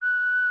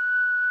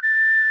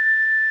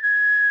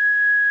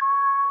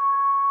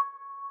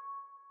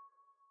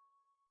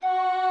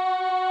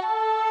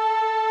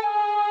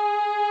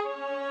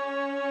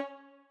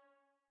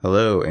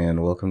Hello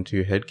and welcome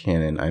to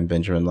Headcanon. I'm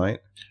Benjamin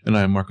Light. And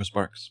I'm Marco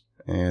Sparks.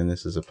 And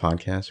this is a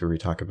podcast where we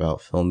talk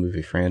about film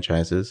movie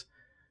franchises.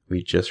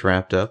 We just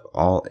wrapped up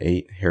all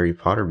 8 Harry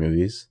Potter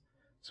movies.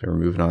 So we're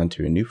moving on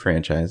to a new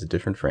franchise, a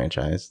different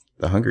franchise,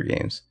 The Hunger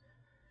Games.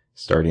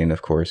 Starting,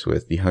 of course,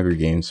 with The Hunger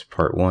Games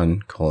Part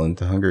 1,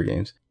 The Hunger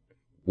Games.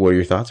 What are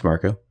your thoughts,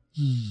 Marco?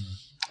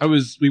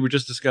 We were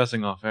just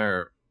discussing off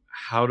air,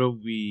 how do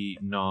we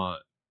not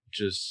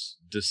just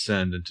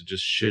descend into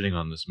just shitting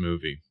on this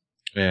movie?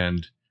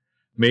 And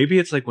maybe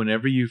it's like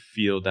whenever you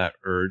feel that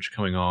urge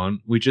coming on,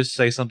 we just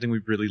say something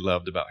we really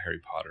loved about Harry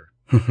Potter.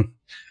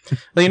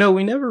 Well,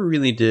 we never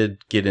really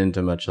did get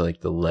into much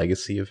like the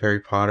legacy of Harry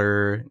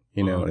Potter,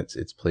 and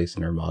its place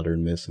in our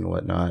modern myths and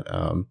whatnot.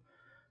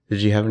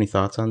 Did you have any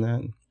thoughts on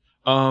that?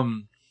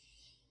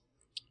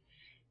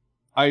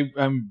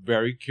 I'm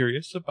very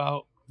curious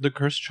about the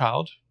Cursed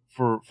Child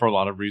for a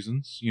lot of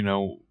reasons.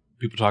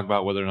 People talk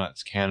about whether or not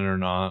it's canon or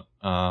not.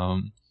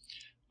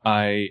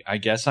 I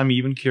guess I'm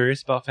even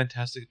curious about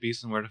Fantastic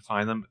Beasts and where to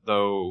find them,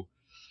 though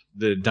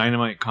the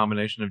dynamite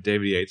combination of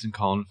David Yates and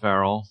Colin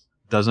Farrell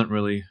doesn't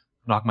really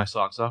knock my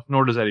socks off,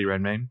 nor does Eddie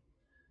Redmayne.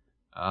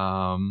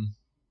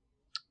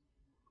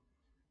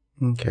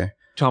 Okay.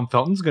 Tom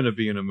Felton's going to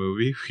be in a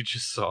movie we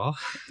just saw.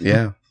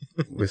 Yeah,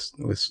 with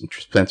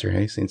Spencer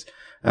Hastings.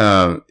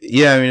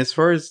 As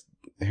far as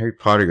Harry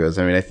Potter goes,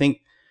 I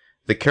think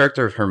the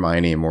character of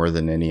Hermione more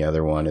than any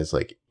other one is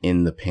like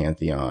in the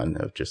pantheon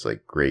of just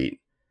like great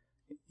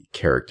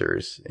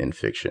characters in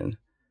fiction.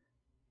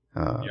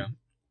 And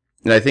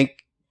I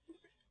think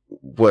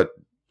what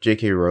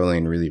J.K.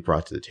 Rowling really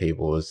brought to the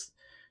table was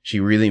she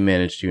really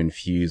managed to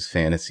infuse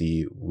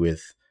fantasy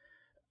with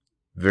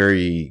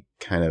very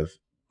kind of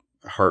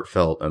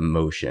heartfelt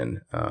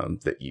emotion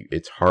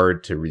it's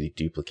hard to really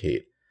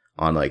duplicate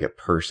on like a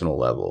personal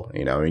level.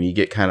 You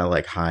get kind of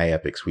like high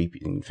epic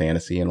sweeping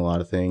fantasy in a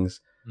lot of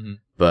things,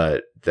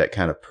 but that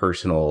kind of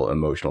personal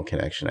emotional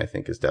connection I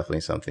think is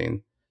definitely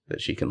something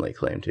that she can lay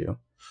claim to.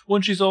 Well,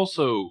 and she's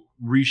also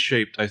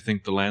reshaped, I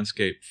think, the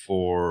landscape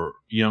for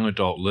young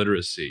adult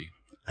literacy.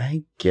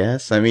 I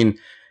guess.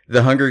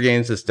 The Hunger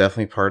Games is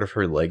definitely part of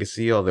her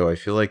legacy, although I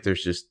feel like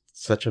there's just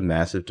such a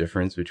massive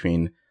difference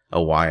between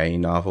a YA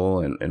novel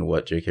and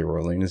what J.K.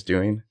 Rowling is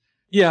doing.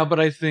 Yeah, but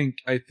I think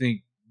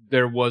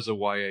there was a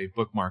YA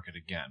book market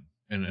again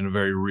in a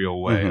very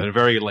real way, in a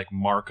very like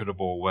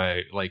marketable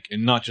way, like,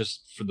 and not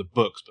just for the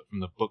books, but from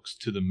the books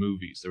to the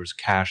movies. There was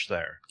cash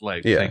there,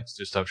 thanks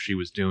to stuff she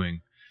was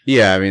doing.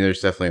 Yeah,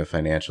 there's definitely a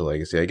financial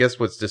legacy. I guess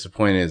what's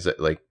disappointing is that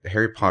like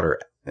Harry Potter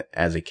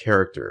as a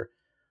character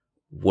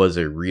was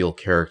a real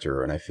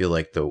character, and I feel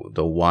like the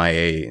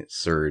YA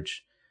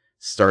surge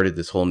started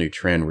this whole new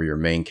trend where your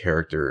main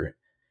character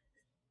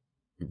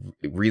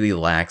really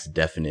lacks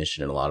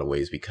definition in a lot of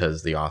ways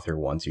because the author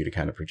wants you to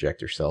kind of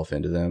project yourself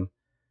into them.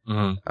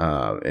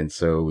 And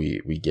so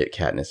we get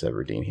Katniss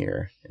Everdeen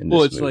here in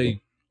this movie.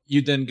 Like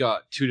you then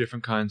got two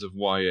different kinds of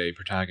YA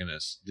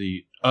protagonists: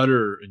 the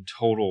utter and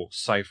total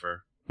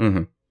cipher,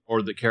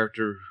 or the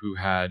character who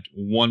had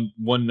one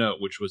note,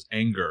 which was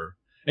anger.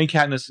 And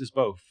Katniss is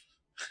both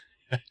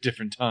at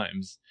different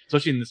times,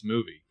 especially in this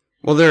movie.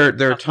 Well,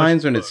 there are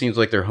times when it seems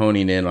like they're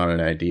honing in on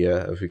an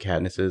idea of who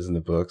Katniss is in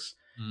the books,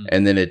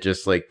 and then it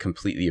just like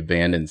completely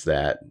abandons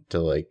that to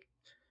like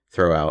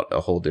throw out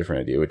a whole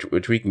different idea,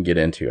 which we can get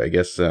into. I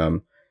guess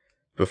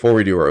before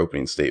we do our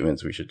opening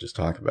statements, we should just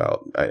talk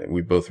about.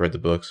 We both read the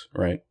books,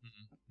 right?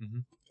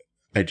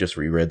 I just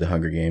reread The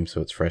Hunger Games, so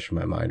it's fresh in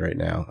my mind right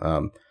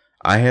now.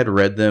 I had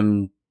read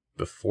them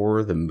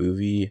before the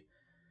movie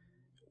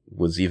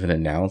was even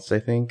announced, I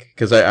think.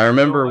 Because I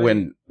remember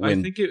when... I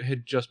think it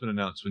had just been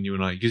announced when you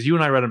and I... Because you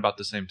and I read them about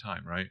the same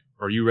time, right?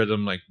 Or you read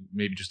them like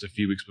maybe just a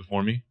few weeks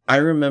before me? I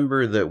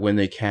remember that when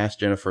they cast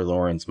Jennifer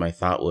Lawrence, my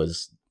thought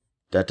was,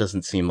 that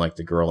doesn't seem like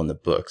the girl in the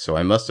book. So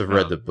I must have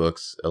read the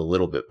books a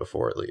little bit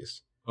before, at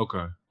least.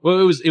 Okay. Well,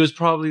 it was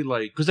probably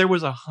like... Because there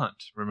was a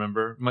hunt,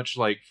 remember? Much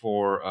like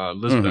for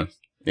Elizabeth.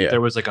 Yeah.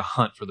 There was like a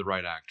hunt for the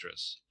right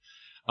actress.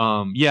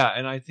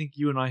 And I think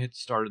you and I had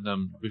started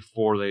them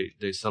before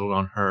they settled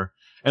on her.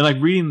 And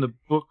like reading the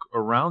book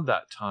around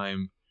that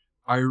time,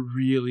 I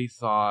really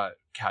thought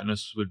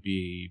Katniss would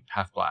be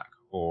half black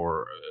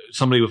or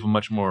somebody with a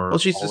much more... Well,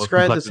 she's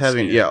described as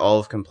having,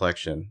 olive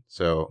complexion.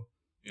 So,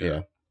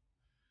 yeah.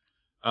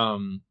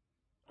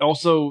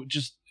 Also,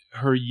 just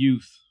her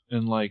youth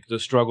and like the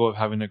struggle of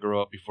having to grow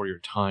up before your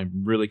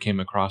time really came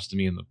across to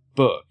me in the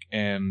book.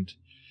 And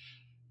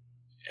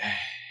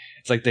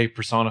it's like they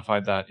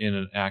personified that in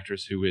an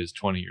actress who is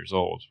 20 years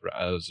old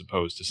as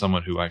opposed to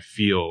someone who I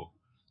feel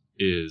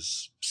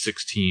is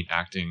 16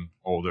 acting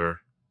older.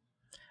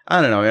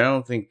 I don't know. I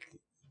don't think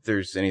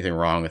there's anything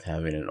wrong with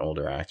having an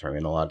older actor. A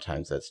lot of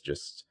times that's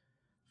just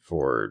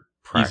for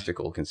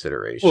practical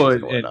considerations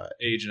and whatnot. And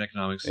age and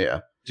economics. Yeah.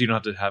 So you don't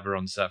have to have her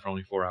on set for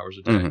only 4 hours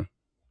a day.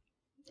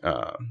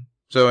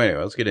 So anyway,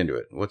 let's get into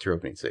it. What's your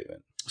opening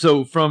statement?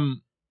 So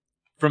from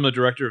the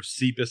director of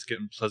Seabiscuit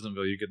and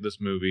Pleasantville, you get this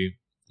movie,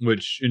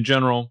 which in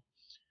general,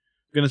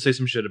 I'm going to say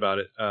some shit about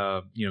it.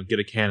 Get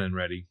a canon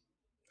ready.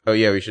 Oh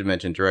yeah, we should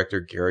mention director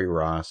Gary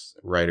Ross,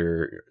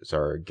 writers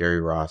are Gary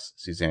Ross,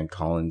 Suzanne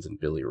Collins, and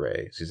Billy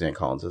Ray. Suzanne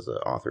Collins is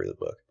the author of the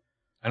book.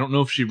 I don't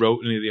know if she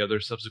wrote any of the other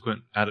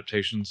subsequent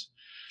adaptations.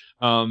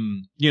 A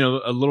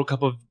little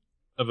cup of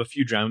a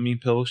few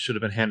Dramamine pills should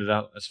have been handed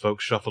out as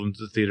folks shuffled into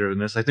the theater in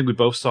this. I think we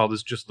both saw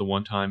this just the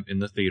one time in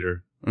the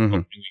theater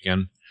opening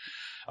weekend.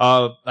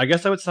 I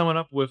guess I would sum it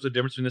up with the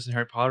difference between this and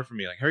Harry Potter for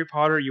me. Like Harry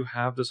Potter, you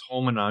have this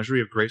whole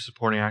menagerie of great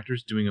supporting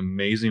actors doing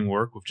amazing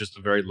work with just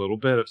a very little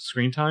bit of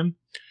screen time.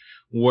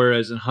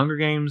 Whereas in Hunger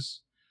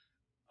Games,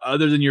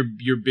 other than your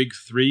big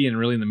three, and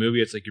really in the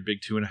movie it's like your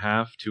big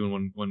 2.5,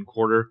 2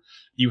 1/4,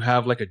 you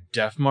have like a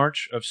death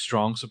march of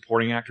strong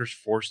supporting actors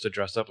forced to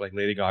dress up like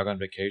Lady Gaga on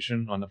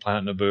vacation on the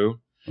planet Naboo.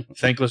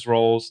 Thankless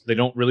roles. They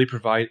don't really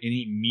provide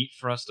any meat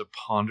for us to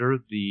ponder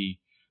the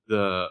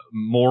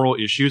moral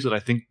issues that I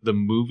think the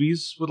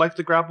movies would like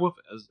to grapple with,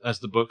 as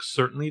the books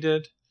certainly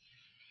did.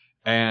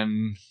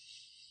 And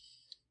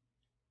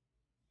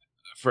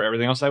for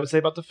everything else I would say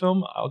about the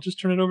film, I'll just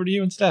turn it over to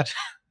you instead.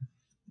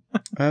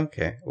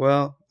 Okay,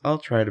 well, I'll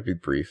try to be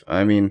brief.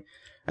 I mean,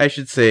 I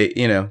should say,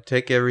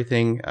 take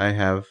everything I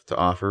have to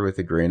offer with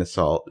a grain of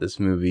salt. This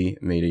movie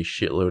made a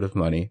shitload of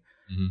money.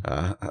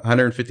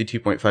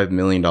 $152.5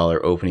 million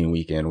opening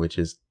weekend, which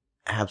is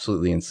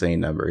absolutely insane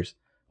numbers.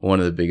 One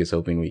of the biggest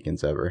opening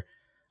weekends ever.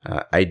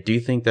 I do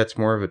think that's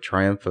more of a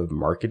triumph of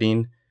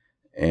marketing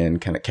and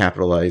kind of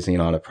capitalizing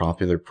on a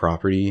popular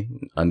property,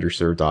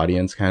 underserved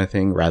audience kind of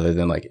thing, rather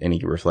than like any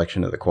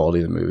reflection of the quality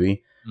of the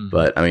movie.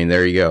 But I mean,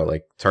 there you go.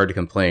 Like, it's hard to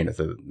complain with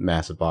a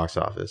massive box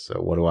office. So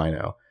what do I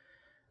know?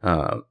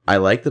 I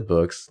like the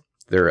books.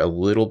 They're a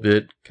little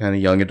bit kind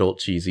of young adult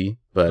cheesy,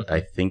 but I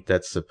think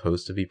that's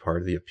supposed to be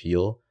part of the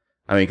appeal.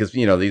 I mean, because,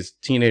 these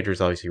teenagers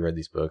obviously read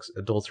these books.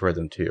 Adults read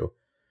them too.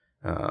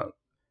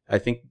 I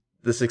think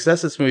the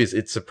success of this movie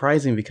it's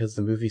surprising because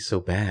the movie's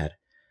so bad.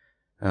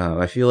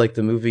 I feel like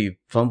the movie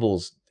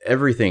fumbles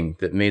everything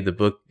that made the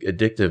book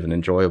addictive and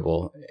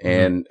enjoyable.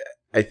 And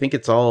I think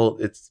it's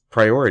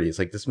priorities.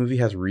 Like, this movie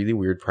has really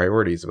weird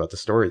priorities about the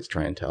story it's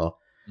trying to tell.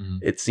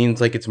 It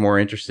seems like it's more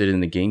interested in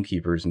the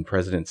gamekeepers and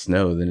President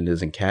Snow than it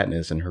is in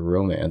Katniss and her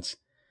romance.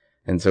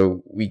 And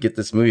so we get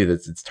this movie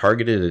it's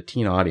targeted at a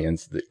teen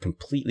audience that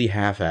completely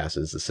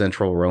half-asses the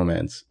central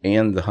romance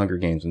and the Hunger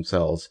Games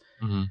themselves.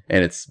 And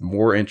it's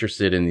more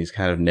interested in these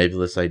kind of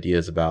nebulous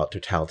ideas about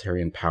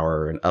totalitarian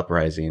power and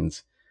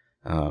uprisings.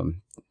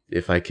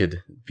 If I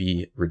could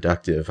be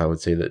reductive, I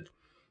would say that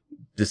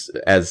this,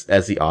 as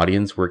the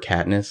audience, we're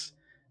Katniss.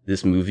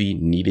 This movie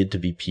needed to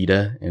be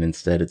Peeta, and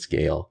instead it's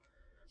Gale.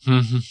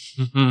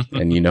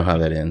 And you know how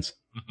that ends.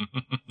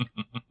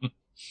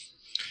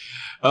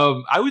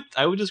 I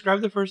would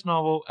describe the first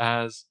novel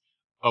as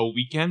a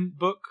weekend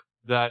book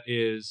that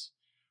is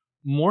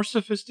more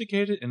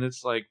sophisticated in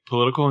its like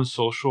political and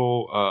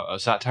social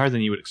satire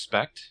than you would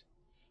expect.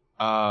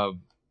 But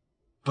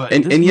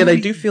yet I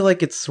do feel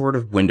like it's sort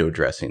of window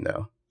dressing,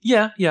 though.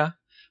 Yeah.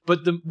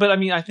 But I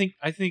mean, I think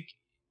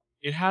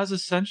it has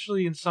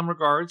essentially, in some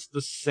regards,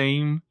 the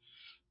same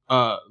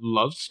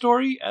love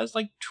story as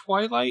like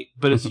Twilight,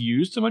 but it's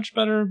used to a much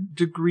better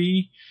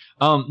degree.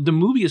 The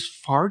movie is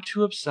far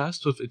too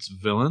obsessed with its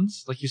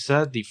villains, like you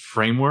said, the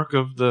framework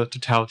of the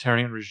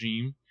totalitarian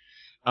regime.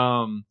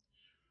 I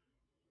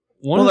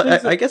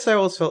guess I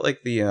always felt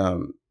like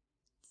the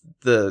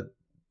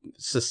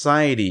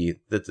society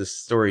that this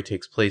story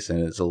takes place in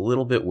is a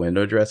little bit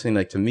window dressing.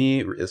 Like, to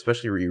me,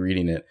 especially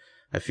rereading it,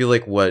 I feel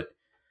like what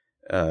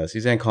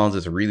Suzanne Collins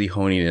is really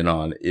honing in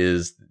on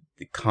is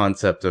the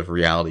concept of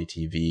reality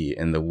TV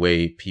and the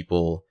way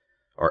people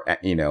are,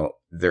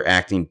 they're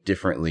acting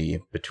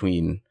differently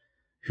between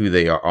who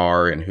they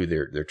are and who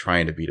they're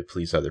trying to be to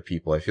please other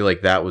people. I feel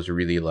like that was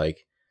really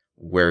like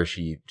where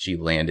she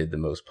landed the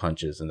most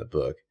punches in the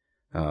book.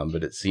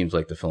 But it seems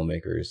like the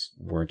filmmakers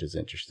weren't as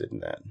interested in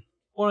that.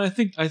 Well, I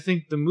think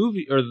the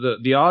movie, or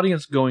the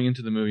audience going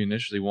into the movie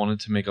initially, wanted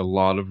to make a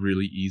lot of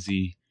really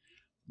easy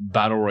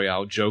battle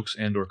royale jokes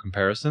and or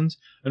comparisons.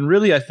 And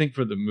really, I think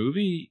for the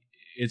movie,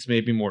 it's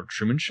maybe more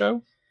Truman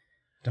Show.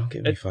 Don't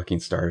get me fucking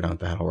started on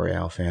battle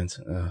royale fans.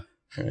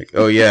 Like,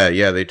 oh yeah,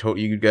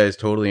 you guys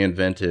totally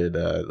invented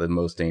the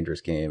most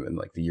dangerous game in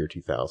like the year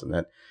 2000.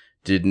 That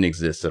didn't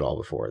exist at all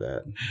before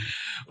that.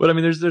 But I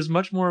mean, there's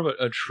much more of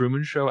a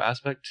Truman Show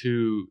aspect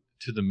to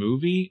the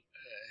movie.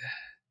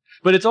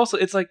 But it's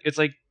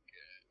like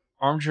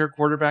armchair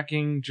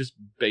quarterbacking, just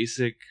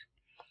basic,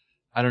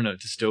 I don't know,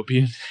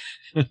 dystopian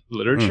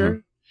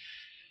literature.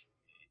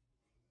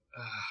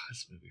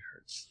 This movie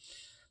hurts.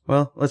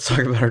 Well, let's talk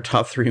about our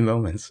top 3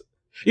 moments.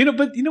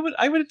 But you know what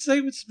I would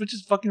say, which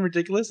is fucking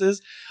ridiculous,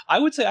 is I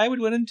would say I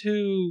would went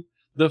into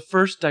the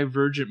first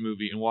Divergent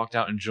movie and walked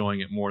out enjoying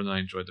it more than I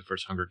enjoyed the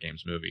first Hunger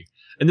Games movie.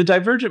 And the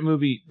Divergent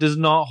movie does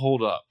not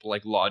hold up,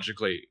 like,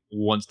 logically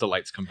once the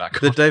lights come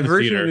back on. The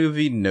Divergent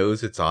movie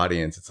knows its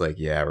audience. It's like,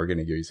 yeah, we're going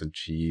to give you some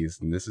cheese,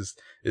 and this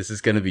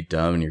is going to be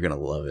dumb, and you're going to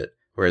love it.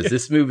 Whereas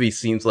this movie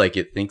seems like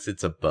it thinks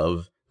it's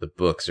above the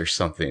books or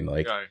something.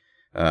 Like,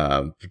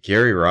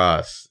 Gary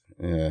Ross,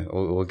 Yeah,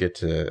 we'll get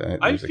to.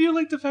 I feel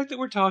like the fact that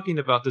we're talking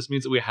about this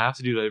means that we have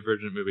to do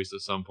Divergent movies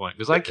at some point,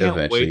 because I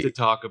can't wait to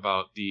talk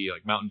about the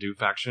Mountain Dew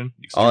faction.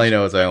 All I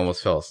know is I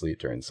almost fell asleep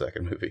during the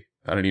second movie.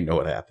 I don't even know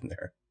what happened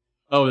there.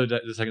 Oh,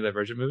 the second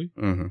Divergent movie?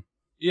 Mm-hmm.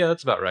 Yeah,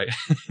 that's about right.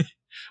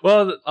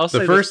 Well, I'll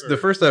say the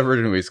first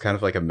Divergent movie is kind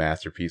of like a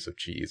masterpiece of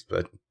cheese,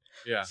 but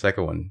yeah, the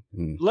second one.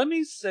 Let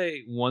me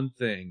say one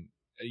thing,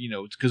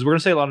 because we're gonna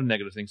say a lot of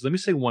negative things. Let me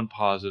say one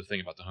positive thing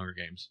about the Hunger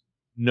Games.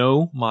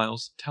 No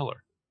Miles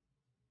Teller.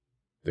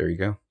 There you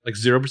go. Like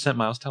 0%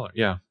 Miles Teller.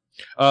 Yeah.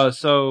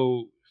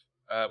 So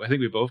I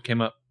think we both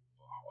came up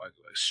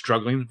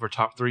struggling for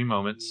top 3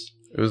 moments.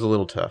 It was a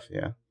little tough,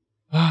 yeah.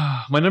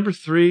 My number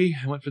 3,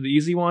 I went for the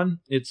easy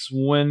one. It's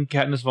when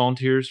Katniss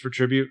volunteers for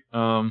tribute.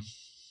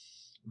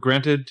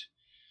 Granted,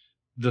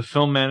 the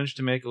film managed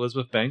to make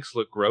Elizabeth Banks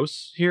look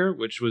gross here,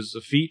 which was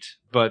a feat,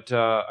 but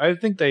I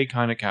think they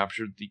kind of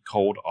captured the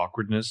cold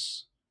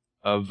awkwardness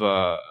of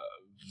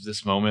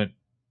this moment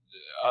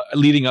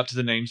leading up to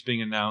the names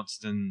being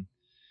announced. And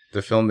the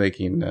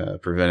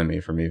filmmaking prevented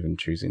me from even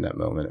choosing that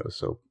moment. It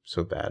was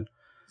so bad.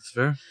 That's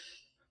fair.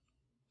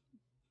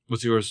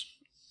 What's yours?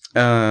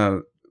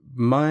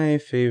 My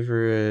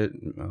favorite.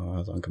 Oh, I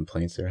was on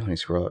complaints there. Let me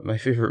scroll up. My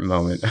favorite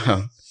moment.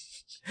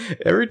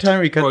 Every time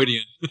we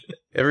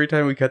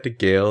cut to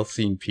Gale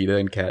seeing Peeta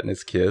and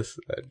Katniss kiss,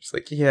 I'm just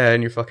like, yeah,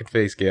 in your fucking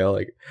face, Gale.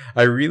 Like,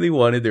 I really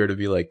wanted there to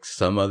be like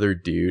some other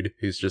dude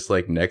who's just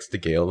like next to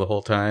Gale the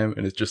whole time,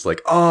 and it's just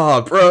like,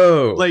 oh,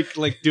 bro,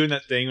 like doing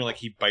that thing where like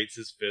he bites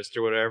his fist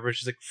or whatever.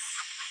 She's like,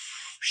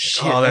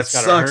 shit, oh, that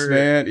sucks,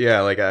 man.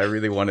 Yeah, like I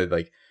really wanted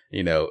like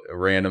a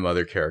random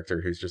other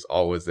character who's just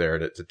always there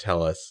to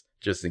tell us,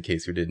 just in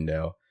case we didn't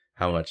know,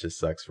 how much this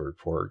sucks for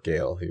poor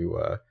Gale, who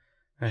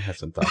I have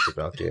some thoughts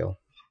about Gale.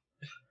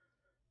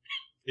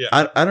 Yeah,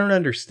 I don't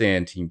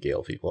understand Team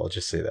Gale people. I'll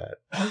just say that.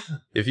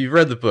 If you've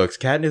read the books,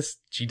 Katniss,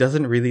 she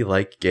doesn't really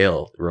like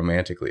Gale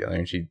romantically. I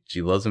mean,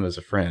 she loves him as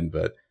a friend,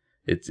 but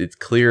it's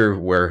clear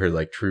where her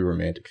like true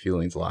romantic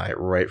feelings lie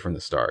right from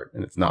the start,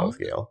 and it's not with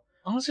Gale.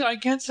 Honestly, I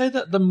can't say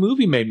that the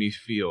movie made me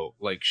feel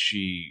like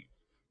she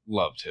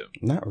loved him.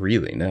 Not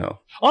really,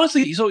 no.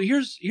 Honestly, so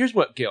here's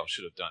what Gale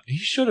should have done. He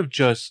should have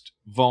just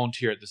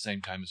volunteered at the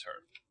same time as her.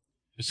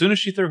 As soon as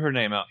she threw her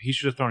name out, he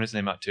should have thrown his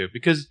name out too,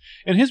 because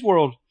in his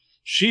world,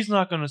 she's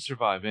not going to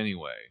survive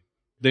anyway.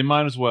 They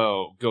might as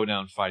well go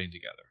down fighting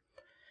together.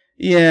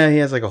 Yeah, he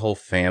has like a whole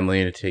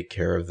family to take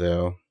care of,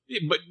 though. Yeah,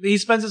 but he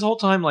spends his whole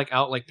time like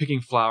out like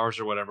picking flowers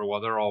or whatever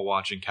while they're all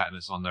watching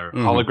Katniss on their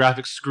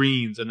holographic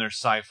screens in their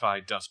sci-fi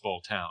Dust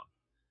Bowl town.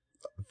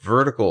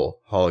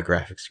 Vertical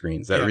holographic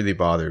screens. That really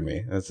bothered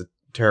me. That's a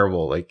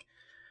terrible, like,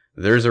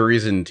 there's a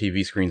reason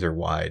TV screens are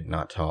wide,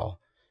 not tall.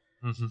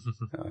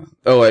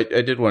 I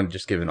did want to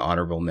just give an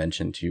honorable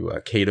mention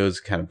to Kato's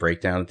kind of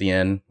breakdown at the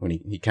end when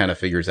he kind of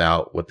figures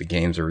out what the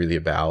games are really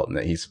about and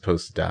that he's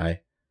supposed to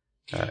die.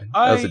 That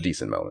was a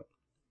decent moment.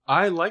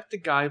 I like the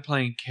guy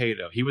playing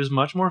Kato. He was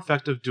much more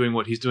effective doing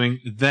what he's doing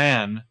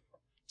than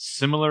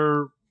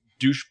similar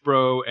douche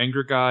bro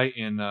anger guy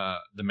in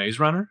The Maze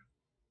Runner.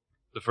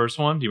 The first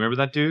one. Do you remember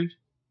that dude?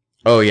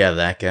 Oh, yeah,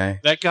 that guy.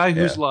 That guy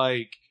who's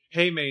like,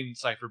 hey, main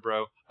Cypher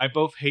bro, I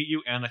both hate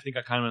you and I think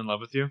I kind of in love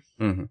with you.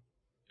 Mm-hmm.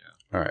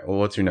 All right. Well,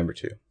 what's your number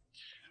 2?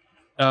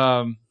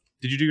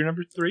 Did you do your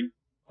number 3?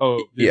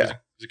 Oh, yeah.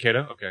 Is it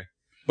Kato? Okay.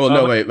 Well,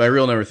 no, my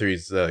real number 3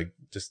 is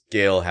just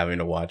Gale having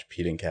to watch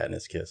Pete and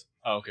Katniss kiss.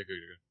 Oh, okay, good.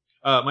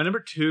 My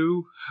number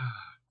 2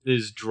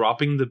 is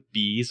dropping the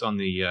bees on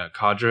the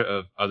cadre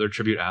of other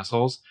tribute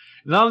assholes.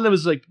 None of them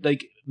was like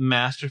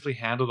masterfully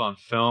handled on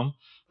film,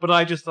 but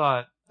I just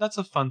thought that's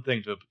a fun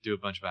thing to do a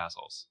bunch of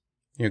assholes.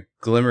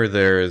 Glimmer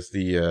there is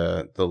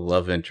the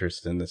love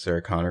interest in the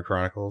Sarah Connor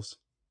Chronicles.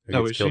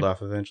 Who gets killed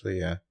off eventually,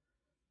 yeah.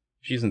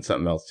 She's in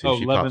something else, too. Oh,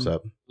 she pops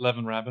up.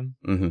 Levin Rabin?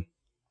 Mm-hmm.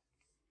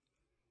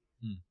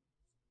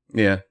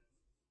 Yeah.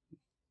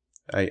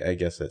 I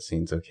guess that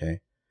scene's okay.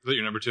 Is that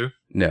your number 2?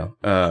 No.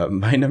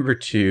 My number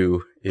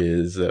 2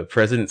 is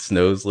President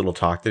Snow's little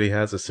talk that he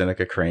has with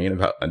Seneca Crane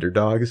about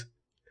underdogs,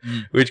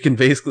 which can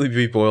basically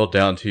be boiled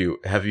down to,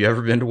 have you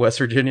ever been to West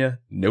Virginia?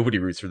 Nobody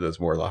roots for those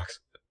Morlocks.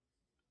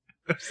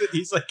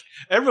 He's like,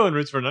 everyone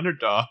roots for an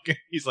underdog.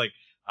 He's like,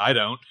 I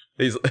don't.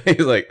 He's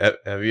like,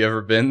 have you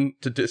ever been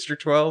to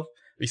District 12? Have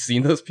you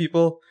seen those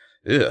people?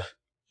 Ugh.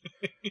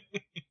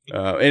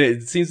 And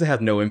it seems to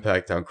have no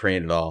impact on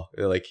Crane at all.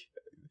 Like,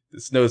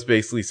 Snow's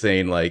basically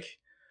saying, like,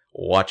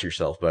 watch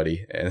yourself,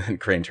 buddy. And then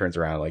Crane turns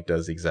around and, like,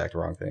 does the exact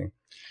wrong thing.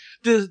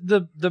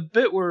 The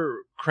bit where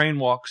Crane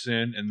walks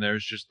in and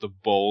there's just the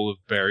bowl of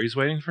berries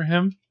waiting for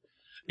him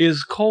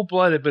is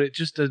cold-blooded, but it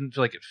just doesn't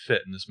feel like it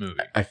fit in this movie.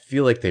 I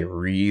feel like they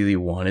really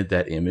wanted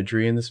that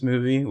imagery in this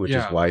movie, which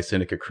is why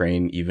Seneca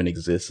Crane even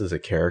exists as a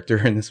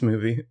character in this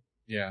movie.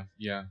 Yeah.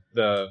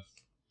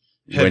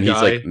 When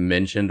he's like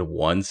mentioned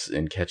once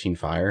in Catching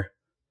Fire.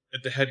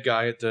 At the head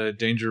guy at the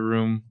Danger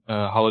Room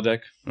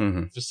holodeck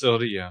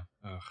facility, yeah.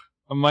 Ugh.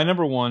 My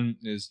number 1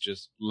 is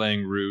just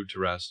laying Rue to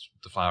rest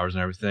with the flowers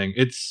and everything.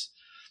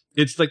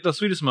 It's like the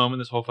sweetest moment in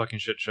this whole fucking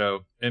shit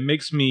show. It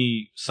makes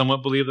me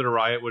somewhat believe that a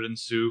riot would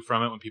ensue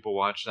from it when people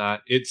watch that.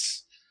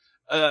 It's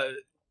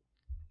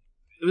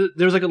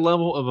there's like a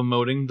level of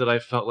emoting that I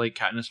felt like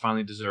Katniss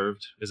finally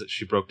deserved, is that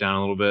she broke down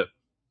a little bit.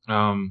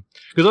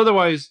 Because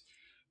otherwise,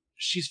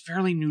 she's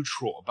fairly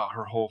neutral about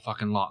her whole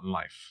fucking lot in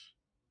life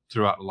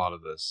throughout a lot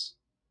of this.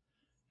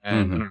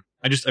 And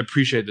I just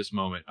appreciate this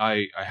moment.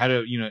 I had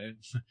a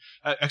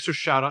extra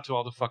shout out to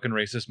all the fucking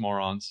racist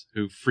morons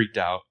who freaked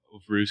out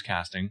of Rue's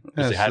casting.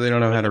 So they don't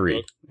know how to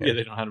read. Yeah,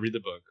 they don't know how to read the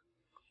book.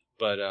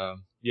 But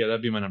yeah,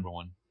 that'd be my number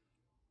one.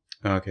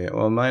 Okay,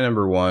 well, my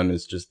number one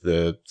is just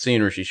the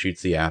scene where she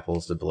shoots the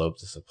apples to blow up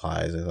the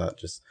supplies. I thought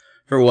just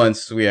for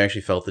once we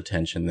actually felt the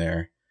tension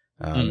there.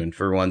 And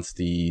for once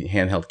the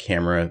handheld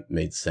camera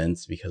made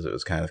sense because it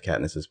was kind of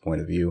Katniss's point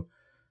of view.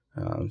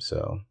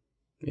 So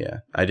yeah,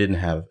 I didn't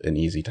have an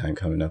easy time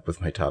coming up with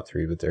my top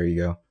 3, but there you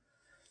go.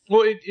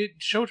 Well, it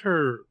showed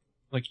her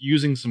like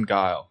using some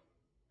guile,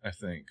 I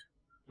think.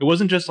 It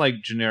wasn't just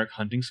like generic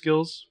hunting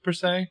skills per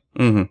se.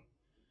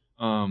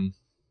 All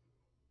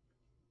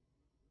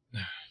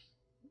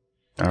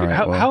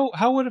right,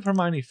 how would have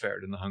Hermione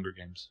fared in the Hunger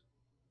Games?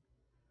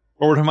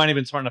 Or would Hermione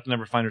been smart enough to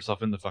never find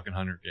herself in the fucking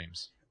Hunger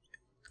Games?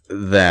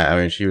 I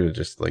mean, she would have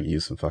just like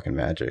used some fucking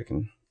magic,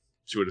 and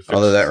she would have.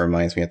 Although that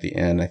reminds me, at the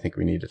end, I think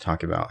we need to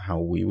talk about how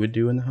we would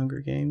do in the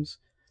Hunger Games,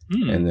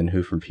 and then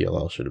who from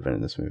PLL should have been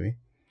in this movie.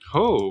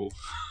 Oh,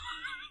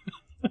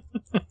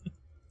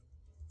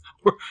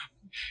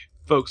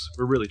 folks,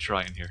 we're really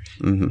trying here.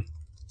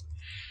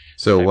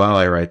 So while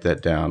I write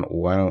that down,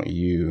 why don't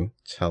you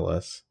tell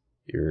us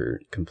your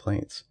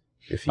complaints,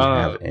 if you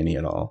have any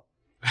at all?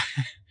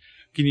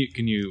 Can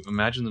you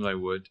imagine that I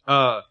would?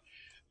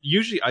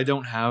 Usually I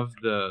don't have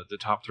the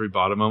top 3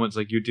 bottom moments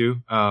like you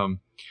do.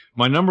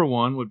 My number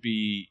one would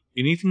be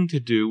anything to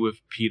do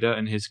with Peeta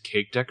and his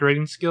cake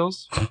decorating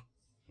skills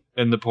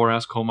in the poor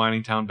ass coal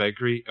mining town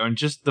bakery, and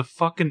just the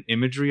fucking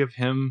imagery of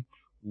him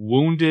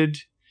wounded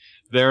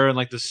there in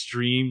like the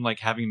stream, like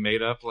having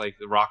made up like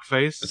the rock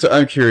face. So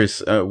I'm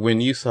curious, when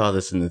you saw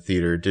this in the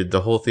theater, did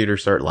the whole theater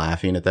start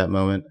laughing at that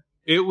moment?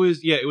 It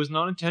was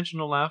not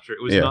intentional laughter.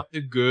 It was not the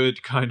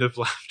good kind of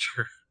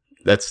laughter.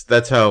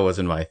 That's how it was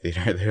in my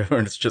theater. There,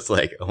 it's just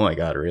like, oh my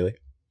god, really?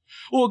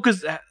 Well,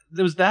 because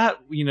there was that,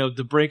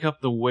 to break up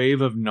the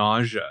wave of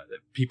nausea that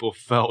people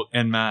felt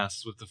en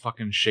masse with the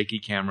fucking shaky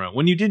camera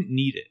when you didn't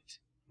need it.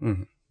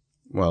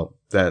 Well,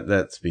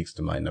 that speaks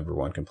to my number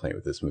one complaint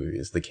with this movie,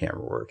 is the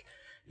camera work.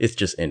 It's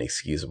just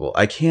inexcusable.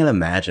 I can't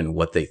imagine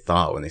what they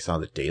thought when they saw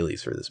the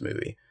dailies for this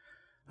movie.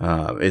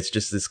 It's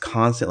just this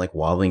constant like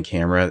wobbling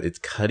camera. It's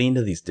cutting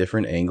to these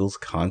different angles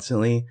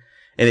constantly.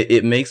 And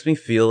it makes me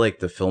feel like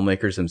the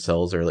filmmakers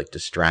themselves are like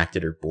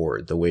distracted or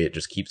bored, the way it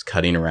just keeps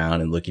cutting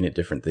around and looking at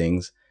different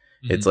things.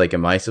 It's like,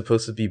 am I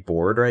supposed to be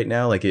bored right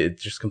now? Like, it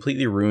just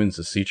completely ruins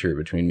the suture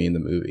between me and the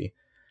movie.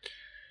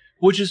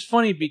 Which is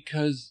funny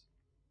because,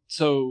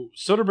 so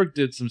Soderbergh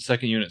did some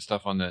second unit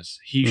stuff on this.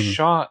 He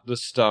shot the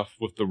stuff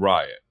with the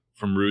riot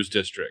from Rue's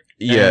district.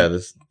 Yeah,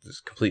 this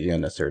is completely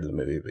unnecessary to the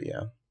movie, but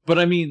yeah. But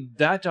I mean,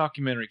 that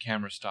documentary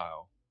camera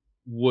style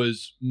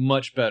was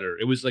much better.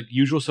 It was like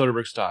usual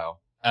Soderbergh style,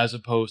 as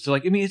opposed to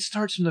like, I mean, it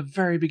starts from the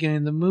very beginning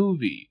of the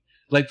movie.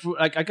 Like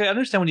I can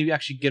understand when you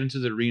actually get into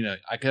the arena,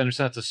 I can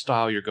understand that's the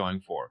style you're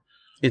going for.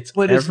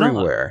 But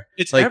everywhere.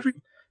 It's like, every.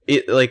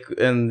 It like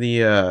in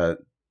the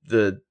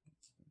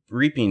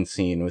reaping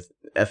scene with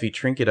Effie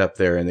Trinket up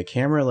there, and the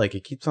camera, like,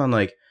 it keeps on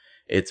like,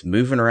 it's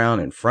moving around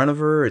in front of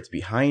her, it's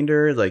behind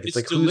her, like it's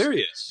like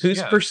delirious.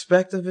 Whose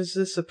perspective is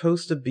this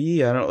supposed to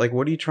be? I don't like.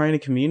 What are you trying to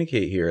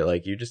communicate here?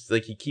 Like, you just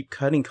like, you keep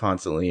cutting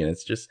constantly, and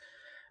it's just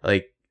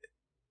like,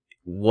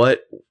 what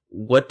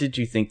did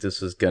you think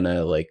this was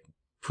gonna like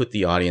put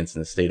the audience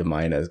in a state of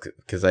mind as?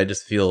 Because I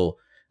just feel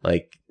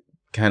like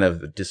kind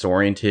of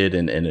disoriented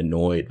and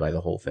annoyed by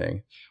the whole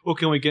thing. Well,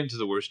 can we get into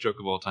the worst joke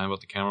of all time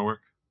about the camera work?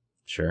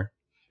 Sure.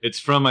 It's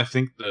from, I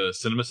think, the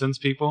CinemaSins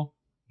people.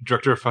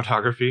 Director of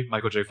photography,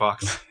 Michael J.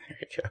 Fox. There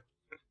you go.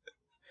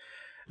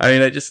 I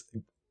mean, I just,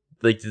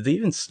 like, did they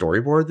even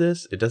storyboard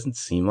this? It doesn't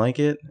seem like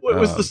it. What,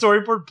 was the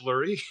storyboard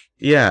blurry?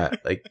 Yeah,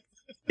 like,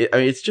 I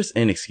mean, it's just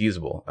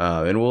inexcusable.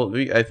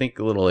 And I think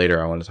a little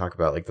later I want to talk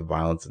about, like, the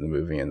violence in the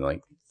movie and,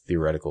 like,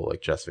 theoretical,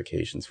 like,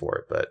 justifications for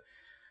it. But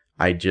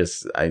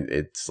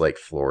it's, like,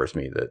 floors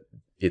me that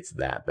it's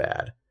that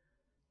bad.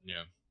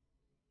 Yeah.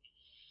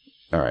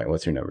 All right,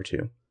 what's your number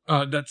 2?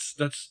 That's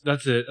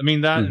it. I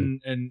mean, that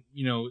and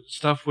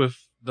stuff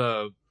with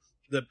the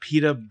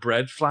pita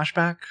bread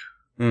flashback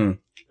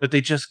that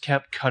they just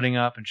kept cutting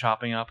up and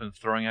chopping up and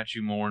throwing at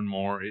you more and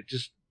more. It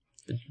just,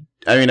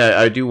 I mean,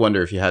 I do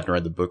wonder, if you hadn't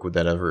read the book, would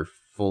that ever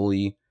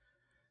fully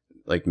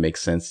like make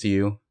sense to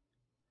you?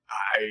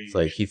 It's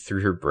like, he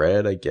threw her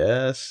bread, I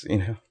guess, I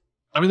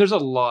mean, there's a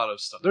lot of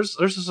stuff. There's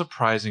a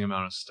surprising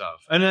amount of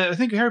stuff, and I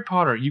think Harry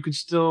Potter, you can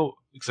still,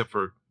 except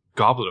for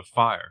Goblet of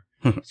Fire,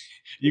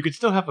 you could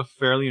still have a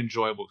fairly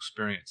enjoyable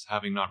experience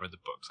having not read the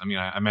books. I mean,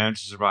 I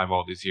managed to survive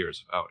all these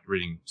years without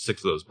reading 6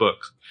 of those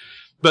books.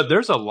 But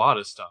there's a lot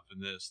of stuff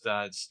in this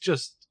that's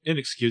just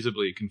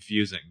inexcusably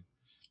confusing,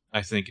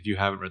 I think, if you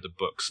haven't read the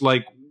books.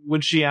 Like, when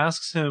she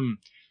asks him,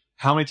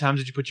 how many times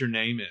did you put your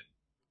name in?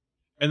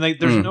 And like,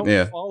 there's no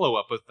yeah. follow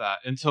up with that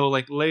until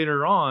like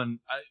later on,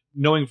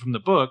 knowing from the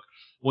book,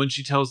 when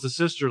she tells the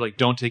sister like,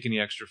 don't take any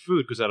extra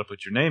food because that'll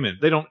put your name in.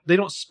 They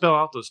don't spell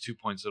out those 2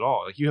 points at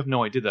all. Like, you have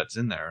no idea that's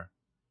in there.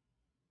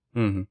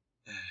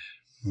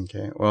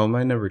 Okay. Well,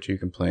 my number 2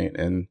 complaint,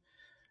 and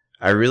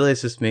I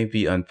realize this may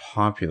be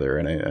unpopular,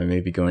 and I may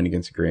be going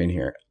against the grain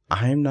here.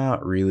 I'm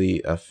not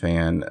really a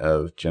fan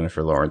of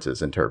Jennifer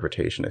Lawrence's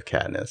interpretation of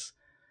Katniss.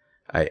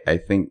 I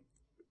think,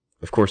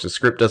 of course, the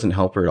script doesn't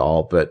help her at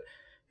all, but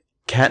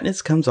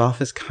Katniss comes off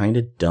as kind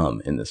of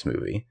dumb in this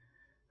movie.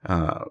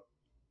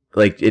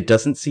 Like, it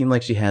doesn't seem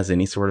like she has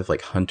any sort of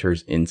like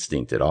hunter's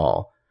instinct at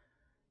all.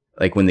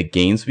 Like, when the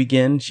games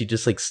begin, she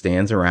just like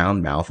stands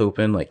around mouth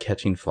open, like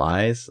catching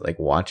flies, like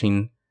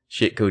watching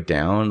shit go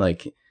down.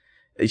 Like,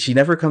 she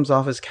never comes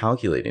off as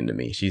calculating to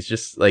me. She's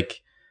just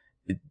like,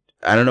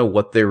 I don't know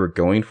what they were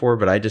going for,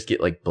 but I just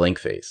get like blank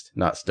faced,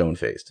 not stone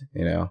faced,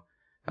 you know?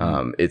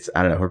 I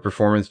don't know. Her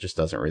performance just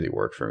doesn't really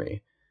work for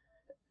me.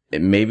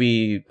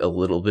 Maybe a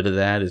little bit of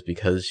that is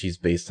because she's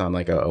based on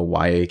like a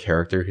YA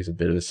character who's a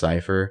bit of a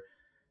cipher.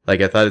 Like,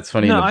 I thought it's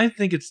funny. No, I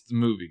think it's the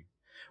movie.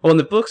 Well, in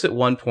the books at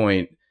one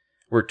point,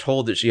 we're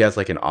told that she has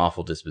like an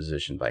awful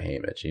disposition by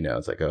Haymitch. You know,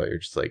 it's like, oh, you're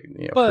just like,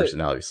 you know,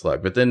 personality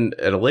slug. But then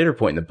at a later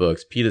point in the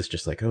books, Peeta's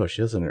just like, oh,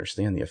 she doesn't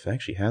understand the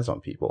effect she has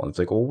on people. And it's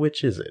like, well,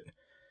 which is it?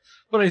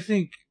 But I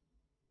think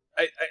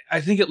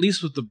at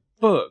least with the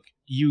book,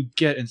 you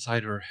get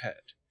inside her head.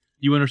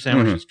 You understand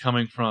where she's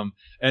coming from,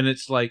 and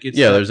it's like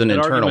there's an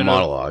internal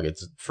monologue.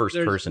 It's first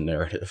person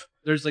narrative.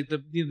 There's like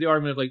the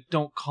argument of like,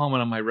 don't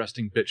comment on my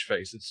resting bitch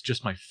face. It's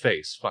just my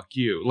face. Fuck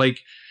you. Like,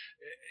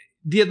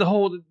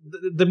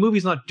 the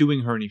movie's not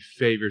doing her any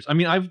favors. I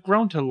mean, I've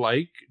grown to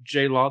like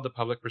J. Law, the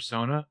public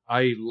persona.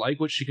 I like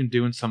what she can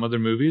do in some other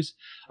movies.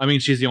 I mean,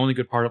 she's the only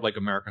good part of like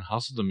American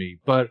Hustle to me,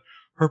 but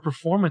her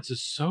performance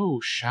is so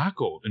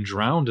shackled and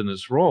drowned in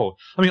this role.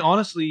 I mean,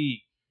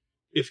 honestly,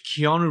 if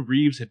Keanu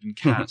Reeves had been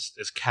cast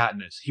as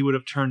Katniss, he would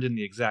have turned in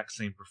the exact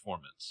same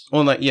performance.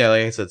 Well, like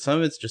I said, some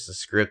of it's just a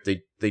script.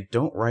 They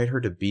don't write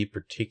her to be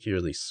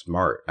particularly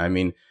smart. I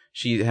mean,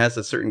 she has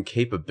a certain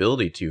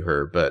capability to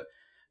her, but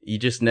you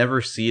just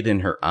never see it in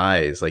her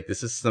eyes. Like,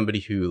 this is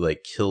somebody who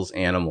like kills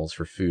animals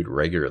for food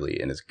regularly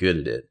and is good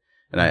at it.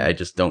 And I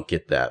just don't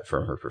get that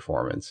from her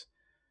performance.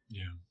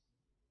 Yeah.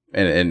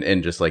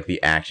 And just like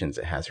the actions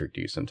it has her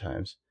do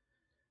sometimes.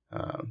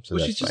 So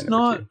that's she's just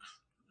not. 2.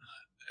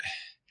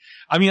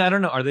 I mean, I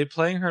don't know. Are they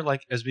playing her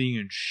like as being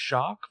in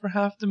shock for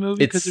half the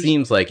movie? It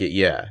seems like it,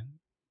 yeah.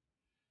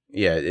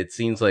 Yeah, it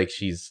seems like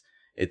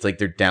it's like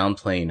they're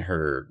downplaying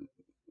her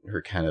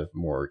kind of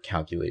more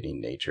calculating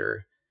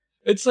nature.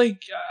 It's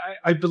like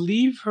I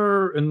believe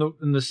her in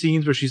the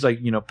scenes where she's like,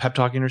 you know, pep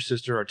talking her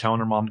sister or telling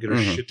her mom to get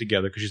her shit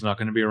together because she's not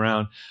going to be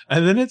around,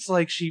 and then it's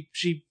like she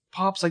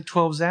pops like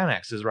 12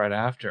 Xanaxes right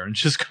after and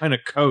just kind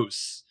of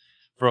coasts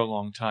for a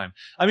long time.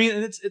 I mean,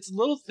 it's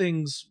little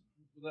things.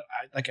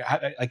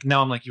 Like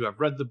now I'm like you. I've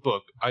read the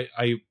book.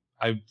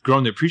 I've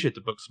grown to appreciate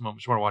the book so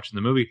much more watching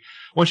the movie.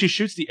 When she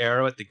shoots the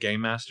arrow at the game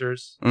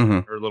masters,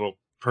 her little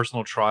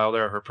personal trial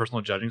there, her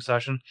personal judging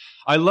session.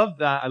 I love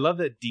that. I love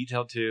that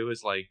detail too.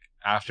 Is like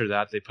after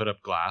that they put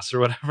up glass or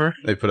whatever.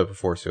 They put up a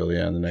force field,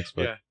 in the next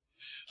book.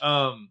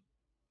 Yeah.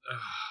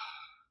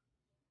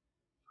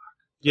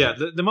 Yeah,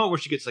 the moment where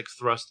she gets like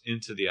thrust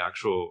into the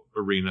actual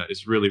arena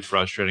is really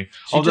frustrating.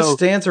 She just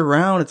stands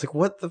around. It's like,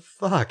 what the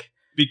fuck?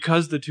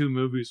 Because the two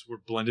movies were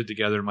blended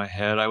together in my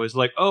head, I was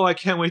like, oh, I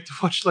can't wait to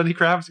watch Lenny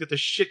Kravitz get the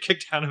shit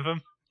kicked out of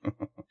him.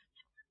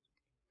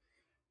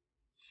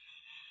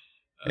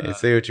 Hey,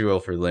 say what you will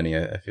for Lenny.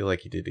 I feel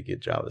like he did a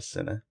good job as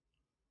Cinna.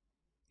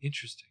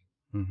 Interesting.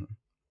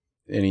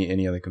 Mm-hmm.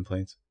 Any other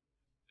complaints?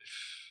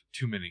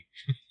 Too many.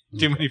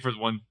 Too many for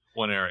one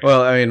area.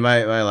 Well, I mean,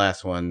 my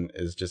last one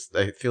is just,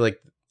 I feel like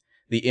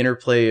the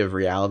interplay of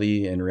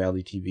reality and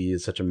reality TV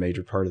is such a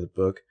major part of the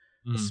book.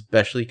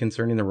 Especially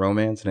concerning the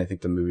romance, and I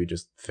think the movie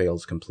just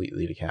fails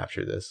completely to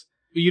capture this.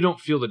 But you don't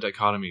feel the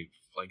dichotomy,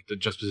 like the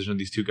juxtaposition of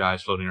these two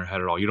guys floating in her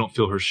head at all. You don't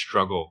feel her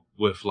struggle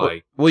with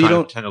like you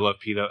don't tend to love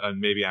Peeta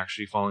and maybe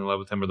actually falling in love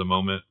with him or the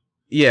moment.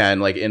 Yeah,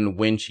 and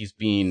when she's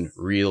being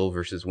real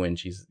versus when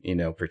she's,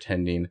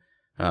 pretending.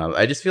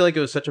 I just feel like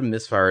it was such a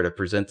misfire to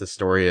present the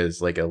story as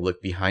like a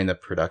look behind the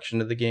production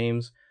of the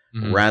games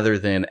rather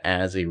than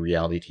as a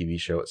reality TV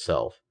show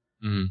itself.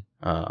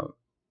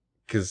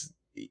 Because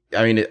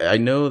I mean, I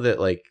know that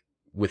like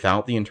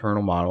without the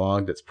internal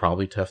monologue, that's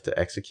probably tough to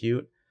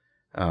execute.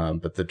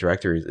 But the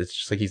director, it's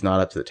just like he's not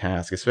up to the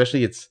task.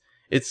 Especially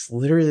it's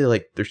literally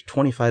like there's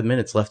 25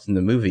 minutes left in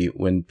the movie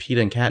when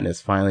Peeta and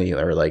Katniss finally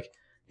are like,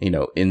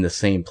 in the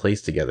same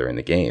place together in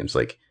the games.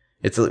 Like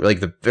it's like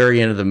the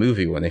very end of the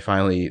movie when they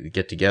finally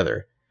get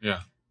together. Yeah.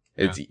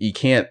 You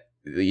can't,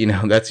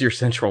 that's your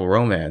central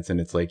romance,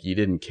 and it's like you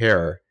didn't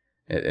care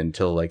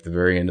until like the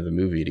very end of the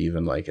movie to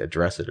even like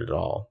address it at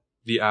all.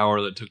 The hour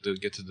that took to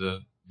get to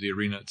the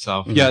arena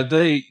itself. Yeah,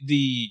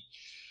 the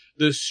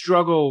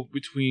struggle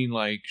between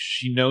like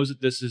she knows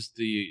that this is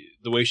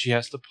the way she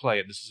has to play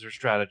it, this is her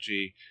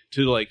strategy,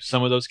 to like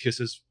some of those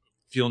kisses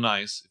feel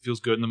nice, it feels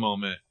good in the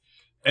moment,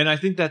 And I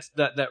think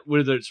that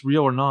whether it's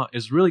real or not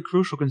is really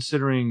crucial,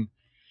 considering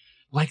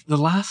like the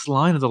last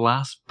line of the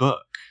last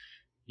book,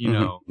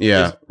 Yeah,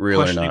 is real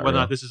or questioning not whether or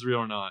real. not this is real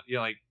or not.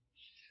 Yeah, like,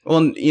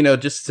 Well,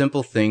 just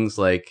simple things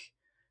like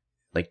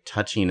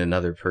touching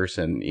another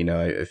person.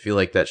 I feel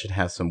like that should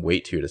have some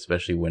weight to it,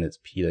 especially when it's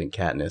Peeta and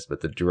Katniss.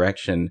 But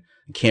the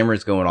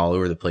camera's going all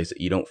over the place.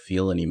 That you don't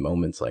feel any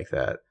moments like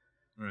that.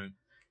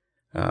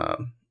 right.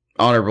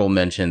 Honorable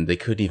mention: they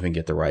couldn't even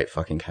get the right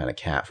fucking kind of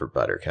cat for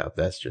Buttercup.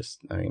 That's just,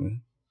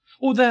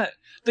 Well,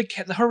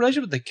 her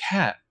relationship with the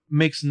cat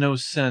makes no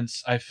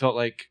sense. I felt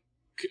like,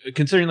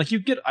 considering like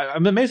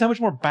I'm amazed how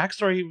much more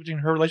backstory between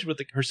her relationship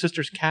with her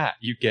sister's cat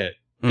you get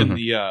in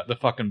the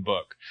fucking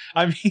book.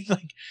 I mean,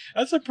 like,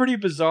 that's a pretty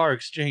bizarre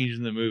exchange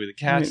in the movie. The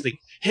cat's like,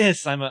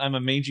 hiss, I'm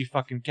a mangy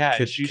fucking cat.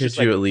 Could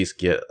you at least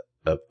get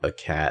a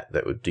cat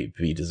that would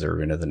be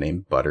deserving of the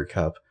name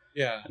Buttercup?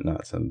 Yeah,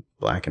 not some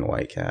black and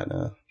white cat.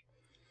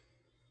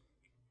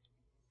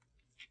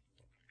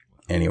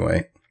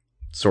 Anyway,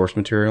 source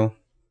material.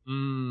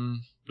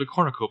 The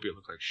cornucopia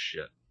looked like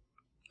shit.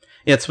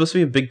 Yeah, it's supposed to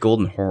be a big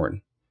golden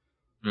horn.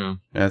 Yeah,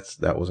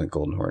 that wasn't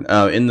golden horn.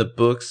 In the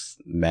books,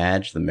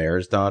 Madge, the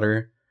mayor's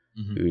daughter,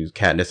 who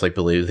Katniss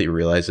belatedly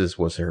realizes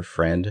was her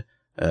friend,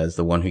 is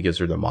the one who gives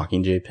her the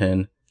Mockingjay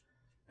pin.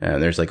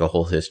 And there's a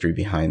whole history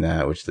behind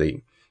that, which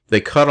they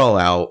cut all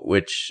out,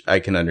 which I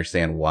can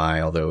understand why.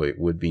 Although it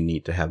would be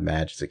neat to have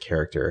Madge as a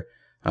character.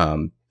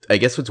 I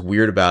guess what's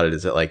weird about it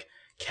is that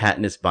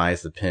Katniss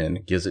buys the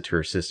pin, gives it to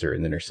her sister,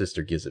 and then her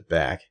sister gives it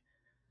back.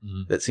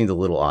 That seems a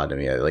little odd to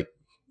me.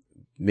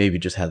 Maybe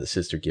just have the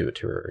sister give it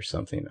to her or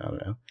something. I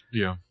don't know.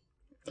 Yeah.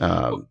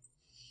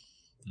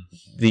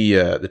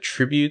 The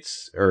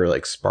tributes are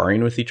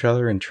sparring with each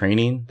other and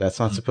training. That's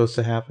not supposed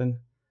to happen.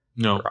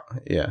 No.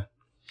 Yeah.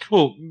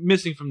 Well,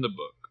 missing from the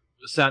book,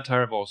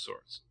 satire of all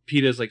sorts.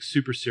 Peeta's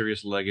super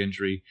serious leg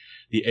injury.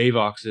 The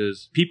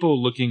Avoxes,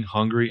 people looking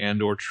hungry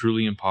and or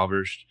truly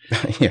impoverished.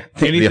 Yeah.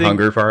 The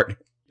hunger part.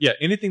 Yeah,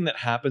 anything that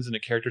happens in a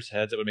character's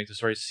head that would make the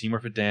story seem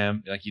worth a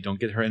damn. You don't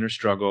get her inner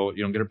struggle.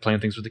 You don't get her playing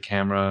things with the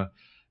camera.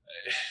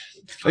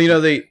 Well,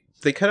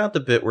 they cut out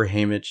the bit where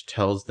Haymitch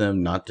tells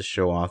them not to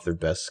show off their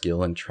best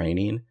skill in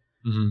training,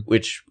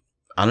 which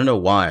I don't know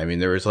why. I mean,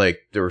 there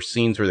were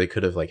scenes where they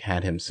could have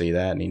had him say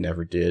that, and he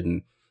never did,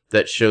 and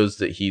that shows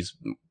that he's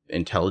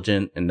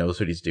intelligent and knows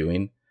what he's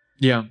doing.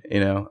 Yeah,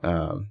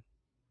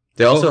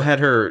 they also had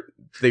her.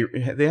 They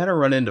had her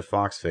run into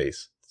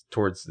Foxface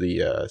towards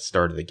the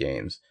start of the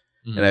games.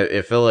 And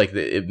it felt like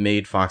it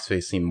made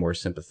Foxface seem more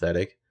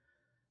sympathetic.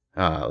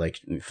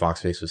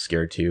 Foxface was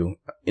scared too.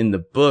 In the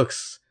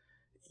books,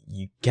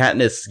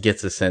 Katniss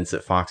gets a sense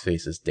that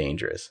Foxface is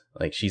dangerous.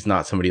 She's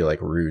not somebody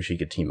like Rouge she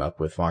could team up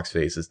with.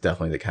 Foxface is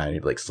definitely the kind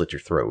who'd slit your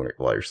throat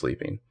while you're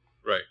sleeping.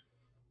 Right.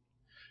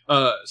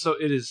 So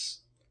it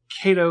is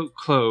Cato,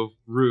 Clove,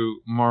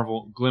 Rue,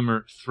 Marvel,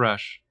 Glimmer,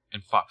 Thresh,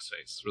 and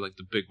Foxface were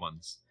the big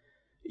ones.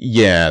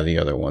 Yeah, the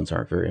other ones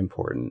aren't very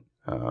important.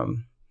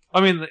 I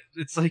mean,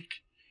 it's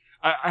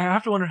I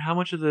have to wonder how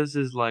much of this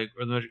is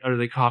are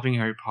they copying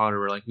Harry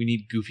Potter where we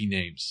need goofy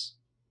names,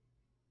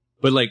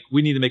 but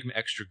we need to make them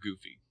extra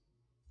goofy,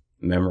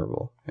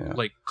 memorable, yeah.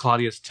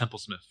 Claudius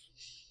Templesmith,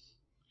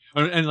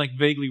 and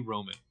vaguely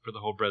Roman for the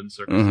whole bread and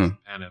circus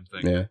Panem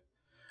thing. Yeah,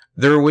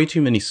 there are way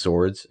too many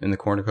swords in the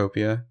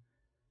cornucopia.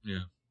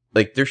 Yeah,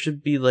 there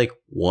should be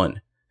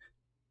one.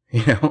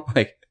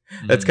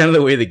 That's kind of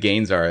the way the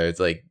games are. It's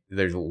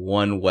there's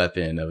one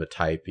weapon of a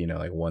type.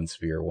 One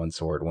spear, one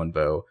sword, one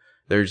bow.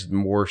 There's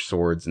more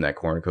swords in that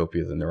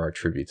cornucopia than there are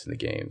tributes in the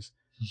games.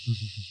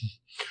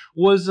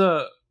 Was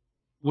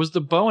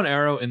the bow and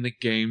arrow in the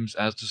games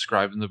as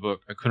described in the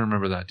book? I couldn't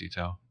remember that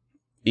detail.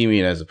 You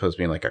mean as opposed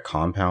to being a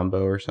compound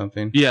bow or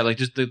something? Yeah,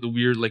 just the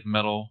weird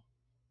metal.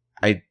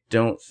 I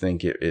don't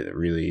think it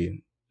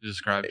really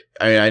described.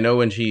 I mean, I know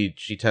when she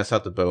tests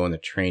out the bow in the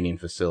training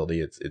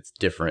facility, it's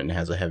different and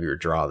has a heavier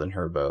draw than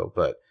her bow,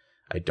 but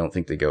I don't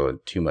think they go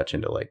too much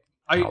into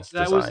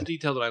that was a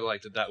detail that I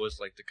liked. That was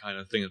the kind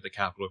of thing that the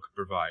Capitol could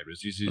provide,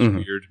 was these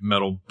weird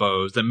metal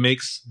bows that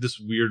makes this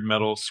weird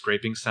metal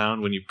scraping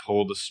sound when you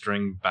pull the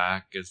string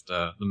back as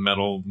the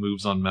metal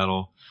moves on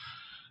metal.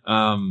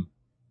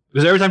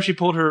 Because every time she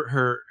pulled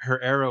her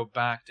arrow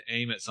back to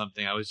aim at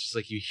something, I was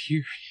just you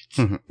hear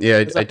it.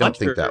 Yeah, I don't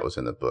think that was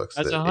in the books.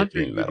 As a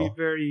hunter, you'd be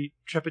very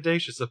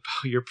trepidatious about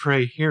your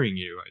prey hearing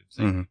you, I'd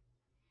think.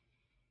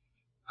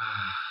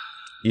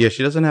 Yeah,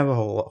 she doesn't have a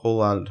whole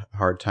lot of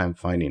hard time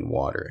finding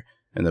water.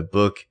 In the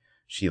book,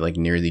 she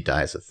nearly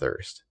dies of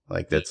thirst.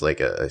 That's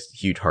a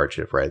huge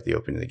hardship right at the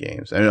opening of the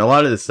games. I mean, a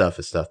lot of this stuff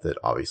is stuff that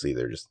obviously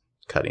they're just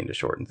cutting to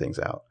shorten things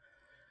out.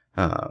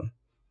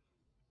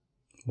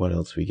 What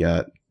else we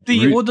got?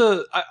 I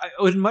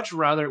would much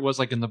rather it was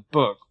in the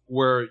book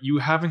where you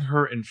having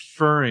her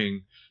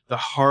inferring the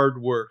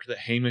hard work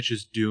that Haymitch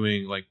is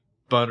doing,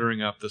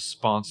 buttering up the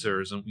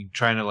sponsors and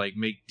trying to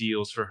make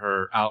deals for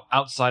her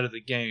outside of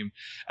the game,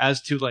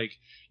 as to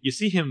you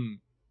see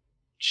him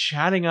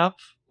chatting up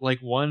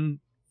one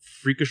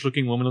freakish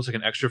looking woman looks like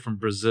an extra from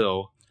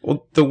Brazil.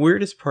 Well, the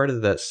weirdest part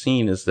of that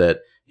scene is that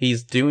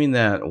he's doing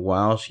that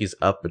while she's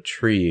up a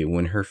tree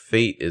when her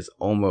fate is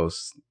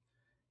almost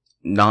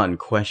not in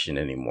question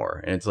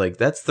anymore. And it's like,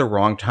 that's the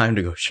wrong time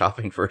to go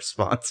shopping for a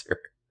sponsor.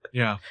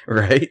 Yeah.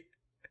 Right?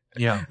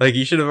 Yeah. Like,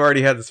 you should have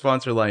already had the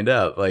sponsor lined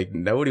up. Like,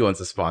 nobody wants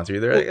to sponsor you.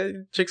 They're like,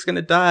 chick's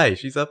gonna die.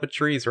 She's up a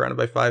tree surrounded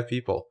by 5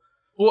 people.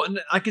 Well,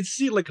 and I could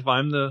see, like, if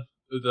I'm the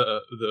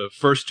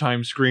first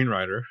time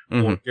screenwriter,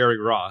 or Gary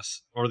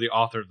Ross, or the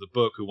author of the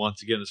book who wants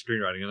to get into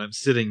screenwriting, and I'm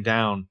sitting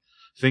down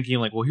thinking,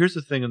 like, well, here's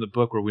the thing in the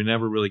book where we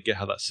never really get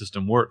how that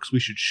system works. We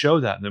should show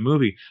that in the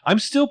movie. I'm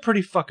still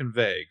pretty fucking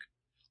vague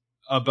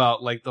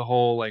about, like, the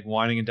whole, like,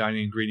 whining and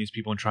dining and greeting these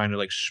people and trying to,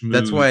 like, schmooze.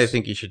 That's why I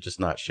think you should just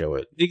not show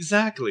it.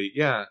 Exactly,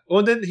 yeah.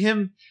 Well, then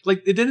him,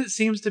 like, then it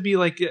seems to be,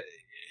 like,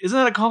 isn't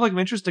that a conflict of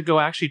interest to go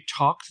actually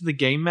talk to the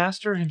game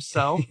master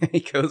himself? He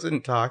goes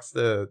and talks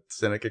to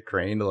Seneca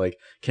Crane to, like,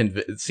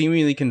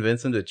 seemingly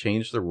convince him to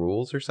change the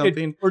rules or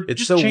something. Or it's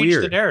just so change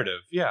weird. the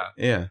narrative, yeah.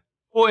 Yeah.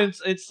 Well,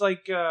 it's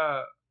like,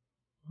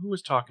 who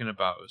was talking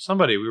about?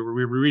 Somebody, we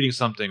were reading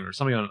something, or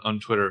somebody on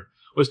Twitter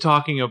was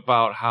talking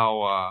about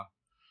how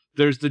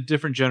there's the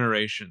different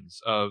generations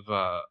of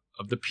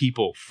the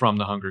people from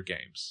the Hunger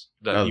Games.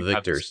 The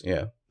victors,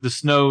 yeah. The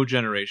Snow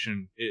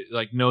generation,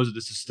 like, knows that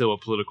this is still a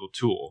political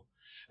tool.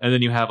 And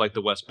then you have, like,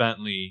 the Wes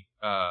Bentley,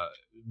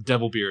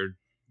 Devilbeard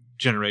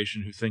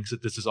generation who thinks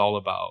that this is all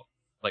about,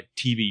 like,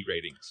 TV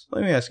ratings.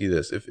 Let me ask you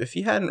this. If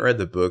you hadn't read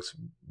the books,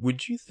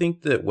 would you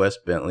think that Wes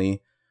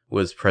Bentley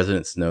was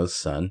President Snow's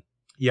son?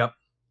 Yep.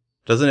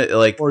 Doesn't it,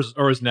 like...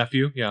 Or his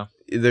nephew, yeah.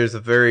 There's a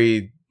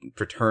very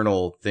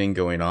paternal thing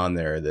going on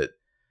there that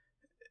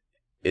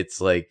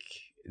it's like...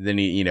 Then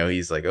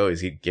he's like, oh,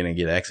 is he gonna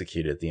get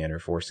executed at the end or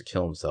forced to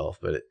kill himself?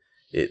 But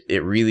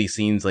it really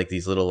seems like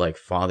these little, like,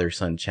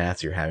 father-son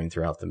chats you're having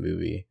throughout the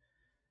movie.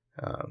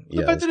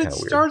 The fact that it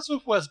starts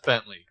with Wes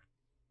Bentley.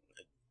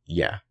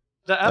 Yeah.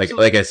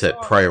 Like I said,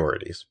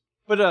 priorities.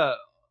 But I'd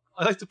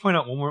like to point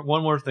out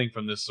one more thing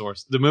from this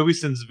source. The movie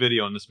sends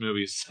video on this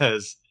movie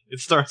says, it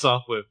starts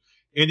off with,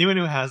 anyone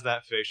who has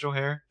that facial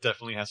hair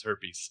definitely has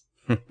herpes.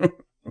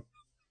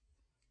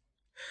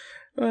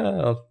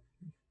 Well,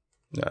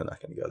 no, I'm not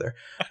going to go there.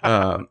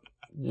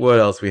 What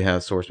else we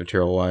have source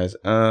material wise?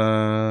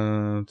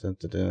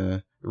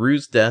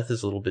 Rue's death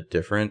is a little bit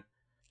different.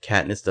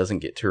 Katniss doesn't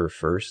get to her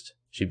first.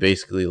 She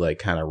basically, like,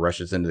 kind of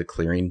rushes into the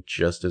clearing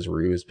just as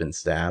Rue has been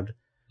stabbed.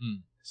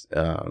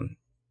 I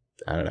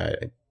don't know.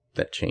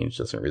 That change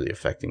doesn't really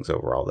affect things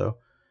overall, though.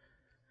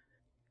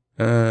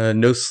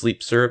 No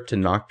sleep syrup to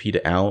knock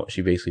Peeta out.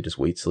 She basically just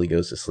waits till he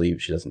goes to sleep.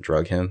 She doesn't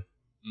drug him.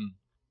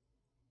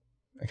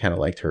 I kind of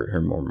liked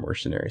her more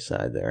mercenary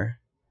side there.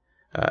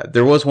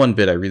 There was one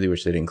bit I really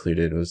wish they'd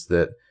included, was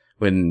that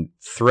when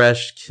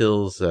Thresh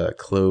kills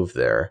Clove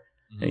there,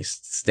 and he's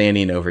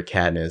standing over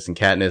Katniss, and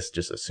Katniss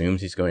just assumes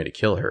he's going to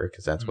kill her,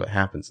 because that's what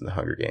happens in the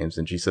Hunger Games,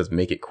 and she says,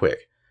 make it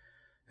quick.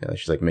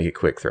 She's like, make it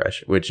quick,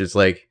 Thresh, which is,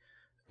 like,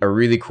 a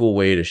really cool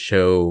way to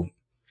show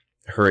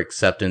her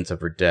acceptance of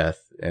her death,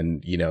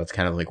 and, it's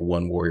kind of like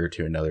one warrior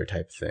to another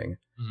type of thing.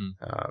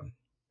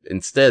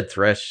 Instead,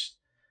 Thresh,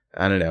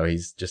 I don't know,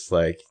 he's just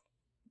like,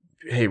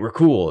 hey, we're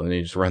cool, and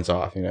he just runs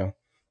off,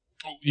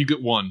 Oh, you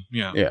get one,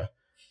 yeah. Yeah.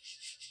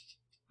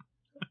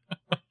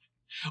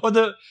 Well,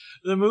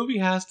 the movie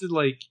has to,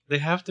 like, they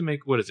have to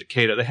make, what is it,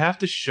 Cato? They have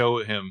to show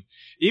him,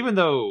 even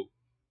though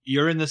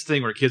you're in this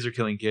thing where kids are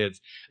killing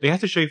kids, they have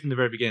to show you from the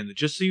very beginning that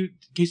just so in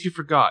case you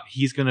forgot,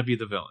 he's going to be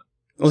the villain.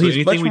 Well, so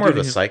he's much more of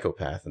a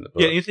psychopath in the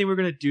book. Yeah, anything we're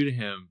going to do to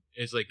him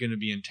is, like, going to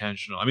be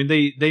intentional. I mean,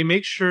 they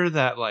make sure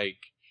that, like,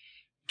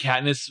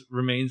 Katniss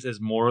remains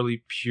as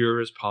morally pure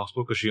as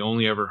possible because she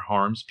only ever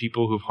harms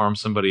people who've harmed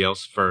somebody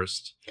else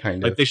first.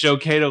 Kind of. Like, they show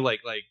Cato,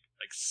 like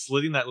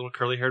slitting that little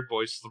curly-haired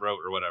boy's throat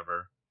or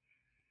whatever.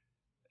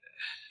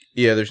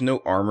 Yeah, there's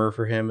no armor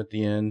for him at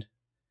the end.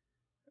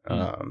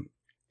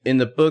 In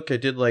the book, I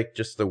did like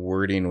just the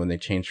wording when they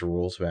changed the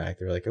rules back.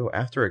 They're like, oh,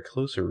 after a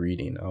closer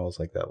reading. I always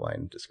like that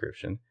line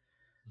description.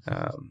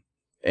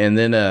 And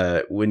then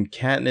when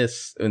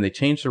they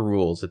changed the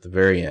rules at the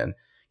very end,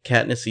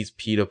 Katniss sees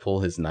Peeta pull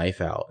his knife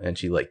out, and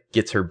she, like,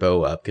 gets her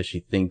bow up because she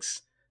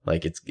thinks,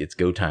 like, it's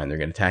go time. They're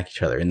going to attack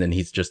each other. And then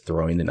he's just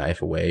throwing the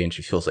knife away, and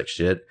she feels like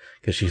shit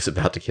because she's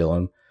about to kill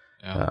him.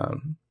 Yeah.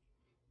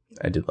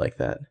 I did like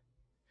that.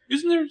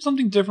 Isn't there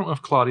something different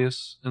with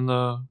Claudius in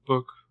the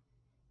book?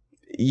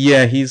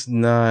 Yeah, he's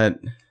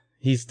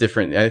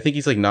different. I think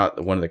he's, like,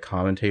 not one of the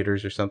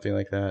commentators or something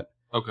like that.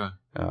 Okay.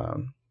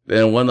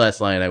 And one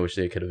last line I wish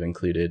they could have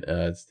included.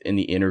 It's in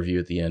the interview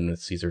at the end with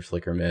Caesar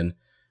Flickerman,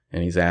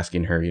 and he's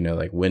asking her,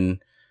 like, when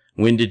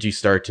did you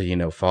start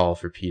to, fall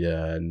for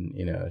Peeta?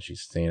 And,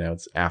 she's saying,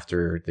 it's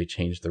after they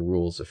changed the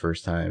rules the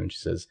first time. And she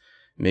says,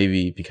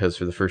 maybe because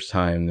for the first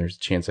time, there's a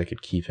chance I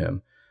could keep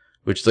him,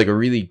 which is, like, a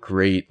really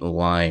great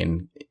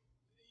line.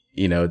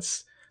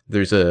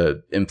 There's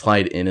a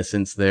implied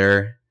innocence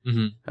there,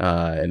 and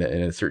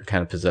a certain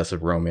kind of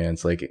possessive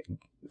romance. Like,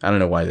 I don't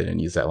know why they didn't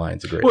use that line.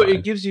 It's a great line.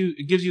 It gives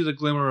you the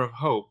glimmer of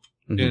hope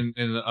in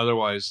an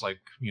otherwise, like,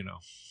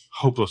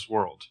 hopeless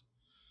world.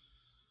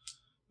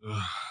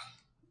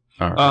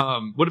 All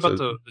right. What about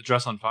the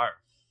dress on fire?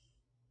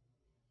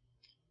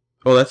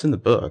 Oh, that's in the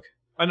book.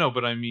 I know,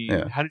 but I mean,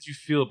 Yeah. how did you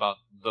feel about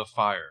the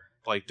fire?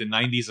 Like the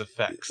 90s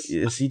effects?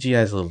 The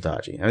CGI is a little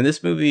dodgy. I mean,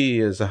 this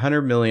movie is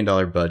 $100 million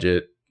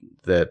budget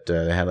that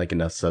had like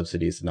enough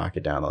subsidies to knock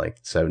it down to like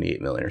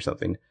 78 million or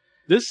something.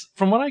 This,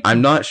 from what I can...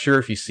 I'm not sure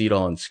if you see it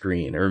all on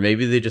screen, or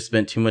maybe they just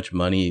spent too much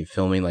money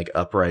filming like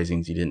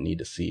uprisings you didn't need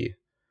to see.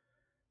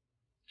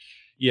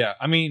 Yeah,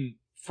 I mean,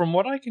 from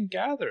what I can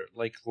gather,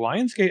 like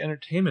Lionsgate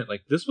Entertainment,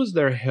 like this was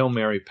their Hail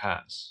Mary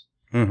pass.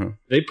 Mm-hmm.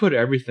 They put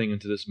everything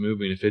into this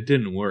movie, and if it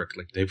didn't work,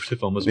 like they would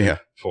have almost been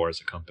for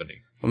as a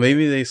company. Well,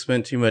 maybe they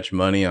spent too much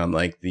money on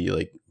like the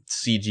like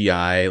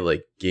CGI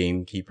like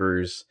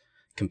gamekeepers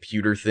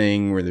computer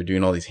thing where they're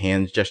doing all these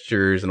hand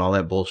gestures and all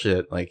that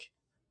bullshit. Like,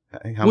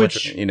 how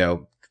much,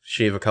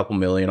 shave a couple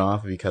million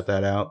off if you cut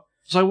that out.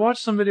 So I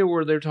watched some video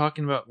where they're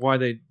talking about why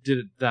they did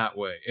it that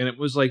way, and it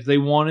was like they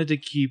wanted to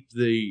keep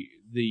the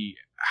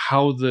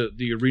how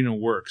the arena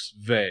works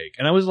vague,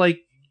 and I was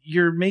like,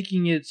 you're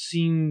making it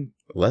seem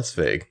less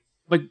vague,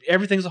 like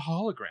everything's a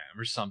hologram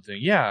or something.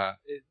 Yeah,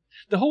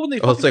 the whole when they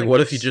it's like,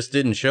 what if you just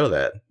didn't show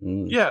that?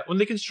 Yeah, when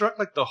they construct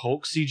like the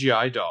Hulk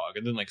CGI dog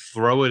and then like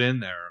throw it in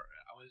there,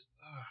 I was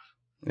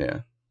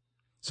yeah.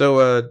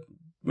 So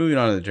moving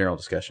on to the general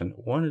discussion,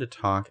 I wanted to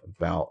talk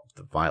about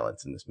the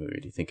violence in this movie.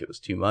 Do you think it was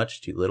too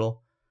much, too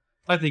little?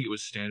 I think it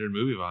was standard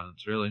movie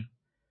violence, really.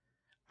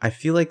 I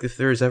feel like if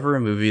there's ever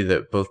a movie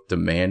that both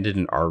demanded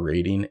an R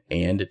rating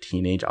and a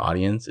teenage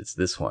audience, it's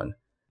this one.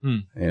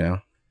 You know?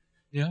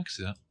 Yeah, I can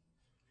see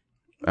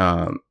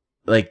that.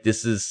 Like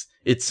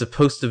it's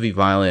supposed to be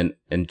violent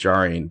and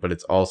jarring, but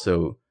it's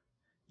also,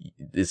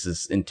 this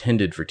is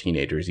intended for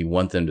teenagers. You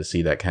want them to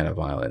see that kind of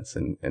violence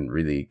and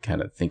really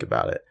kind of think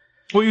about it.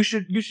 Well, you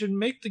should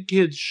make the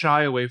kids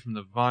shy away from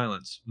the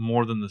violence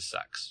more than the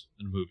sex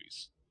in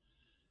movies.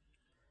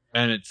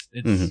 And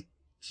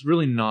it's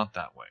really not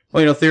that way.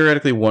 Well,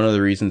 theoretically, one of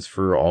the reasons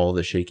for all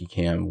the shaky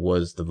cam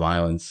was the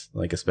violence,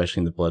 like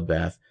especially in the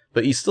bloodbath.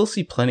 But you still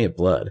see plenty of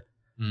blood.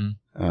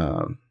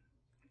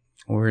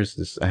 Where is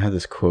this? I have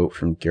this quote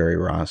from Gary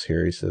Ross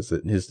here. He says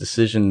that his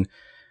decision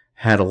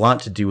had a lot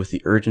to do with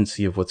the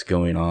urgency of what's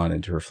going on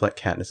and to reflect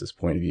Katniss's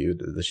point of view,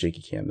 the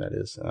shaky cam, that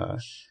is.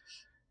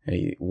 And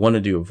he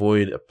wanted to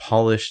avoid a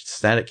polished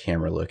static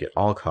camera look at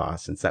all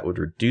costs, since that would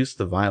reduce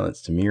the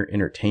violence to mere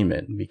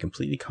entertainment and be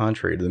completely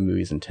contrary to the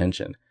movie's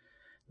intention.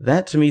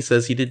 That to me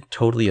says he didn't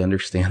totally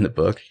understand the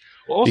book.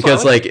 Well, also,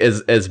 because like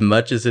as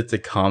much as it's a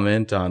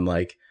comment on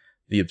like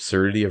the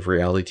absurdity of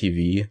reality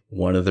TV,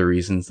 one of the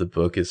reasons the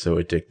book is so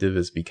addictive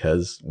is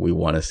because we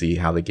want to see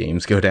how the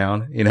games go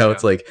down.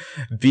 It's like,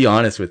 be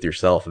honest with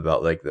yourself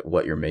about like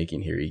what you're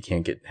making here. You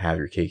can't have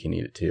your cake and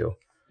eat it too.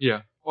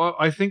 Yeah. Well,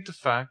 I think the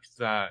fact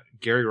that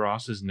Gary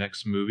Ross's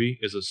next movie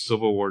is a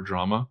Civil War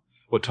drama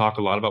would talk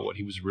a lot about what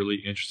he was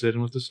really interested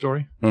in with the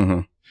story.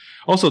 Mm-hmm.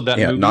 Also, that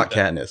movie, not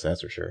Katniss,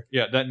 that's for sure.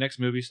 Yeah, that next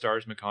movie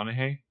stars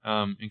McConaughey.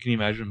 And can you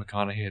imagine if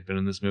McConaughey had been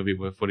in this movie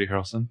with Woody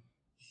Harrelson?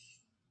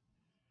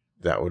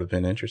 That would have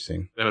been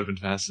interesting. That would have been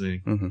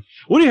fascinating. Mm-hmm.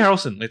 Woody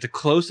Harrelson, like the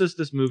closest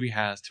this movie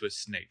has to a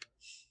Snape.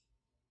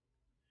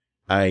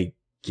 I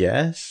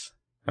guess.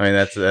 I mean,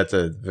 that's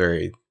a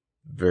very,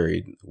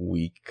 very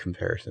weak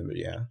comparison, but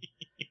yeah.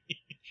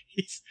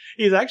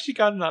 He's actually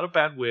got not a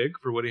bad wig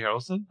for Woody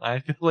Harrelson. I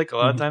feel like a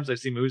lot of times I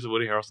see movies of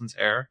Woody Harrelson's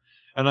hair,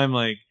 and I'm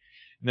like,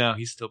 no,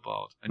 he's still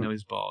bald. I know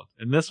he's bald.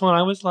 And this one,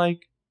 I was like,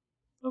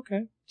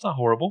 okay, it's not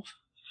horrible.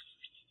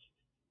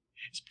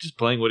 He's just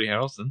playing Woody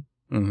Harrelson.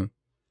 Mm-hmm.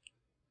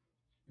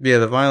 Yeah,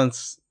 the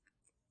violence,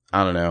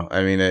 I don't know.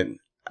 I mean,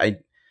 I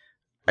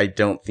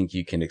don't think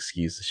you can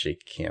excuse the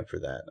shaky cam for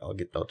that.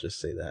 I'll just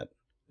say that.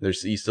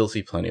 You still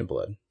see plenty of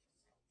blood.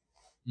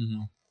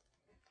 Mm-hmm.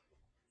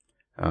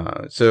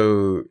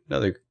 So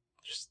another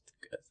just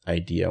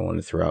idea I want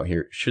to throw out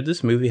here. Should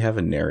this movie have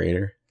a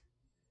narrator?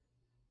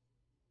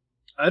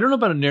 I don't know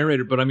about a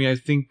narrator, but I mean, I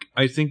think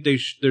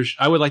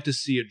I would like to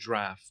see a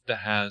draft that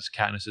has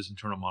Katniss's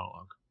internal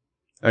monologue.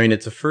 I mean,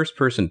 it's a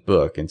first-person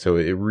book, and so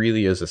it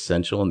really is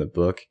essential in the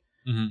book.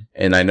 Mm-hmm.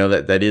 And I know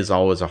that is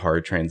always a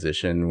hard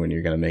transition when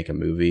you're going to make a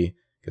movie,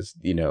 because,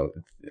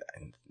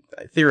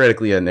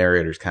 theoretically a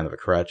narrator is kind of a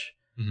crutch.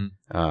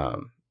 Mm-hmm.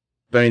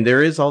 But I mean,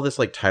 there is all this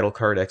like title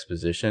card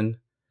exposition,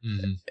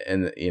 mm-hmm.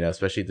 and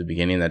especially at the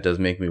beginning, that does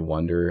make me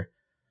wonder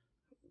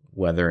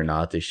whether or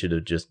not they should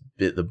have just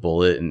bit the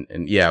bullet.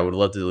 And yeah, I would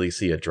love to at least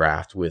see a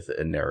draft with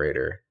a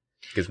narrator.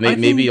 Because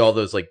maybe all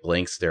those like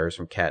blank stares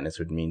from Katniss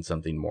would mean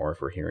something more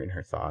if we're hearing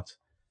her thoughts.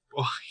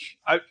 Well,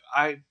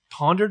 I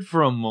pondered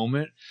for a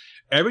moment.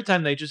 Every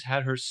time they just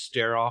had her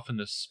stare off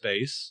into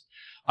space,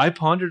 I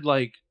pondered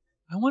like,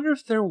 I wonder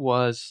if there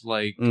was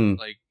like a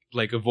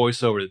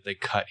voiceover that they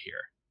cut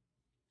here.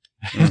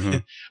 Mm-hmm.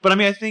 But I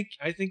mean, I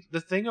think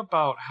the thing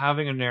about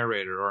having a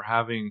narrator or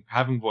having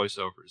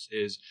voiceovers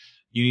is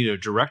you need a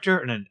director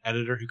and an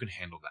editor who can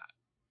handle that.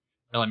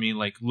 And I mean,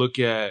 like look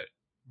at.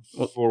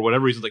 For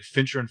whatever reason, like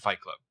Fincher and Fight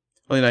Club.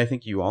 Well, and I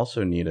think you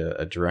also need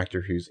a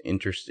director who's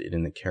interested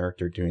in the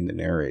character doing the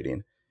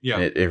narrating. Yeah.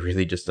 And it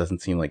really just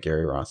doesn't seem like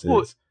Gary Ross Well,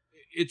 is.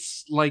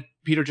 It's like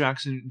Peter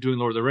Jackson doing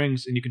Lord of the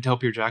Rings, and you can tell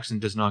Peter Jackson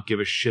does not give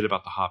a shit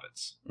about the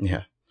hobbits.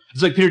 Yeah.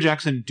 It's like Peter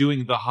Jackson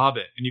doing The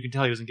Hobbit, and you can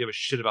tell he doesn't give a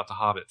shit about the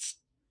hobbits.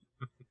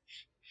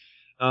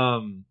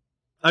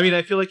 I mean,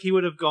 I feel like he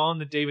would have gone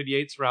the David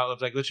Yates route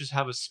of like, let's just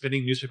have a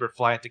spinning newspaper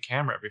fly at the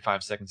camera every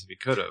 5 seconds if he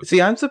could have. See,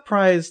 I'm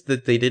surprised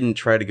that they didn't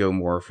try to go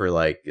more for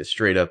like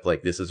straight up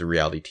like this is a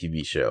reality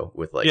TV show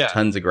with like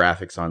tons of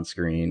graphics on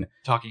screen,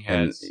 talking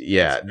heads.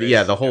 And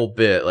the whole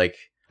bit. Like,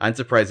 I'm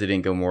surprised they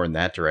didn't go more in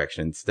that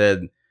direction.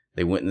 Instead,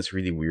 they went in this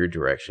really weird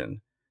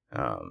direction.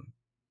 I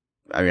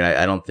mean,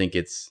 I don't think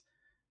it's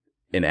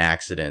an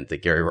accident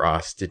that Gary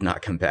Ross did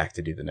not come back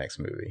to do the next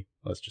movie.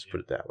 Let's just put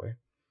it that way.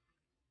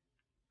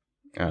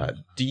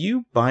 Do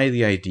you buy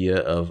the idea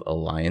of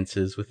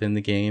alliances within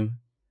the game,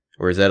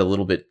 or is that a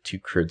little bit too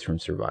cribs from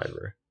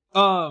Survivor?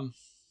 I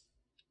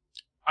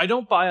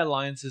don't buy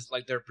alliances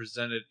like they're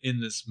presented in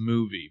this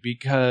movie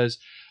because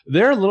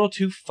they're a little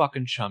too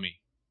fucking chummy.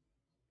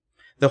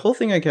 The whole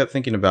thing I kept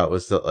thinking about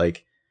was that,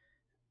 like,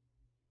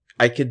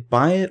 I could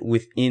buy it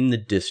within the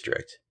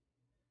district,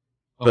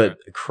 but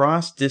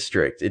cross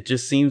district, it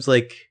just seems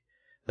like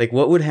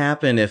what would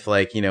happen if,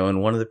 like, you know, in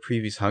one of the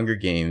previous Hunger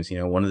Games, you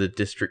know, one of the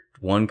District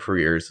 1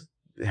 careers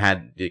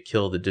had to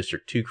kill the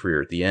District 2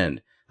 career at the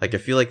end. Like, I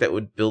feel like that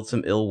would build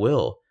some ill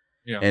will.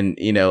 Yeah. And,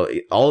 you know,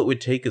 all it would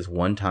take is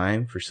one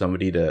time for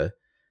somebody to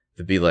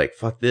be like,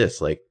 fuck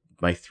this, like,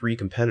 my 3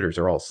 competitors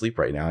are all asleep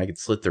right now. I could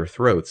slit their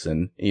throats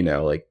and, you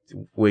know, like,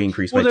 way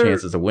increase my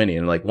chances of winning.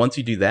 And, like, once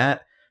you do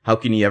that, how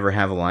can you ever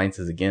have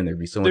alliances again? There'd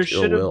be so much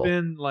ill will. There should have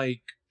been,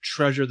 like,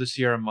 Treasure of the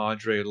Sierra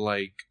Madre,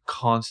 like,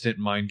 constant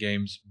mind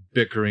games,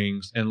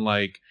 bickerings, and,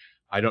 like,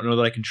 I don't know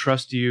that I can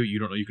trust you. You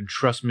don't know you can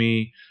trust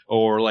me.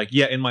 Or, like,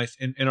 yeah,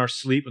 in our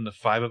sleep, and the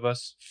 5 of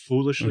us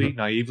foolishly,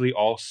 naively,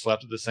 all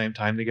slept at the same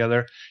time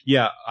together.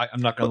 Yeah,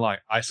 I'm not going to lie.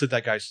 I slit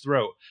that guy's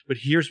throat. But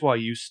here's why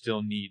you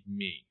still need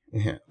me.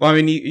 Yeah. Well, I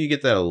mean, you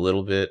get that a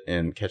little bit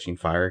in Catching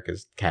Fire,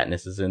 because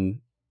Katniss is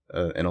in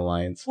an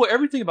alliance. Well,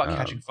 everything about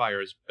Catching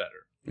Fire is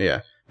better.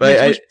 Yeah.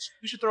 But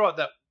we should throw out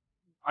that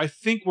I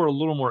think we're a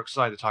little more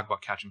excited to talk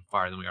about Catching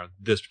Fire than we are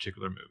this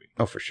particular movie.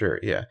 Oh, for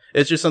sure. Yeah.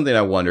 It's just something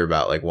I wonder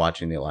about, like,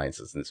 watching the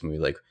alliances in this movie.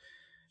 Like,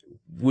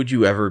 would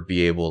you ever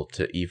be able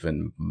to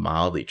even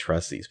mildly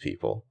trust these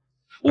people?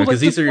 Well,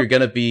 because these are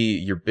going to be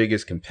your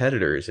biggest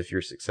competitors if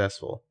you're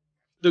successful.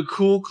 The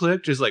cool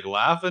clique just, like,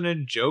 laughing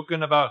and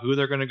joking about who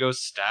they're going to go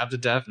stab to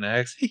death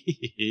next.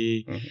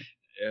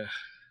 Yeah.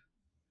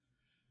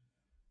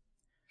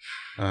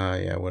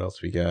 Yeah, what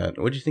else we got?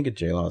 What do you think of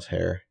J-Law's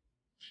hair?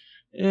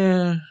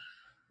 Yeah.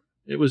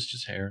 It was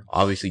just hair.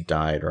 Obviously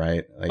dyed,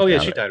 right?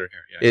 Like, she dyed her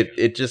hair. Yeah,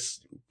 it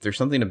just, there's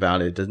something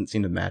about it. It doesn't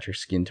seem to match her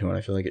skin tone.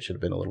 I feel like it should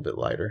have been a little bit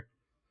lighter.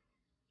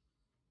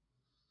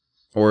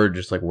 Or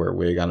just like wear a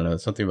wig. I don't know.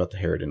 Something about the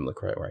hair didn't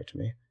look right to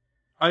me.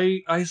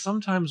 I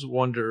sometimes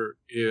wonder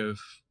if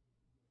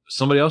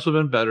somebody else would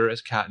have been better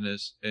as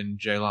Katniss and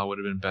J-Law would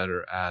have been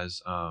better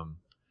as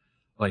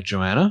like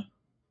Joanna.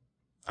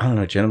 I don't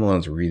know. Jenna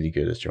Malone's really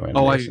good as Joanna.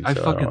 Oh, Mason, I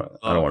fucking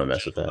I don't want to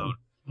mess with that. Malone.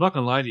 I'm not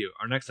gonna lie to you.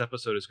 Our next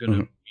episode is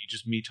gonna be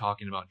just me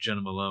talking about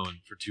Jenna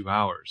Malone for 2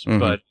 hours.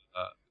 But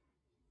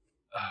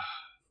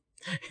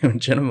when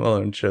Jenna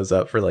Malone shows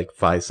up for like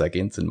 5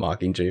 seconds in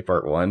Mockingjay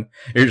Part 1,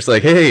 you're just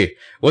like, hey,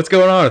 what's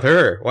going on with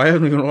her? Why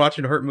haven't we been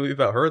watching a movie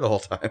about her the whole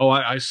time? Oh,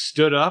 I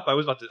stood up. I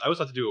was about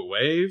to do a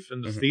wave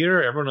in the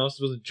theater. Everyone else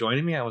wasn't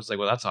joining me. I was like,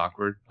 well, that's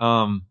awkward.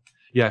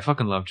 Yeah, I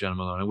fucking love Jenna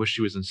Malone. I wish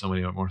she was in so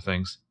many more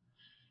things.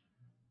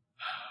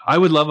 I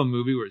would love a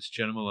movie where it's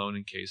Jenna Malone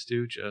and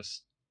K-Stu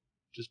just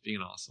being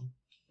awesome.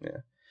 Yeah.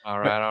 All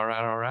right.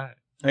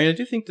 I mean, I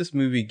do think this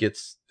movie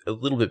gets a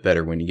little bit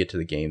better when you get to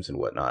the games and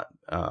whatnot.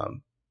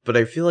 But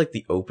I feel like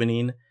the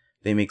opening,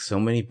 they make so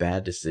many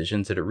bad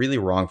decisions that it really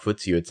wrong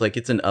foots you. It's like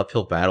it's an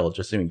uphill battle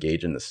just to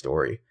engage in the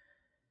story.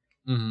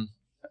 Mm-hmm.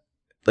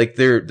 Like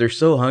they're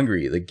so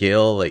hungry. The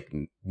Gale like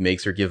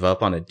makes her give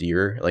up on a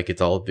deer. Like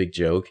it's all a big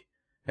joke.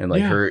 And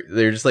like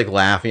they're just like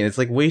laughing. It's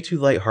like way too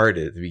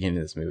lighthearted at the beginning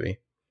of this movie.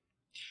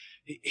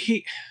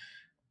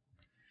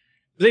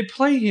 They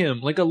play him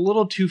like a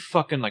little too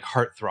fucking like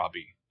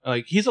heartthrobby.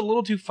 Like he's a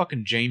little too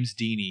fucking James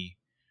Deany,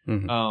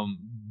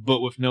 but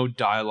with no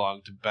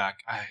dialogue to back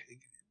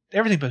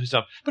everything but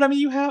himself. But I mean,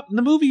 you have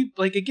the movie.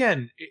 Like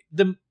again,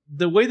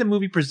 the way the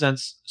movie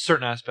presents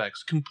certain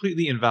aspects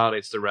completely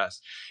invalidates the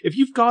rest. If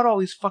you've got all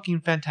these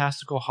fucking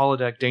fantastical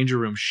holodeck danger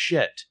room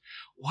shit,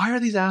 why are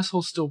these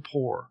assholes still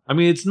poor? I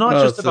mean, it's not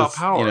just about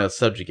power. You know,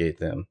 subjugate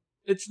them.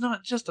 It's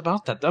not just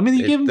about that. I mean,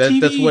 you give them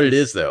TVs. That's what it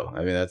is, though.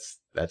 I mean,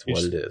 that's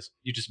what it is.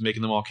 You're just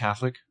making them all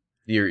Catholic?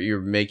 You're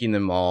making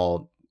them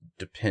all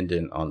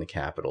dependent on the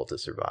capital to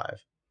survive.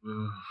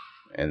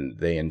 And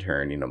they, in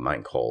turn, you know,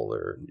 mine coal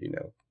or, you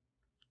know,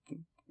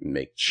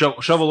 make... Shove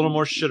a little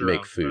more shit around.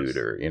 Make food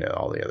or, you know,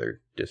 all the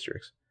other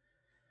districts.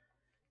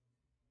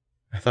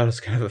 I thought it was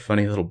kind of a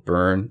funny little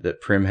burn that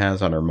Prim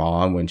has on her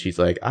mom when she's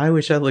like, I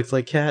wish I looked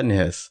like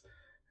Katniss.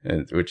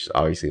 And which,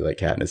 obviously, like,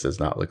 Katniss does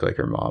not look like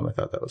her mom. I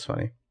thought that was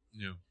funny.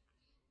 Yeah.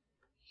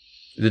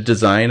 The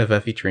design of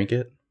Effie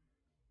Trinket?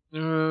 It's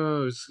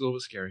a little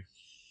bit scary.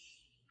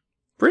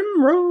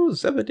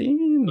 Primrose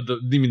 17.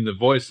 You mean the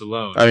voice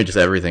alone? I mean, just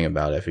everything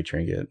about Effie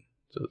Trinket.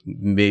 So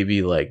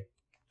maybe like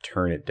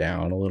turn it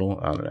down a little.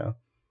 I don't know.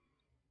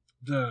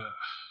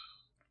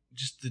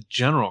 Just the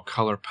general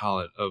color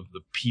palette of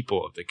the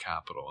people of the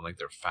capital and like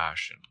their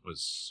fashion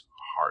was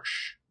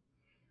harsh.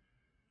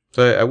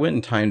 So I went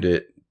and timed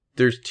it.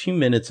 There's 2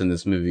 minutes in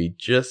this movie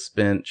just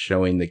spent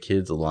showing the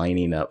kids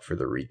lining up for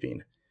the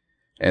reaping.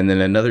 And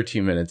then another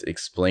 2 minutes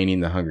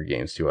explaining the Hunger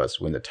Games to us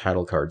when the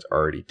title cards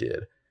already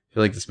did. I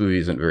feel like this movie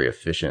isn't very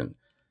efficient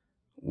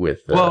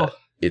with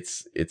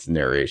its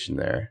narration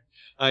there.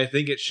 I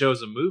think it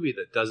shows a movie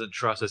that doesn't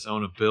trust its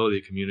own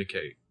ability to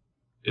communicate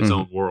its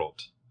own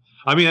world.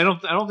 I mean, I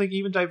don't think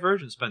even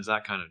Divergent spends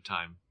that kind of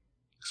time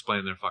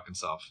explaining their fucking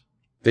self.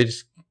 They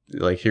just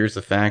like, here's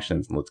the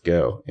factions, let's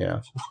go.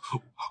 Yeah.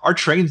 Our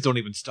trains don't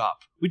even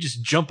stop. We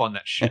just jump on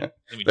that shit.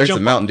 There's the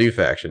Mountain Dew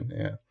faction.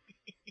 Yeah.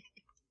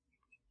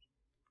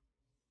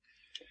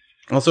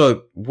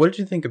 Also, what did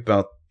you think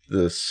about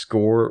the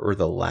score or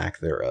the lack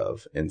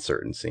thereof in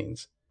certain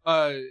scenes?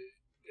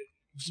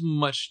 It's a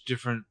much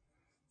different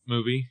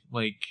movie.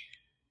 Like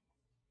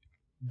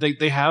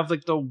they have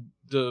like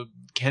the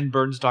Ken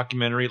Burns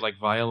documentary, like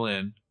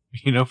Violin,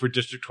 for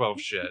District 12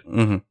 shit.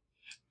 Mm-hmm.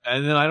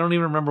 And then I don't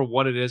even remember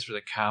what it is for the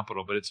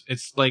Capitol, but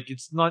it's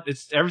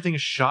everything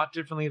is shot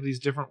differently of these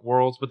different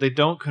worlds, but they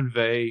don't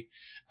convey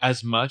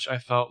as much. I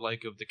felt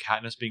like of the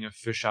Katniss being a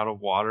fish out of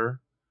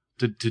water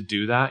to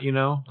do that,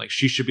 like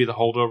she should be the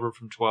holdover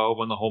from 12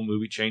 when the whole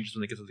movie changes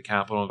when they get to the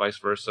Capitol and vice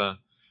versa.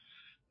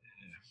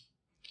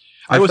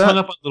 I was hung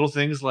up on little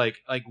things like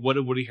what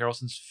did Woody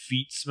Harrelson's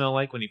feet smell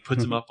like when he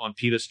puts them up on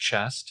Peeta's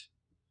chest?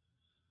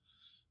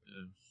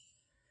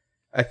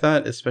 I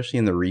thought, especially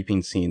in the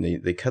reaping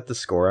scene, they cut the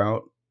score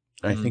out.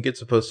 I think it's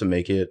supposed to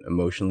make it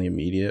emotionally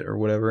immediate or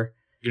whatever.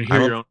 You can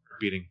hear your own heart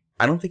beating.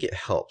 I don't think it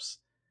helps.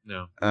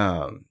 No.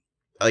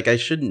 Like I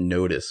shouldn't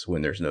notice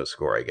when there's no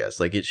score, I guess.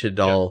 Like it should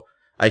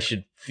I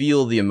should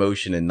feel the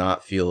emotion and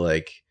not feel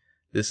like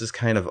this is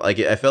kind of like,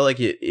 I felt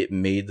like it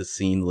made the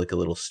scene look a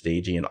little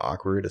stagey and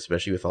awkward,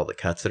 especially with all the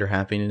cuts that are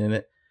happening in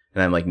it.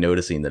 And I'm like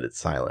noticing that it's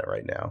silent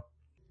right now.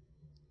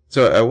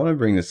 So I want to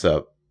bring this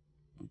up.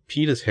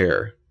 Peeta's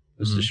hair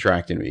was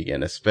distracting me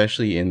again,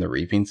 especially in the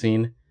reaping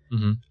scene.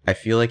 Mm-hmm. I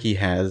feel like he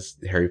has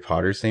Harry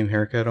Potter's same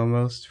haircut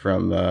almost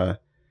from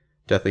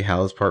Deathly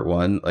Hallows Part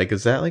 1. Like,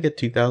 is that like a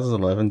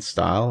 2011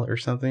 style or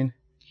something?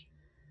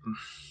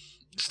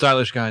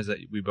 Stylish guys that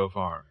we both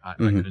are. I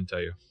couldn't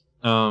tell you.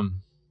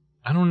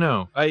 I don't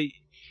know.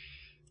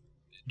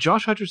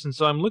 Josh Hutcherson,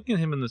 so I'm looking at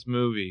him in this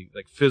movie,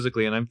 like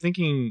physically, and I'm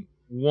thinking,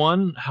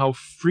 one, how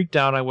freaked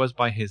out I was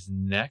by his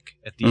neck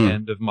at the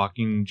end of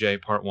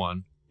Mockingjay Part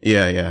 1.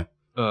 Yeah.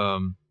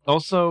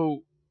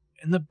 Also,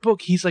 in the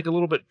book, he's like a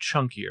little bit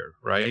chunkier,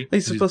 right?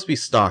 He's supposed to be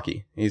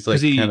stocky. He's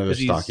like kind of a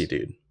stocky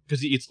dude.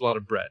 Because he eats a lot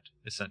of bread,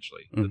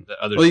 essentially.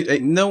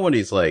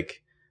 Nobody's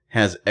like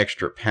has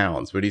extra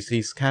pounds, but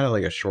he's kind of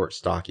like a short,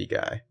 stocky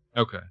guy.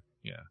 Okay,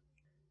 yeah.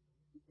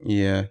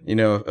 Yeah,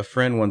 a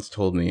friend once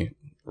told me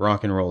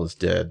rock and roll is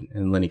dead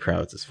and Lenny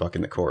Kravitz is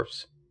fucking the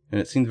corpse. And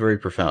it seemed very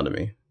profound to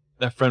me.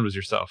 That friend was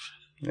yourself.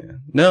 Yeah.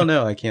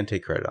 No, I can't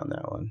take credit on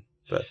that one.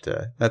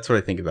 But that's what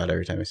I think about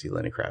every time I see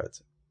Lenny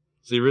Kravitz.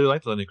 So you really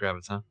liked Lenny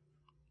Kravitz, huh?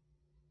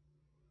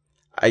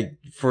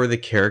 For the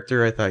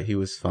character, I thought he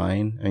was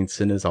fine. I mean,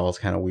 Sinazal's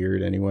kind of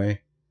weird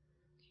anyway.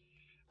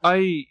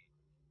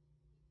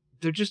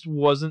 There just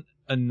wasn't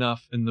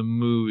enough in the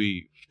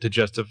movie to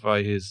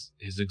justify his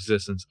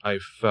existence, I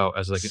felt,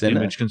 as like an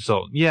image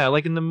consultant. Yeah,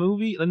 like in the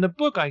movie, in the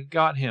book, I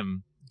got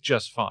him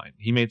just fine.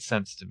 He made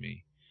sense to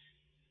me.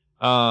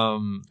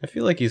 I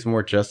feel like he's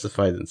more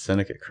justified than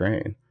Seneca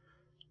Crane.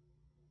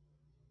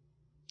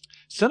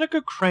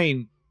 Seneca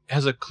Crane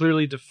has a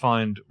clearly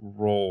defined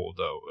role,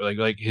 though.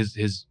 Like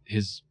his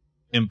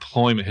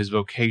employment, his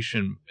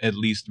vocation, at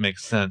least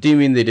makes sense. Do you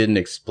mean they didn't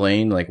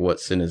explain like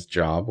what Cinna's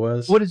job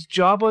was? What his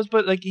job was,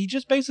 but like he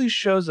just basically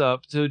shows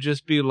up to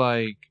just be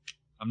like,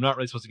 I'm not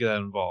really supposed to get that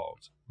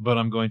involved, but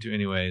I'm going to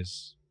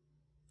anyways.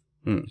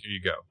 Here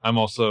you go. I'm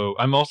also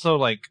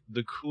like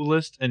the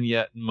coolest and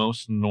yet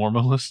most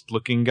normalist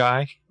looking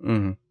guy.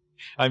 Mm-hmm.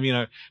 I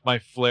mean, my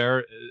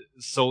flair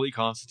solely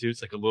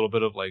constitutes like a little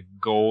bit of like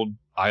gold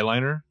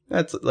eyeliner.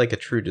 That's like a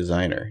true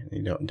designer.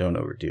 You don't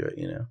overdo it,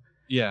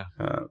 Yeah.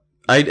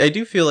 I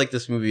do feel like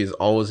this movie is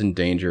always in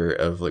danger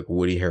of like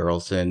Woody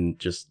Harrelson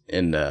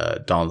and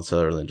Donald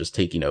Sutherland just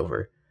taking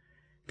over.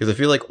 Because I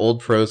feel like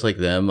old pros like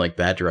them, like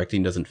bad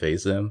directing doesn't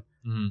faze them.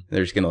 Mm-hmm.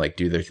 They're just gonna like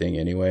do their thing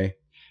anyway.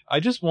 I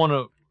just want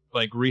to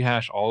like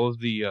rehash all of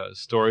the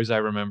stories I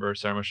remember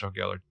Sarah Michelle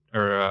Gellar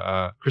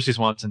or Christy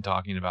Swanson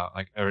talking about,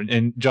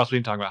 and Joss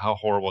Whedon talking about how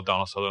horrible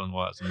Donald Sutherland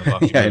was in the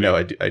Buffy Yeah, movie. I know.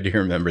 I do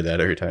remember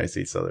that every time I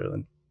see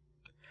Sutherland.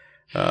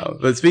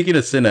 But speaking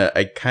of Cinna,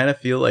 I kind of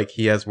feel like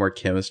he has more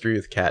chemistry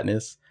with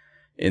Katniss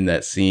in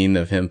that scene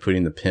of him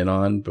putting the pin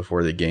on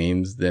before the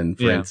games than,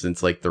 for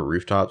instance, like the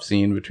rooftop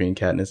scene between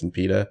Katniss and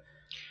Peeta.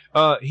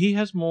 He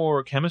has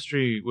more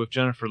chemistry with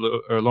Jennifer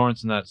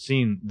Lawrence in that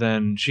scene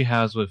than she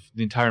has with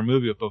the entire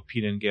movie with both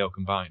Peeta and Gale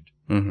combined.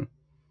 Mm-hmm.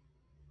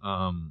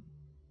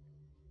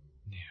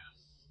 Yeah.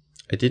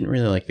 I didn't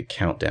really like the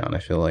countdown. I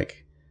feel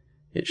like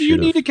it should. You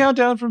need to count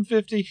down from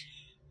 50.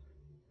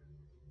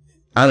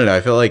 I don't know.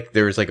 I felt like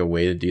there was like a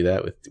way to do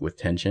that with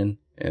tension,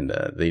 and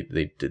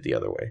they did the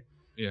other way.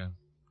 Yeah.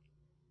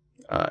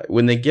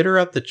 When they get her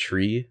up the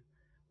tree,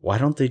 why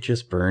don't they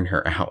just burn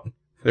her out?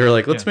 They're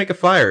like, let's make a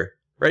fire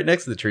right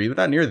next to the tree, but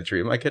not near the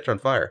tree. It might catch on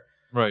fire.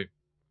 Right.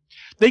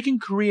 They can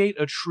create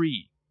a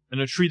tree, and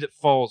a tree that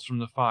falls from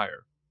the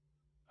fire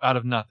out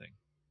of nothing.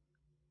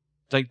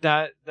 Like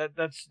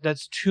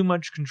that's too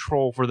much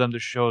control for them to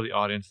show the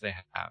audience they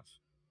have.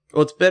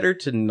 Well, it's better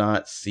to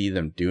not see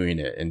them doing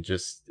it, and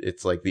just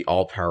it's like the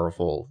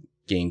all-powerful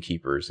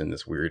gamekeepers in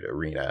this weird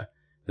arena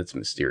that's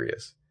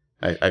mysterious.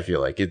 I feel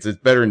like it's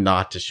better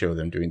not to show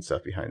them doing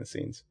stuff behind the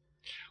scenes.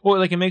 Well,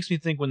 like it makes me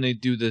think when they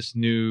do this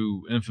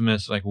new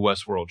infamous like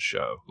Westworld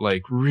show,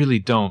 like really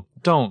don't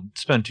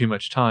spend too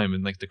much time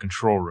in like the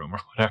control room or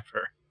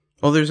whatever.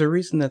 Well, there's a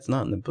reason that's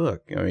not in the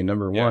book. I mean,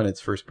 number one, it's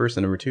first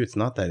person. Number two, it's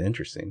not that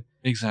interesting.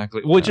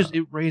 Exactly. Well,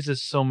 it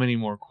raises so many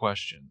more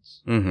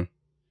questions, mm-hmm.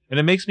 and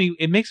it makes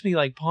me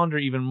like ponder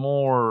even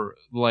more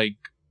like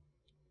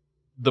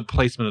the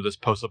placement of this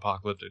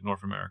post-apocalyptic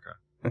North America.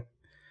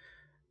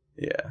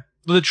 Yeah.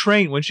 The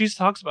train, when she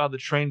talks about the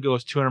train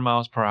goes 200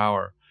 miles per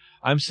hour,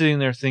 I'm sitting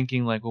there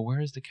thinking like, well,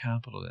 where is the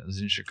capital then? Is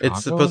it in Chicago?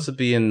 It's supposed to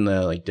be in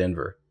like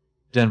Denver.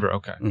 Denver,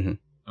 okay. Mm-hmm.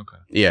 Okay.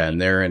 Yeah, and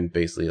they're in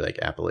basically like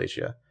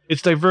Appalachia.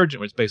 It's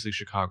Divergent, which is basically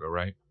Chicago,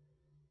 right?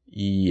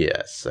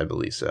 Yes, I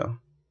believe so.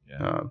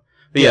 Yeah.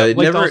 But yeah, it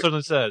like never... Don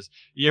Sutherland says,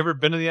 you ever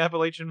been to the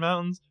Appalachian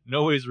Mountains?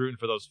 Nobody's rooting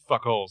for those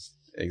fuckholes.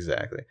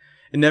 Exactly.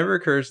 It never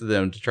occurs to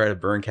them to try to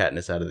burn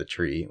Katniss out of the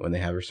tree when they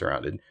have her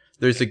surrounded.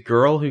 There's a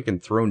girl who can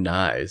throw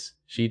knives.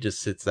 She just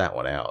sits that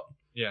one out.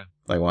 Yeah.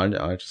 Like, why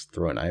don't I just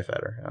throw a knife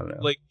at her? I don't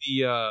know. Like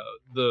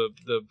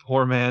the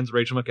poor man's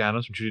Rachel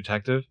McAdams from True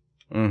Detective.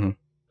 Mm-hmm.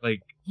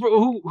 Like,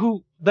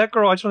 who that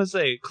girl, I just want to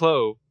say,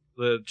 Chloe,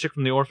 the chick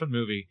from the Orphan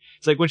movie.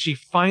 It's like when she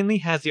finally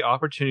has the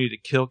opportunity to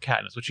kill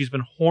Katniss, which she's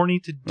been horny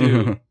to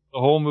do the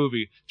whole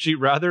movie, she'd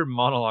rather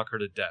monologue her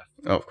to death.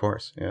 Oh, of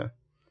course, yeah.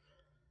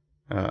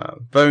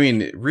 But I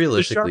mean,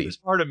 realistically... The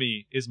sharpest part of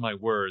me is my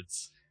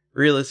words.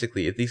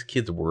 Realistically, if these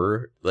kids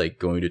were like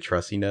going to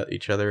trust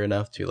each other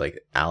enough to like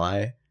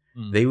ally,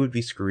 they would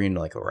be screaming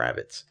like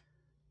rabbits.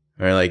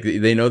 Or like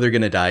they know they're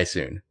gonna die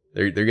soon.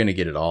 They're gonna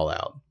get it all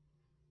out.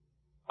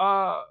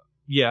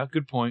 Yeah,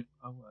 good point.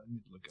 I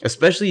need to look at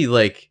Especially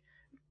like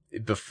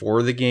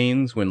before the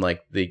games when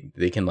like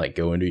they can like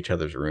go into each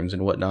other's rooms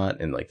and whatnot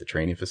in like the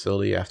training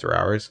facility after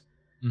hours.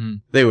 Mm-hmm.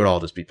 They would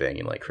all just be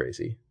banging like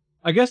crazy.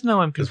 I guess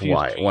now I'm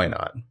confused. Why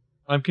not?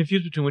 I'm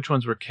confused between which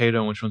ones were Cato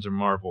and which ones are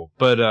Marvel.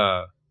 But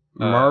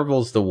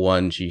Marvel's the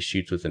one she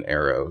shoots with an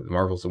arrow.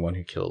 Marvel's the one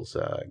who kills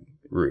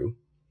Rue.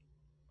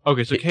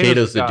 Okay, so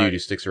Cato's the dude who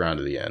sticks around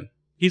to the end.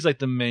 He's like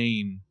the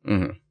main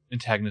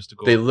antagonist to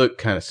go. They look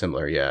kind of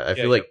similar, yeah. I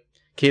feel like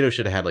Cato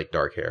should have had like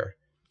dark hair.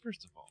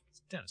 First of all,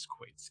 it's Dennis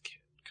Quaid's kid.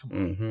 Come on.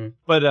 Mm-hmm.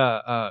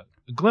 But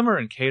Glimmer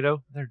and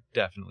Cato, they're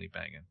definitely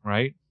banging,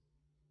 right?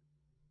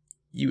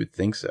 You would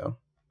think so.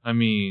 I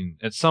mean,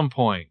 at some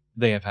point,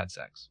 they have had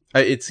sex.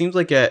 It seems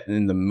like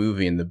in the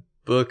movie, in the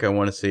book, I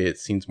want to say it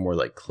seems more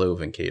like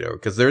Clove and Cato,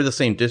 because they're the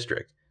same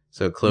district.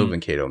 So Clove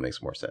and Cato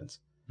makes more sense.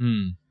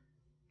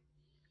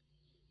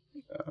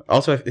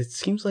 Also, it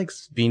seems like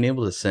being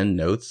able to send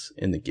notes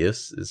in the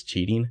gifts is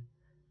cheating.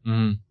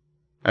 I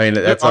mean,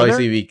 that's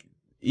obviously...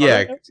 Are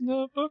there notes in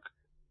the book?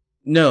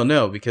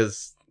 No,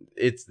 because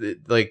it's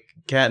like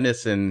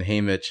Katniss and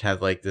Haymitch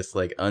have like this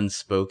like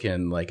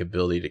unspoken like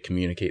ability to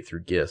communicate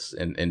through gifts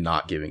and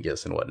not giving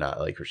gifts and whatnot,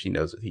 like where she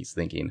knows what he's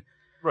thinking.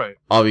 Right.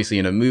 Obviously,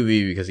 in a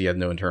movie, because he has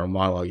no internal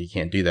monologue, you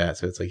can't do that.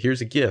 So it's like,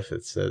 here's a GIF.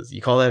 It says,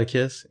 "You call that a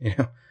kiss?" You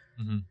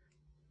know.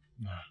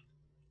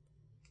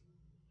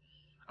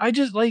 I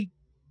just like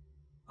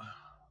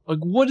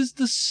what is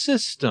the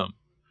system?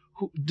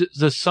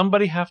 Does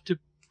somebody have to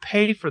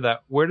pay for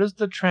that? Where does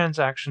the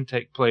transaction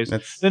take place?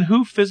 Then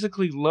who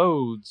physically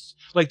loads?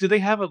 Like, do they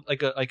have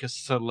a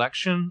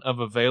selection of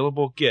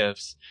available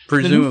gifts?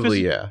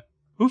 Presumably, yeah.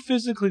 Who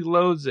physically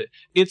loads it?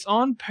 It's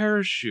on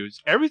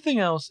parachutes. Everything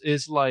else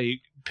is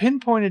like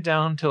pinpointed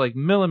down to like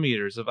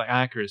millimeters of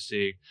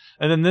accuracy,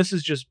 and then this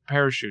is just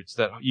parachutes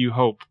that you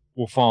hope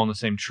will fall in the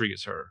same tree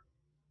as her.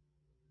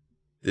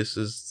 This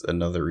is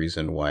another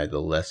reason why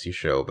the less you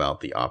show about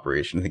the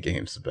operation of the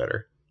games, the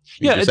better.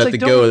 You just have to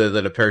go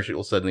that a parachute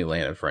will suddenly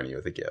land in front of you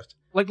with a gift.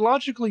 Like,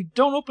 logically,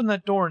 don't open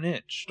that door an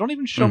inch. Don't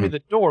even show me the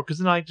door, because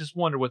then I just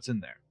wonder what's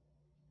in there.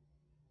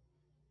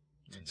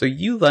 So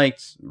you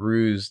liked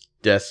Rue's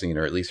death scene,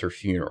 or at least her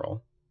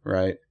funeral,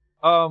 right?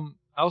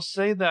 I'll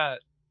say that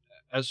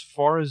as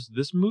far as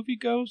this movie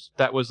goes,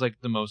 that was like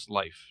the most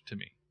life to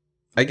me.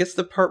 I guess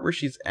the part where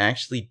she's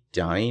actually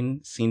dying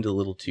seemed a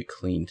little too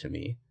clean to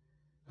me.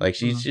 Like,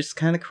 she's just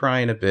kind of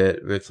crying a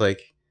bit, but it's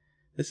like,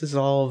 this is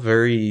all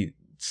very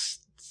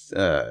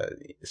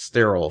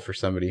sterile for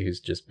somebody who's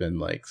just been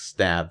like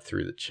stabbed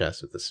through the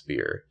chest with a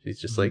spear. She's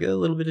just like a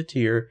little bit of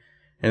tear,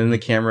 and then the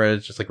camera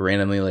is just like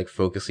randomly like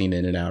focusing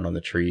in and out on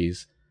the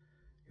trees,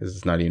 because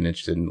it's not even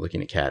interested in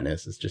looking at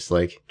Katniss. It's just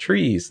like,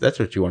 trees, that's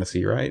what you want to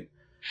see, right?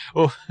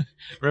 Well,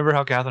 remember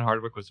how Catherine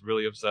Hardwicke was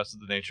really obsessed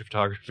with the nature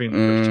photography in the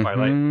first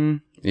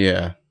Twilight?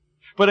 Yeah.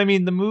 But I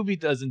mean, the movie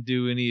doesn't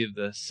do any of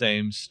the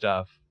same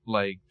stuff,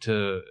 like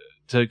to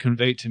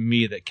convey to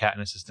me that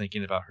Katniss is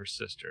thinking about her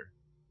sister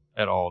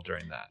at all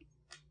during that.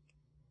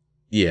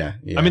 Yeah.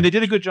 I mean, they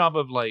did a good job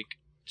of like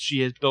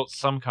she has built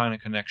some kind of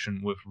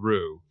connection with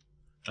Rue,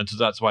 and so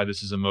that's why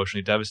this is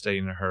emotionally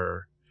devastating to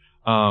her.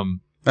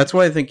 That's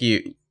why I think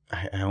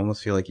I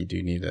almost feel like you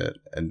do need a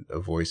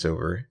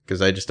voiceover,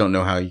 because I just don't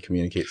know how you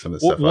communicate some of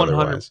the stuff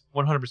otherwise.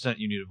 100%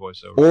 you need a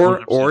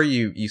voiceover. Or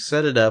you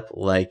set it up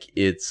like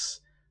it's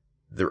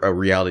a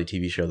reality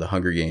TV show, The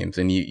Hunger Games,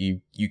 and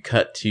you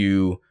cut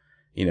to,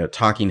 you know,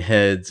 talking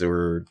heads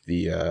or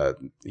the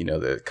you know,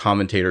 the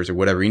commentators or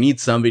whatever. You need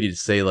somebody to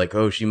say like,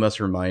 oh, she must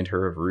remind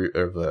her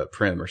of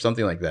Prim or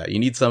something like that. You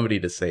need somebody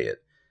to say it.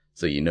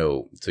 So you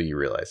know, so you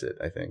realize it,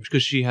 I think.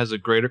 Because she has a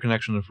greater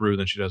connection with Rue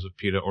than she does with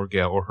Peeta or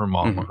Gale or her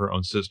mom or her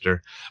own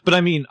sister. But I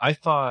mean, I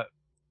thought,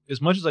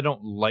 as much as I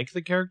don't like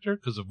the character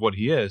because of what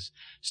he is,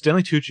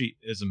 Stanley Tucci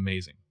is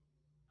amazing.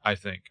 I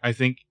think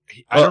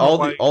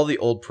all the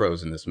old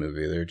pros in this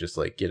movie, they're just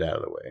like, get out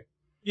of the way.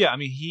 Yeah, I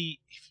mean, he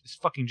is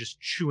fucking just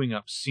chewing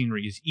up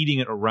scenery. He's eating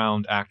it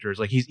around actors.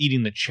 Like, he's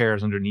eating the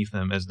chairs underneath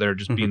them as they're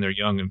just being their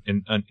young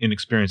and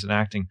inexperienced in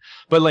acting.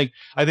 But, like,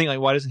 I think, like,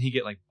 why doesn't he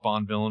get, like,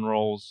 Bond villain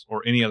roles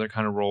or any other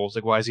kind of roles?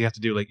 Like, why does he have to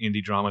do, like,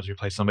 indie dramas or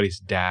play somebody's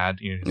dad,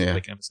 you know,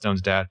 like Emma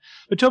Stone's dad?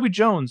 But Toby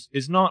Jones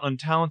is not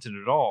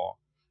untalented at all.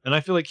 And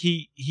I feel like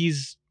he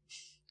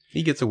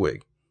gets a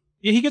wig.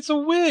 Yeah, he gets a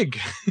wig.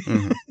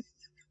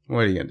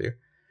 What are you going to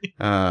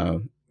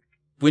do?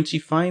 When she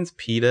finds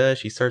Peeta,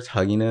 she starts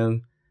hugging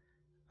him.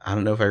 I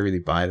don't know if I really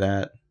buy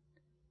that.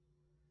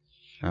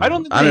 I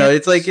don't know.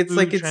 It's like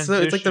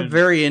the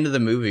very end of the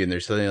movie, and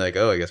there's something like,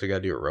 oh, I guess we got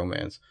to do a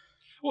romance.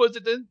 Well,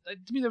 to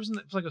me, there was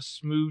like a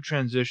smooth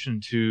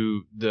transition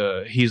to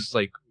he's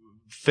like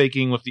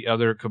faking with the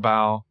other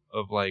cabal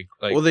of like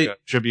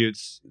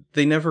tributes.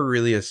 They never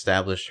really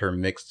established her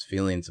mixed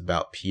feelings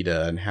about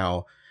Peeta and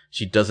how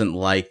she doesn't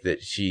like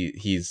that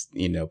he's,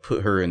 you know,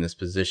 put her in this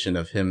position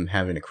of him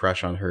having a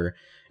crush on her.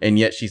 And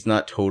yet she's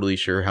not totally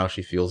sure how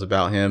she feels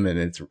about him, and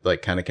it's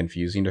like kind of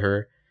confusing to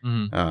her.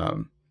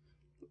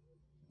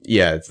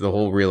 Yeah, it's the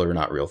whole real or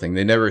not real thing.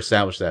 They never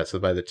established that. So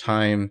by the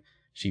time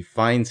she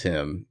finds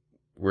him,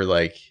 we're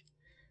like,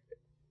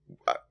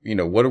 you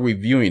know, what are we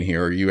viewing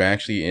here? Are you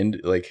actually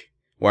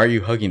why are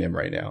you hugging him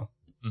right now?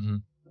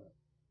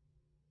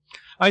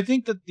 I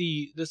think that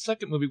the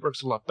second movie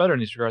works a lot better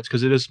in these regards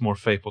because it is more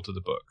faithful to the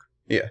book.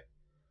 Yeah.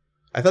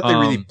 I thought they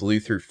really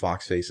blew through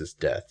Foxface's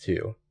death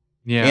too.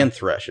 Yeah. And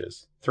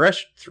Thresh's.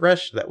 Thresh,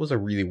 that was a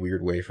really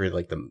weird way for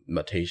like the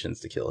mutations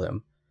to kill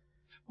him.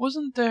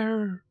 Wasn't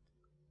there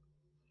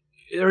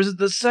was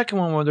the second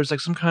one where there's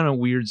like some kind of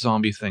weird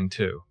zombie thing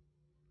too?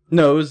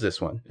 No, it was this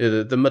one.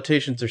 The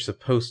mutations are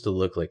supposed to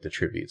look like the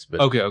tributes,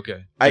 but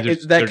okay.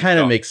 That kind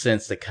of makes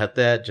sense to cut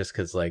that, just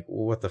because like,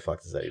 what the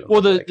fuck does that even?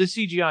 Well, look the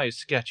CGI is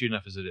sketchy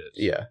enough as it is.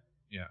 Yeah.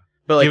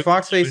 But like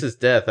Foxface's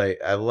death,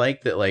 I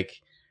like that.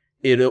 Like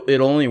it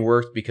only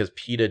worked because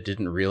Peeta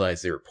didn't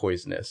realize they were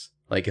poisonous.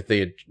 Like if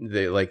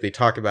they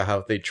talk about how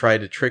if they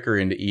tried to trick her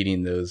into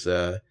eating those,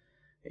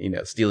 you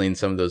know, stealing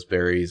some of those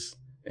berries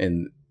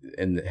and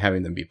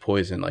having them be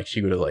poisoned, like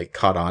she would have like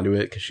caught onto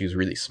it because she was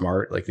really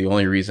smart. Like the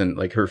only reason,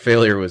 like her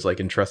failure was like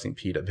entrusting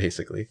Peeta,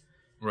 basically.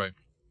 Right.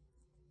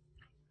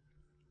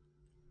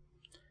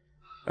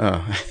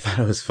 Oh, I thought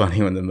it was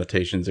funny when the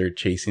mutations are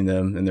chasing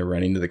them and they're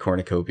running to the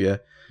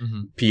cornucopia.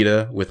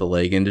 Peeta with a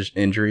leg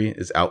injury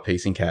is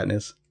outpacing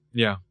Katniss.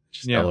 Yeah.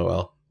 Just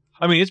LOL.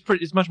 I mean,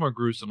 it's much more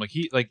gruesome. Like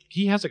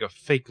he has like a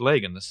fake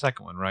leg in the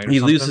second one, right? He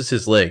loses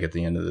his leg at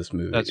the end of this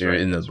movie. That's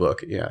right. In the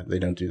book. Yeah, they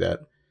don't do that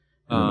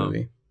in the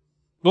movie.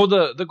 Well,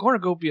 the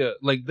cornucopia,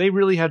 like they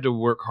really had to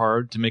work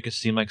hard to make it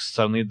seem like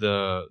suddenly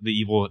the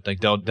evil like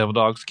devil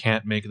dogs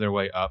can't make their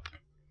way up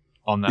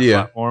on that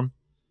platform.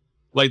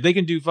 Like they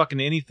can do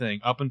fucking anything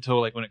up until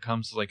like when it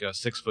comes to like a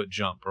 6-foot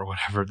jump or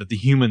whatever that the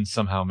humans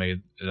somehow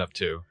made it up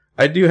to.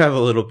 I do have a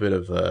little bit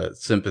of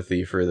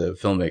sympathy for the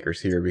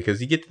filmmakers here,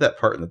 because you get to that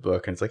part in the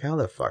book and it's like, how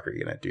the fuck are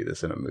you going to do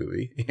this in a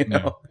movie? You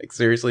know, like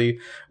seriously,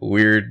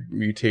 weird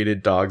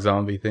mutated dog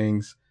zombie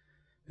things.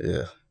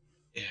 Ugh.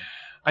 Yeah.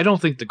 I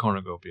don't think the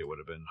cornucopia would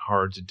have been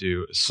hard to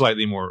do.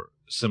 Slightly more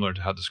similar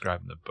to how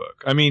described in the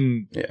book. I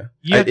mean, isn't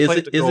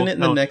it in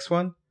the next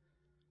one?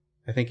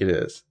 I think it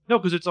is. No,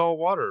 because it's all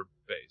water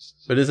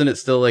based. But isn't it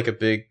still like a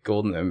big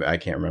golden? I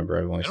can't remember.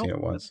 I've only seen it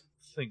once.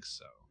 I think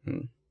so.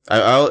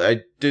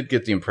 I did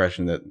get the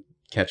impression that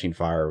Catching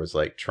Fire was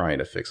like trying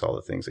to fix all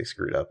the things they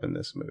screwed up in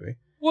this movie.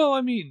 Well,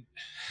 I mean,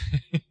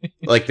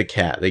 like the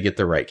cat, they get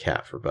the right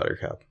cat for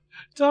Buttercup.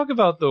 Talk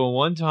about the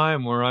one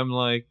time where I'm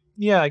like,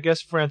 yeah, I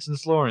guess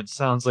Francis Lawrence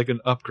sounds like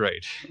an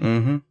upgrade.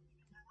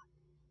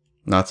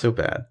 Not so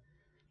bad.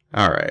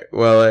 All right.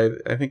 Well,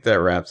 I think that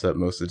wraps up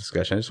most of the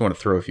discussion. I just want to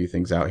throw a few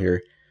things out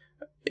here.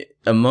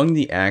 Among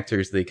the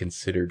actors they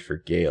considered for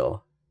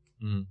Gale,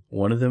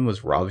 one of them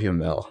was Robbie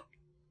Amell.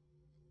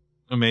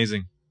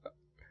 Amazing.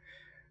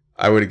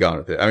 I would have gone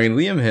with it. I mean,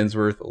 Liam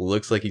Hemsworth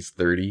looks like he's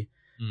 30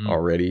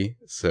 already,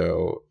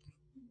 so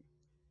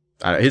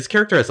his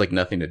character has like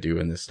nothing to do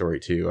in this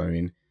story too. I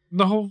mean,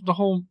 The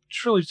whole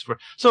trilogy.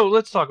 So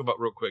let's talk about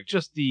real quick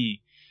just the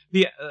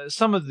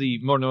some of the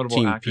more notable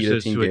Team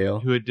actresses Team Gale.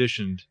 who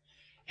auditioned: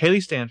 Haley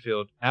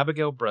Stanfield,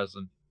 Abigail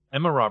Breslin,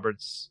 Emma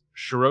Roberts,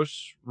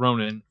 Saoirse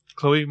Ronan,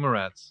 Chloe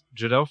Moretz,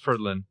 Jadelle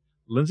Ferdlin,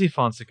 Lindsay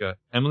Fonseca,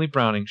 Emily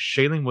Browning,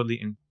 Shailene Woodley,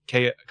 and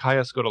Kaya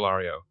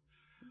Scodelario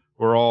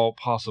were all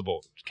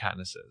possible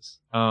Katnisses.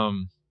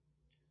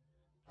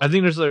 I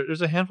think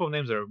there's a handful of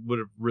names that would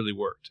have really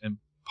worked, and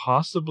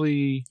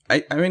possibly.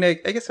 I mean, I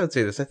guess I would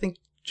say this. I think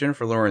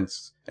Jennifer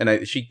Lawrence,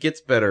 and she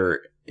gets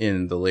better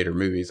in the later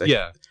movies.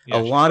 Yeah, a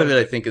lot of it,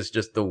 I think, is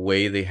just the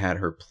way they had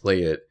her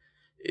play it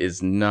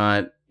is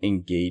not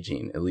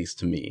engaging, at least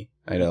to me.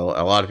 I know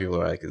a lot of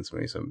people are like this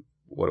movie, so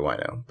what do I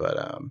know?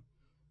 But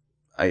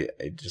I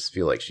just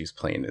feel like she's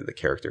playing the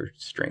character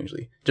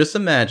strangely. Just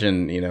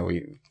imagine,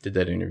 we did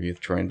that interview with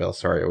Troy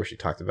Belsario where she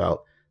talked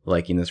about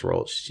liking this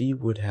role. She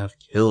would have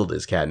killed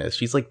as Katniss.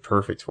 She's like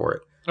perfect for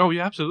it. Oh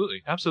yeah,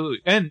 absolutely,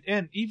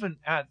 and even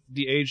at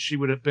the age she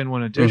would have been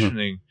when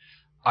auditioning,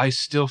 I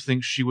still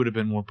think she would have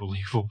been more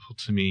believable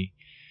to me.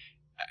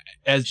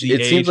 As the it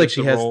age seems like of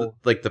she the has role.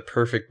 the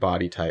perfect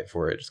body type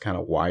for it, just kind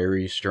of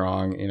wiry,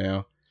 strong,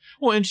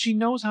 Well, and she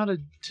knows how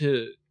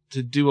to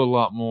do a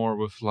lot more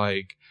with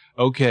like,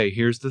 okay,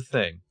 here's the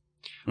thing,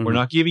 we're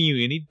not giving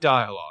you any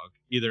dialogue,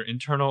 either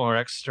internal or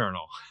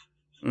external.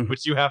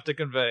 Which you have to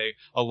convey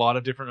a lot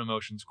of different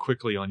emotions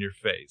quickly on your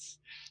face.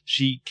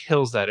 She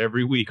kills that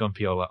every week on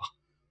PLL.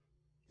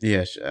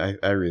 Yeah,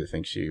 I really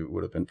think she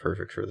would have been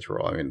perfect for this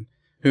role. I mean,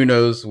 who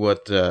knows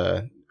what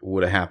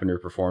would have happened to her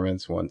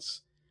performance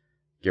once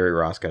Gary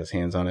Ross got his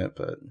hands on it,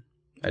 but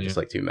I just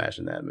like to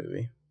imagine that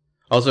movie.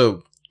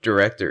 Also,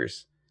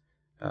 directors,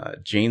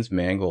 James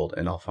Mangold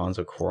and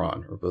Alfonso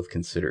Cuarón were both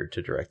considered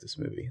to direct this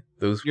movie.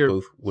 Those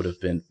both would have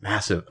been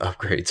massive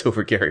upgrades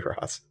over Gary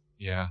Ross.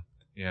 Yeah.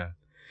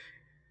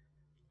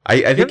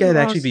 I think I'd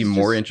actually be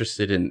more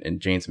interested in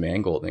James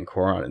Mangold than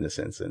Cuarón in this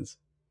instance.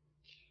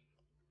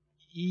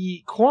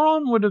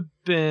 Cuarón would have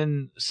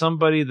been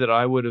somebody that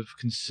I would have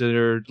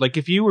considered, like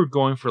if you were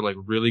going for like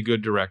really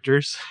good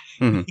directors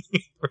for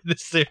the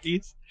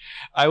series,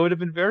 I would have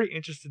been very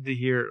interested to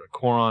hear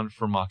Cuarón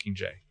for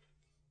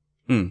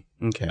Mockingjay.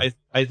 Okay.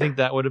 I think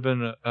that would have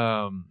been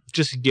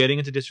just getting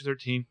into District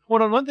 13.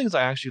 One of the things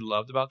I actually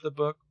loved about the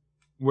book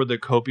were the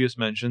copious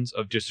mentions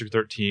of District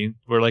 13,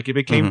 where like it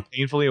became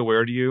painfully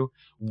aware to you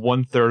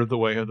 1/3 of the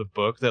way of the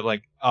book that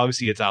like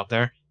obviously it's out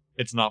there,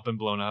 it's not been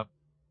blown up.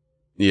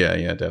 Yeah,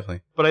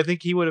 definitely. But I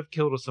think he would have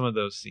killed with some of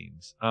those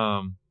scenes.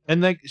 And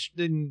like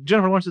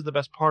Jennifer Lawrence is the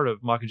best part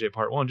of Mockingjay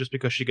Part 1 just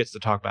because she gets to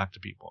talk back to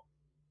people,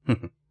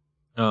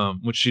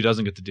 which she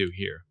doesn't get to do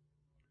here.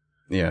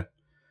 Yeah.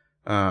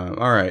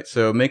 All right,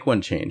 so make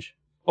one change.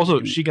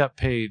 Also, she got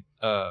paid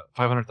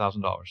 $500,000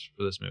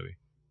 for this movie.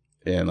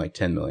 And like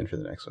 $10 million for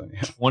the next one.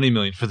 Yeah. $20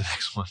 million for the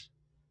next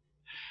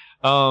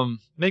one.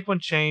 Make one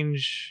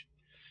change.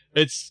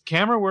 It's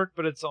camera work,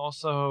 but it's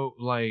also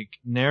like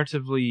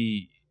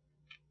narratively.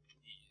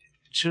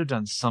 Should have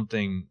done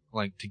something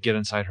like to get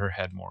inside her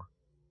head more.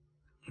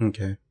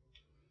 Okay.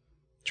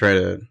 Try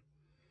to.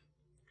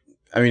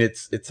 I mean,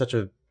 it's such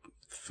a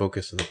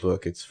focus of the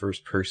book. It's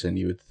first person.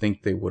 You would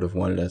think they would have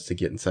wanted us to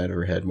get inside of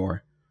her head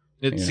more.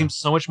 It seems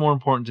so much more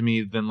important to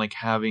me than like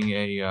having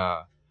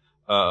a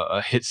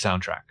hit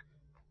soundtrack.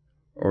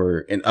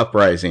 Or an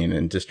Uprising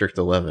in District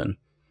 11.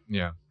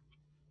 Yeah.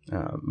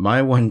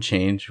 My one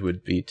change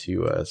would be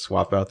to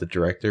swap out the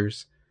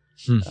directors.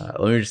 Let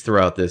me just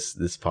throw out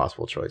this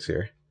possible choice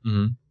here.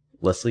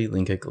 Leslie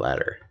Linka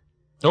Glatter.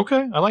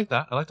 Okay, I like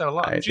that. I like that a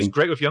lot. She's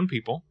great with young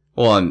people.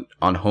 Well,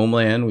 on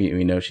Homeland,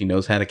 we know she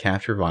knows how to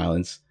capture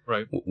violence.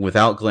 Right.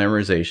 Without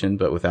glamorization,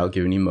 but without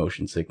giving you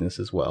motion sickness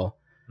as well.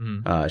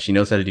 She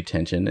knows how to do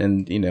tension,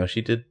 and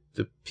she did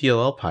the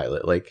PLL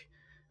pilot. Like,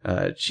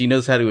 she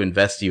knows how to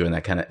invest you in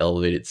that kind of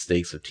elevated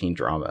stakes of teen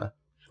drama.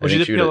 I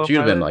think she would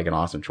have been like an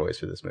awesome choice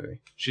for this movie.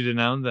 She did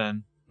Now and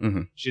Then.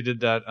 She did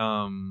that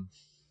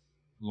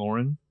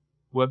Lauren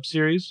web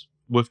series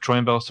with Troy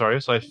and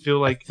Belsario. So I feel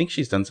like I think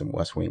she's done some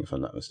West Wing, if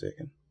I'm not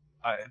mistaken.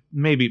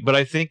 Maybe, but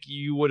I think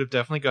you would have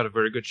definitely got a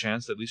very good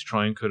chance that at least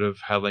Troy could have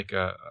had like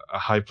a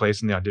high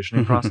place in the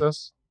auditioning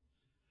process.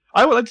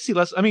 I would like to see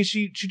less. I mean,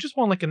 she just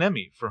won like an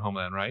Emmy for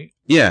Homeland, right?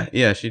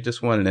 Yeah. She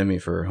just won an Emmy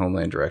for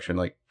Homeland direction.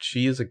 Like,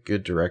 she is a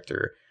good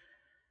director,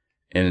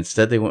 and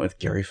instead they went with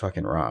Gary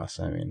fucking Ross.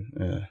 I mean,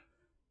 and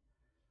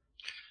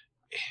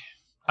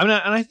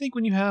I think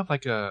when you have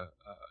like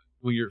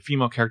your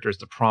female character is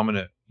the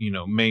prominent,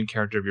 main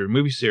character of your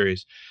movie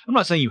series, I'm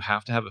not saying you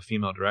have to have a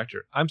female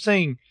director. I'm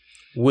saying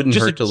wouldn't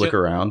hurt to look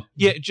around.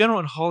 Yeah, general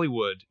in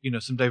Hollywood,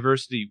 some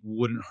diversity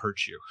wouldn't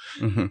hurt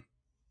you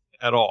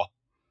at all.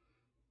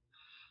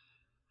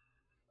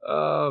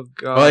 Oh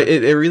God! Well,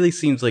 it really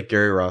seems like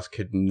Gary Ross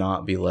could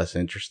not be less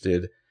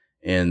interested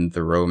in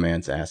the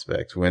romance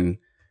aspect. When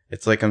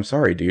it's like, I'm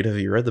sorry, dude, have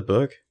you read the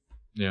book?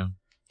 Yeah.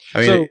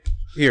 I mean,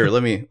 here,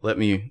 let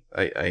me.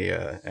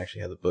 I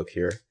actually have the book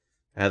here.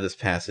 I have this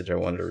passage I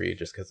wanted to read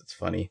just because it's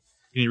funny.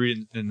 Can you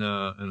read it in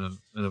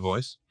a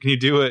voice? Can you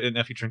do it in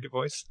Effie Trinket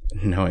voice?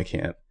 No, I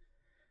can't.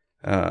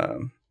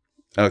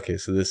 Okay,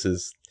 so this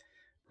is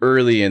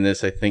early in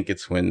this, I think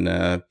it's when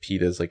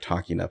Peeta's like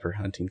talking up her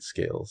hunting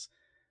skills.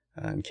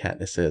 And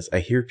Katniss says, I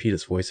hear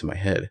Peeta's voice in my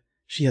head.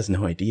 She has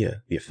no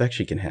idea the effect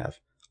she can have.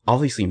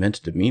 Obviously meant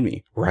to demean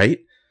me, right?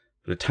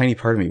 But a tiny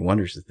part of me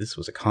wonders if this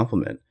was a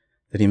compliment,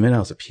 that he meant I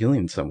was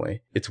appealing in some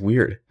way. It's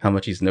weird how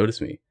much he's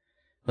noticed me.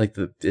 Like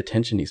the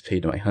attention he's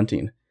paid to my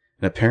hunting.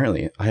 And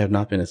apparently, I have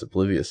not been as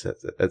oblivious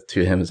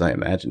to him as I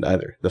imagined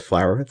either. The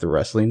flower, the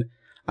wrestling,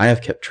 I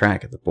have kept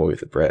track of the boy with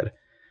the bread.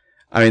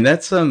 I mean,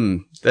 that's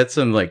some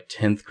like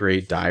 10th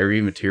grade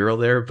diary material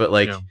there, but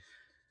like,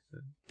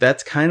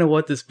 that's kind of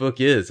what this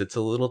book is. It's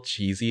a little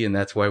cheesy, and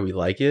that's why we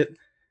like it.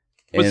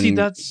 But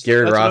and see,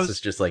 Gary Ross is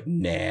just like,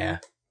 nah.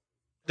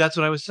 That's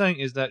what I was saying,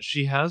 is that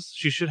she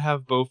should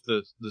have both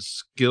the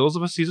skills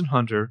of a seasoned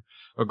hunter,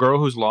 a girl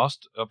who's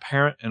lost a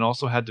parent and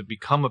also had to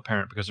become a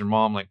parent because her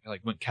mom like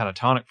went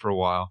catatonic for a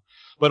while,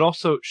 but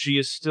also she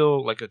is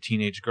still like a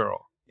teenage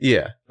girl.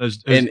 Yeah, and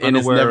is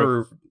never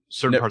of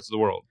certain parts of the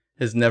world.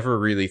 Has never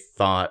really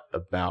thought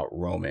about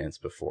romance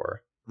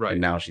before, right?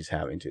 And now she's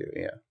having to.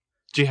 Yeah,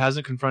 she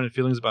hasn't confronted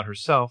feelings about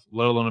herself,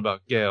 let alone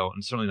about Gale,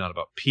 and certainly not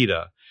about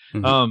Peeta.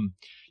 Mm-hmm.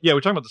 Yeah,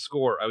 we're talking about the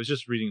score. I was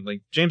just reading,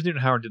 like, James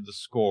Newton Howard did the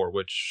score,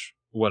 which,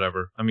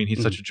 whatever. I mean,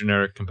 he's such a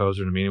generic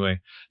composer to me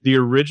anyway. The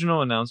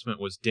original announcement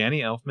was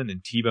Danny Elfman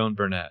and T-Bone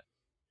Burnett.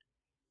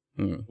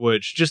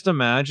 Which, just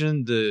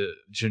imagine the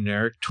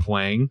generic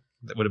twang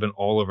that would have been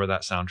all over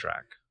that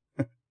soundtrack.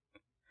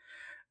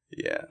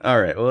 Yeah. All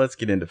right. Well, let's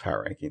get into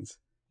power rankings.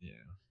 Yeah.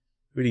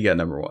 Who do you got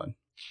number 1?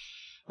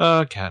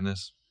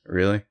 Katniss.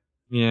 Really?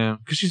 Yeah,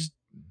 because she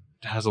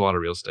has a lot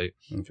of real estate.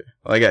 Okay.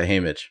 Well, I got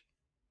Haymitch.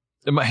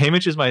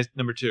 Haymitch is my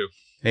number 2.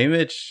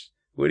 Haymitch,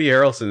 Woody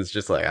Harrelson is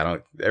just like,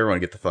 everyone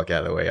get the fuck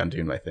out of the way. I'm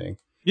doing my thing.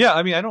 Yeah,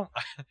 I mean,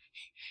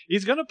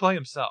 he's going to play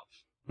himself,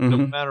 no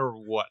matter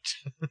what.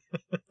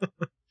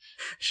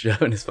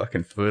 Shoving his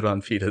fucking foot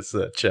on Peeta's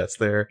chest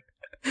there.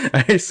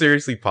 I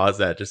seriously paused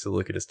that just to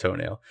look at his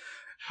toenail.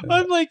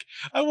 I'm like,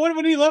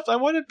 when he left, I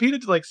wanted Peeta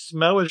to like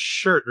smell his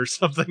shirt or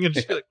something and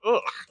just be like,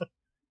 ugh.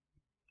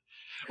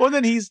 Well,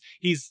 then he's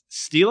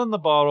stealing the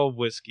bottle of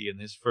whiskey in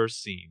his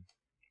first scene.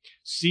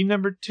 Scene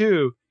number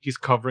 2, he's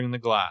covering the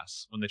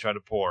glass when they try to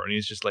pour, and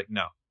he's just like,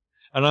 no.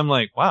 And I'm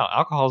like, wow,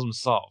 alcoholism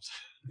solved.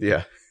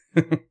 Yeah.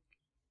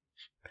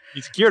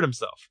 He's cured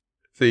himself.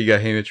 So you got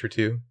Haymitch for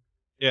 2?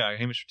 Yeah,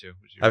 Haymitch for 2.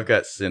 I've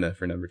got Cinna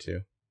for number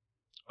 2.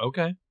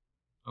 Okay.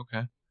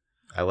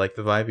 I like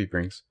the vibe he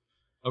brings.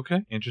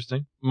 Okay,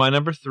 interesting. My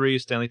number 3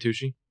 is Stanley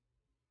Tucci.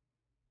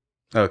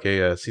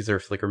 Okay, Caesar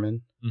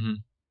Flickerman. Mm-hmm.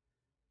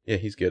 Yeah,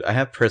 he's good. I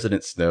have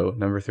President Snow,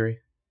 number 3.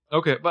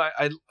 Okay, but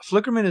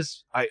Flickerman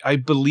is, I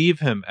believe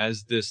him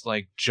as this,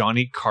 like,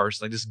 Johnny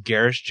Carson, like this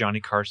garish Johnny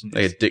Carson.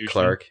 Like a Dick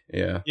Clark,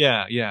 yeah.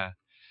 Yeah.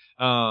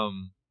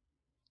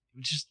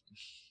 Just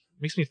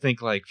makes me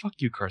think, like, fuck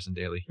you, Carson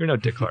Daly. You're no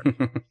Dick Clark.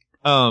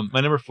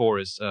 My number 4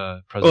 is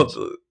President.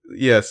 Well,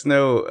 yeah,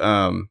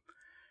 Snow,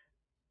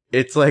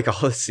 it's like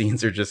all the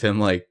scenes are just him,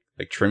 like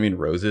trimming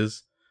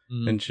roses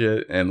and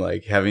shit, and,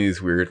 like, having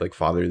these weird, like,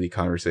 fatherly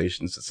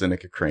conversations with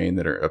Seneca Crane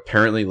that are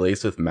apparently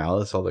laced with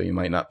malice, although you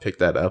might not pick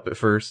that up at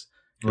first.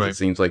 Right. It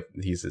seems like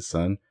he's his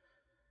son.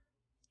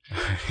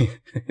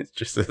 It's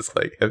just this,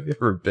 like, have you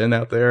ever been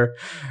out there?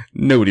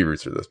 Nobody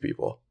roots for those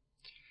people.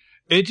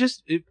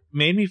 It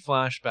made me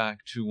flash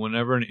back to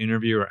whenever an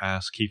interviewer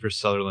asked Kiefer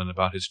Sutherland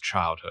about his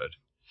childhood.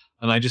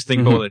 And I just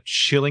think about what a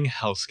chilling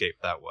hellscape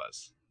that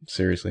was.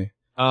 Seriously.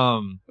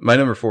 My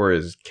number 4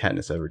 is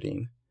Katniss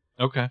Everdeen.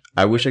 Okay.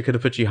 I wish I could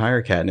have put you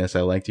higher, Katniss.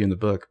 I liked you in the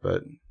book,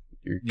 but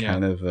you're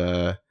kind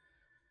of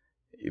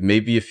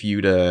maybe if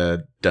you'd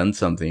done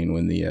something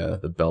when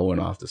the bell went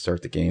off to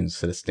start the game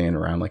instead of standing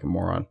around like a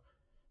moron.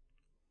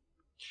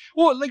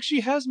 Well, like,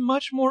 she has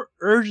much more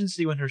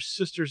urgency when her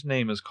sister's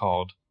name is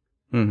called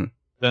than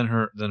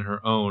her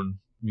own,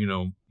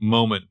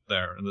 moment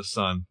there in the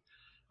sun.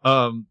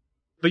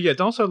 But yeah,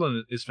 Donald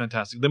Sutherland is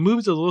fantastic. The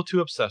movie's a little too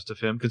obsessed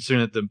with him,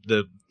 considering that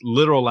the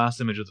literal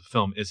last image of the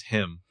film is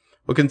him.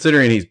 Well,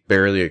 considering he's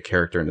barely a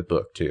character in the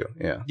book, too.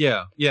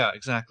 Yeah,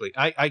 exactly.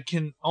 I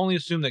can only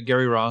assume that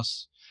Gary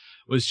Ross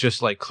was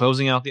just, like,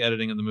 closing out the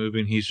editing of the movie,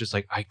 and he's just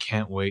like, I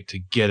can't wait to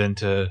get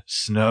into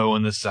Snow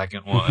in the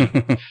second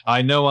one.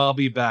 I know I'll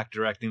be back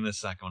directing the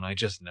second one. I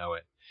just know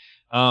it.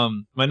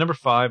 My number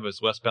 5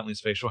 is Wes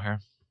Bentley's facial hair.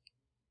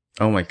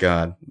 Oh my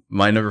god.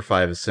 My number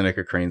 5 is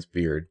Seneca Crane's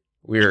beard.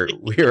 We are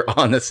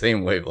on the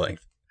same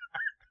wavelength.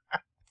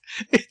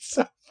 It's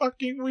so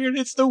fucking weird.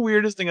 It's the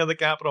weirdest thing on the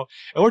Capitol.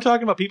 And we're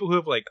talking about people who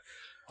have, like,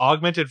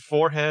 augmented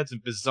foreheads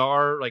and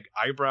bizarre, like,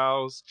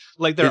 eyebrows.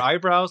 Like, their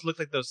eyebrows look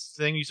like those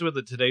things you saw with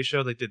the Today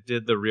Show, like they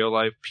did the real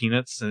life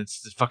Peanuts, and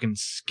it's fucking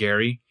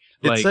scary.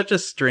 It's such a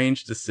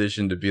strange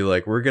decision to be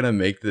like, we're gonna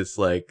make this,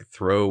 like,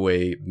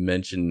 throwaway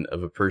mention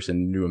of a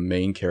person into a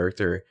main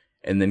character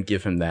and then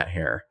give him that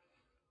hair.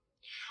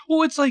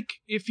 Well, it's like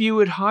if you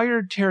had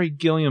hired Terry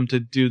Gilliam to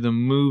do the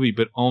movie,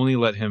 but only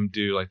let him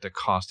do, like, the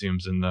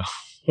costumes and the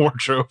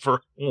wardrobe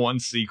for one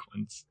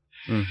sequence.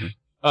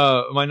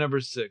 My number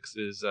 6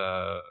 is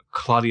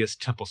Claudius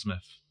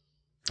Templesmith.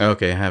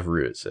 Okay, I have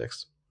Rue at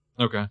 6.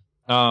 Okay.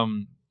 My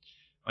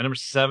number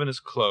 7 is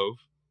Clove.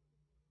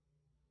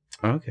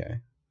 Okay.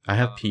 I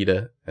have Um,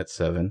 PETA at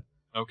 7.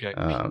 Okay.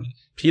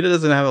 PETA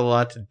doesn't have a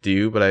lot to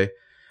do, but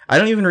I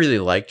don't even really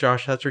like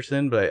Josh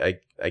Hutcherson,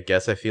 but I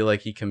guess I feel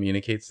like he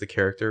communicates the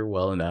character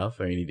well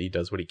enough. I mean, he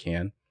does what he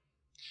can.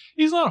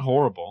 He's not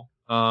horrible.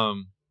 I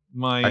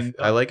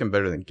like him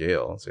better than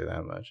Gale, I'll say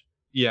that much.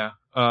 Yeah.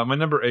 My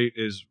number 8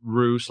 is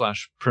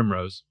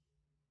Rue/Primrose.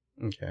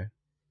 Okay.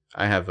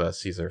 I have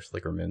Caesar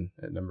Flickerman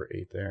at number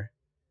 8 there.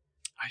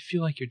 I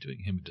feel like you're doing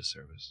him a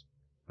disservice.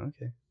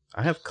 Okay.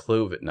 I have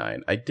Clove at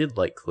 9. I did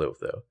like Clove,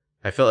 though.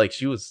 I felt like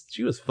she was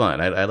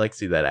fun. I like to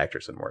see that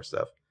actress in more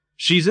stuff.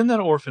 She's in that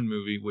Orphan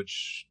movie,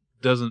 which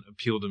doesn't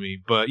appeal to me.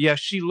 But yeah,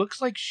 she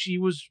looks like she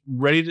was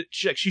ready to...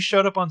 She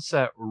showed up on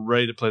set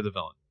ready to play the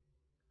villain.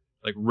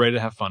 Like, ready to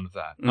have fun with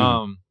that.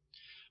 Mm.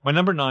 My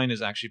number 9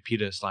 is actually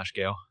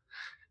PETA/Gale.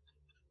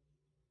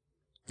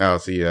 Oh,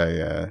 see,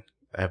 I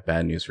have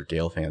bad news for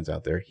Gale fans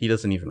out there. He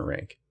doesn't even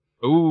rank.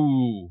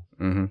 Ooh.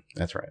 Mm-hmm.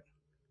 That's right.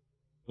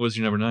 What was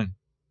your number 9?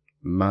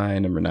 My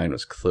number 9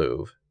 was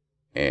Clove,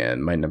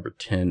 and my number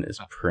 10 is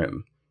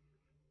Prim.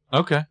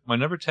 Okay. My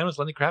number 10 was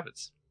Lenny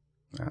Kravitz.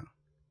 Oh.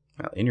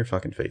 Well, in your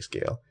fucking face,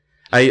 Gale.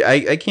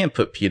 I can't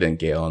put PETA and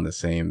Gale on the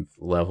same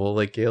level.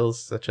 Like,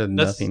 Gale's such a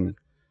nothing...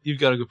 You've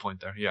got a good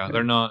point there. Yeah,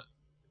 they're not...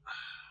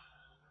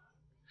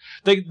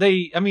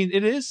 I mean,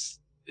 it is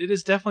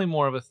definitely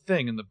more of a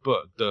thing in the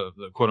book, the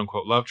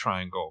quote-unquote love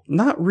triangle.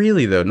 Not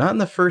really, though. Not in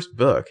the first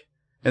book.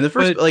 In the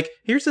first...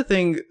 here's the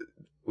thing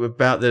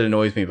that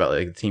annoys me about,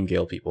 like, Team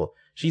Gale people.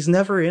 She's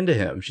never into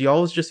him. She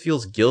always just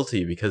feels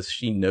guilty because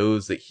she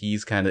knows that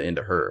he's kind of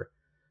into her.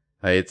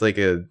 It's like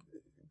a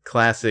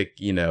classic,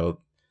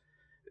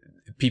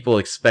 people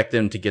expect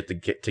them to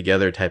get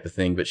together type of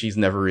thing, but she's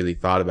never really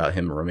thought about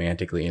him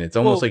romantically, and it's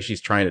almost like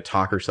she's trying to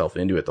talk herself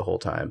into it the whole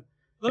time.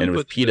 And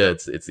with PETA,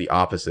 it's the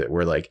opposite,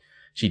 where like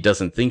she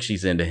doesn't think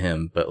she's into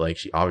him, but like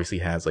she obviously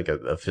has like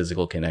a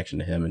physical connection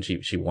to him, and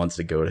she wants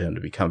to go to him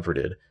to be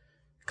comforted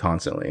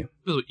constantly.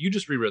 You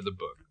just reread the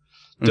book.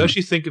 Does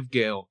she think of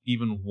Gale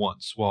even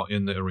once while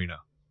in the arena?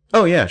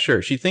 Oh yeah,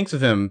 sure. She thinks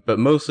of him, but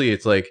mostly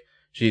it's like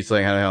she's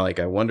like,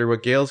 I wonder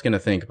what Gale's gonna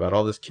think about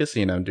all this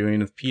kissing I'm doing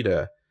with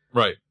PETA.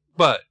 Right.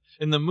 But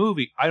in the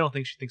movie, I don't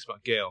think she thinks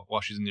about Gale while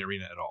she's in the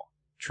arena at all.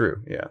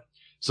 True, yeah.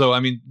 So,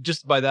 I mean,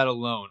 just by that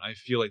alone, I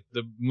feel like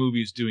the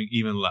movie is doing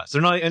even less.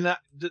 They're not, and that,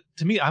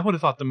 to me, I would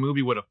have thought the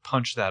movie would have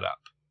punched that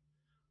up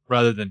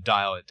rather than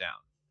dial it down.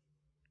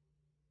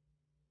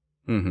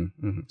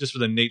 Just for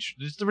the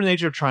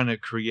nature of trying to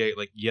create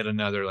like yet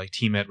another like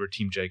Team Edward,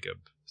 Team Jacob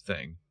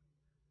thing.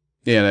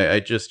 Yeah, and I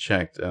just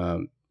checked.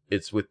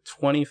 It's with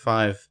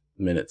 25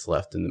 minutes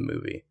left in the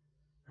movie,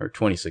 or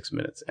 26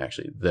 minutes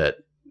actually, that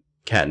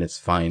Katniss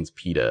finds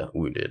PETA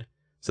wounded.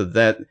 So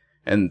that,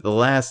 and the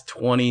last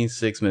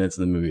 26 minutes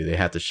of the movie, they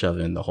have to shove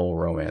in the whole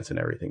romance and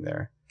everything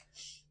there.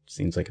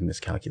 Seems like a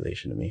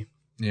miscalculation to me.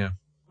 Yeah.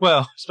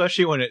 Well,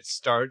 especially when it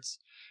starts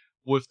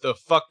with the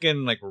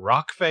fucking like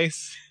rock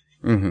face.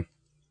 All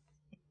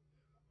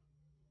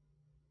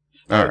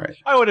right.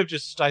 I would have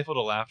just stifled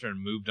a laughter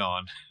and moved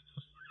on.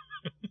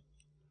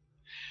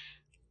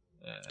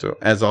 So,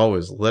 as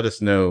always, let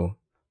us know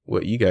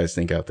what you guys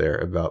think out there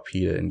about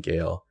PETA and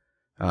Gale.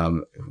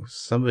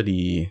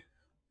 Somebody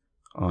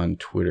on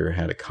Twitter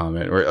had a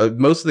comment, or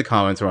most of the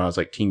comments were when I was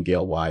like, Team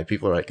Gale, why?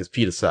 People are like, because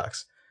PETA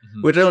sucks.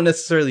 Which I don't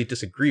necessarily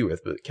disagree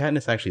with, but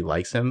Katniss actually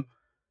likes him.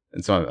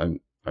 And so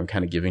I'm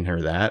kind of giving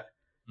her that,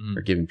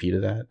 or giving PETA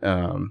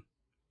that.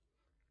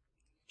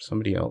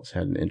 Somebody else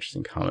had an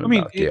interesting comment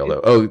about Gale,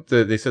 though.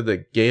 They said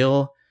that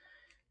Gale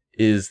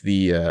is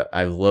the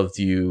I've loved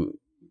you,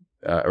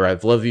 or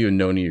I've loved you and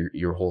known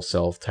your whole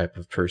self type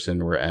of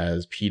person,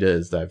 whereas PETA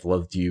is the I've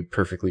loved you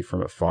perfectly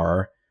from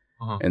afar.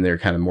 And they're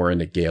kind of more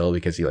into Gale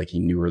because he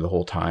knew her the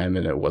whole time,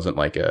 and it wasn't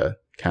like a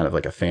kind of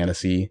like a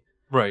fantasy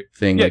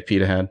thing like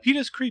PETA had.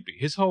 PETA's creepy.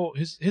 His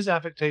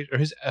affectation or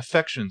his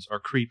affections are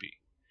creepy.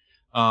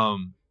 Are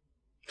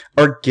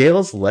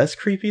Gale's less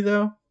creepy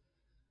though?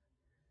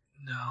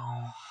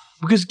 No,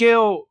 because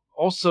Gale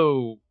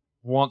also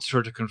wants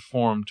her to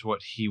conform to what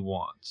he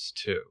wants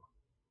too.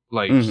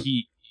 Like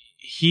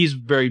he's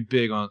very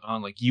big on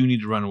like, you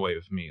need to run away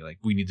with me. Like,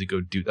 we need to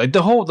go do like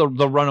the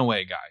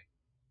runaway guy.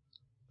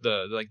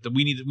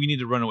 We need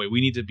to run away.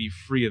 We need to be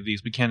free of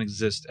these. We can't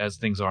exist as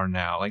things are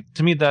now. Like,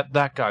 to me,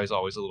 that guy is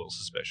always a little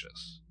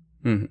suspicious.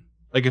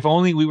 Like, if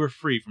only we were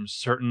free from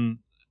certain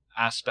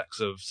aspects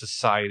of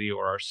society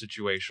or our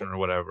situation or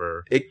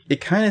whatever.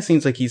 It kind of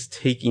seems like he's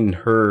taking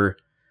her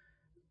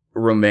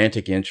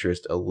romantic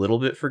interest a little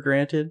bit for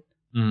granted.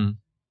 I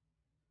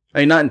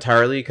mean, not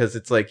entirely, because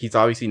it's like he's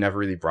obviously never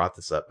really brought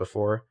this up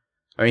before.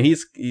 I mean,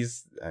 he's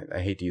I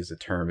hate to use the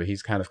term, but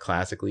he's kind of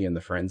classically in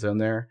the friend zone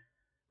there,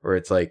 where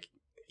it's like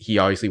he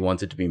obviously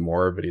wants it to be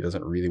more, but he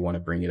doesn't really want to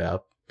bring it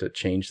up to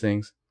change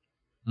things.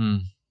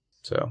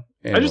 So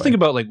anyway. I just think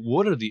about like,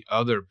 what are the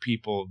other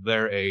people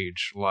their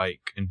age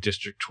like in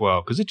District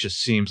 12? Because it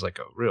just seems like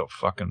a real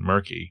fucking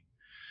murky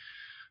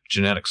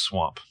genetic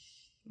swamp.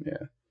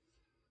 Yeah.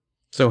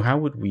 So how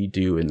would we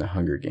do in the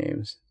Hunger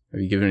Games?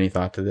 Have you given any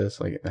thought to this?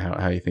 Like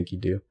how you think you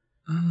do?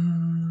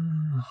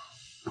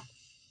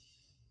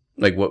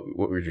 Like, what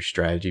would your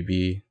strategy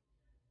be?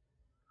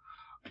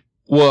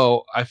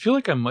 Well, I feel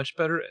like I'm much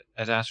better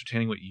at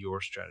ascertaining what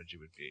your strategy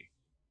would be.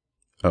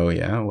 Oh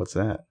yeah, what's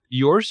that?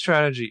 Your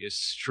strategy is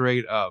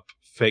straight up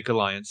fake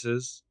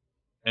alliances,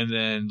 and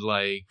then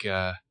like,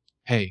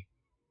 hey,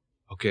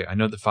 okay, I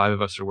know the 5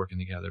 of us are working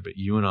together, but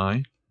you and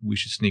I, we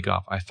should sneak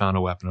off. I found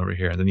a weapon over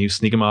here. And then you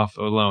sneak them off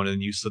alone, and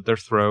then you slit their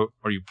throat,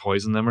 or you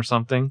poison them or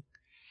something,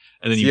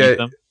 and then you See, beat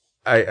them.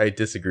 I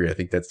disagree. I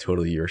think that's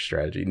totally your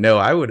strategy. No,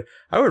 I would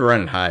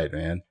run and hide,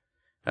 man.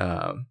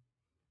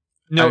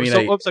 No, I mean,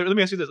 sorry, let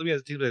me ask you this. Let me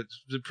ask you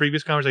the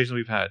previous conversation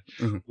we've had.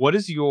 Mhm. What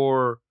is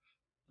your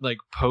like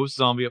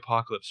post-zombie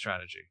apocalypse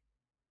strategy?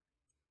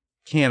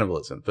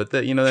 Cannibalism, but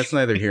that's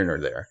neither here nor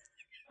there.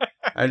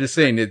 I'm just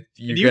saying that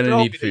And you're gonna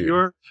need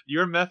food.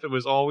 Your method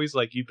was always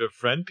like you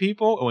befriend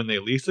people, and when they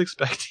least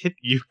expect it,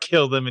 you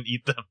kill them and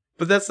eat them.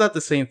 But that's not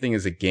the same thing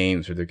as a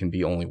games where there can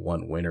be only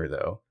one winner,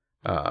 though.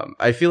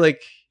 I feel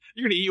like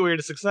You're gonna eat your way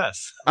to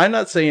success. I'm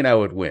not saying I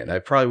would win. I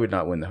probably would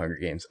not win the Hunger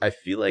Games. I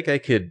feel like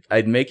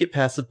I'd make it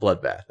past the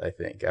bloodbath. I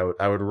think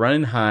I would run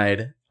and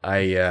hide.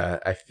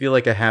 I feel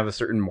like I have a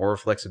certain moral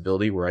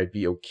flexibility where I'd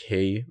be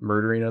okay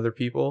murdering other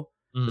people,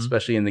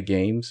 especially in the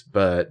games.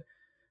 But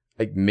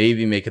I'd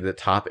maybe make it the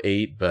top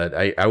 8. But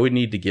I would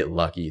need to get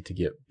lucky to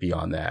get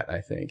beyond that.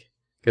 I think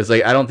because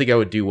like I don't think I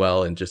would do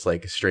well in just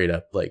like straight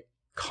up like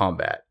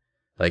combat.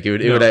 Like it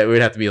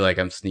would have to be like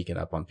I'm sneaking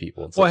up on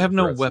people. And well, I have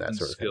no weapon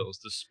skills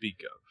to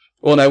speak of.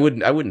 Well, and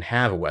I wouldn't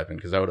have a weapon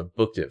because I would have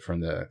booked it from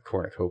the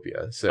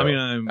cornucopia. So I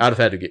mean, I'd have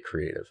had to get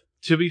creative.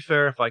 To be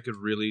fair, if I could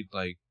really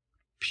like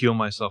peel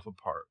myself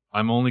apart,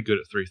 I'm only good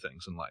at 3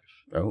 things in life.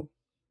 Oh,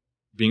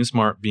 being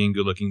smart, being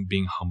good looking,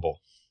 being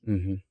humble.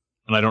 Mm-hmm.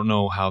 And I don't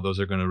know how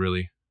those are going to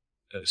really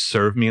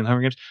serve me in the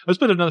Hunger Games. Let's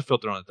put another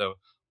filter on it though.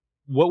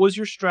 What was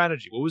your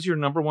strategy? What was your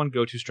number 1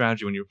 go-to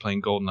strategy when you were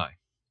playing GoldenEye?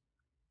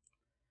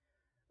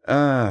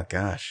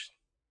 Gosh.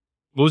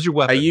 What was your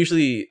weapon? I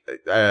usually,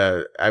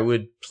 I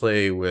would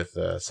play with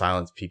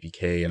Silence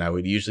PPK, and I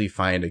would usually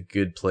find a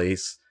good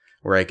place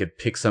where I could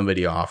pick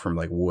somebody off from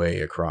like way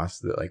across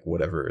the like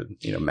whatever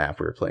map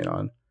we were playing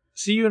on.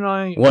 See, you and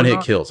I one hit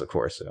kills, of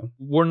course. So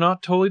we're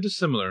not totally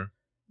dissimilar.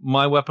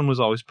 My weapon was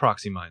always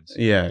proxy mines.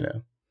 Yeah, I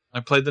know. I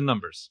played the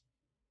numbers.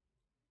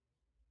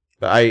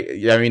 But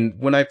I mean,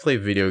 when I play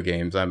video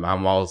games, I'm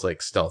always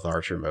like stealth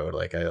archer mode.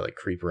 Like I like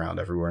creep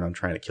around everywhere, and I'm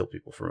trying to kill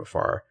people from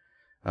afar.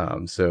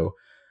 So.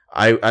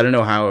 I don't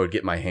know how I would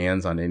get my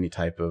hands on any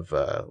type of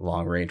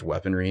long range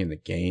weaponry in the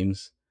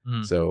games,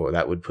 so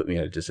that would put me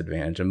at a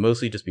disadvantage. And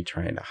mostly just be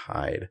trying to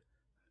hide.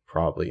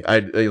 Probably,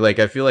 I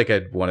feel like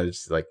I'd want to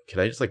just like, could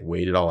I just like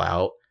wait it all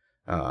out?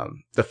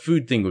 The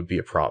food thing would be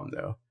a problem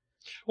though.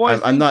 Well,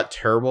 I'm not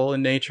terrible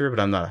in nature, but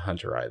I'm not a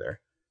hunter either.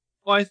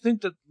 Well, I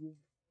think that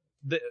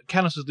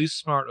Katniss is at least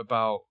smart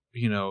about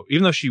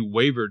even though she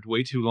wavered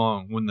way too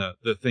long when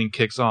the thing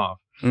kicks off,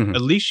 at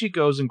least she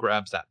goes and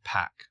grabs that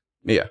pack.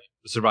 Yeah.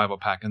 The survival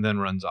pack and then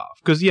runs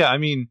off. Because I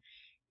mean,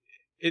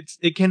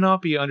 it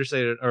cannot be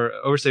understated or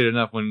overstated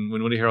enough when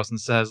Woody Harrelson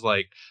says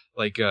like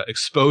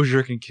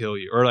exposure can kill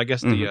you, or I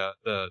guess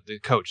the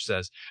coach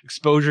says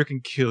exposure can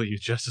kill you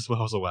just as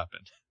well as a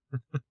weapon.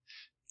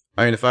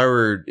 I mean, if I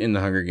were in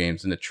the Hunger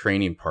Games in the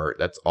training part,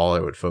 that's all I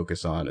would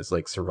focus on is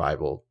like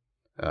survival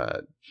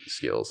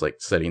skills, like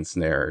setting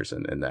snares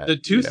and that. The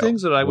 2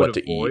 things that I would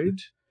avoid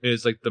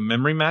is like the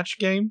memory match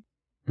game.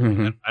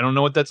 I don't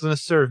know what that's going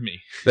to serve me.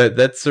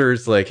 That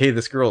serves like, hey,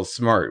 this girl is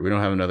smart. We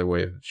don't have another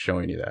way of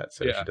showing you that,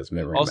 so she does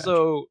memory.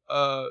 Also,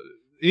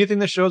 anything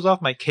that shows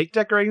off my cake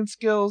decorating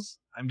skills,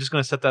 I'm just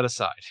going to set that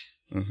aside.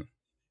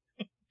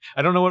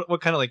 I don't know what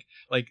kind of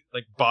like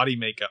body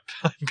makeup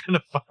I'm going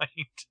to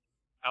find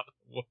out in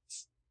the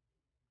woods.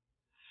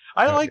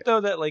 I like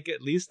though that like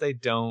at least they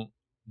don't.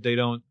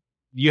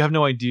 You have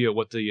no idea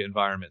what the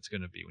environment's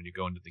going to be when you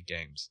go into the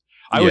games.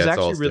 I was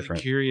actually really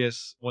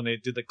curious when they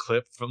did the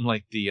clip from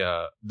like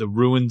the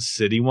ruined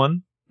city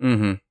one.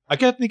 I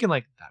kept thinking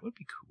like that would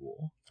be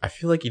cool. I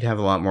feel like you'd have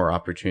a lot more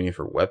opportunity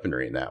for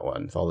weaponry in that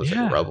one with all this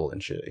like rubble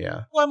and shit.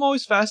 Yeah. Well, I'm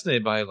always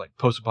fascinated by like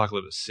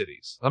post-apocalyptic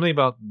cities. Something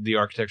about the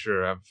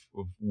architecture of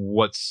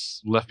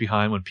what's left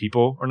behind when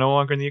people are no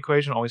longer in the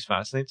equation always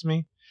fascinates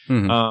me.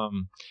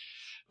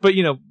 But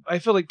I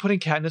feel like putting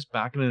Katniss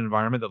back in an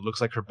environment that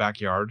looks like her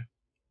backyard.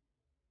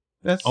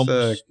 That's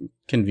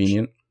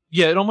convenient.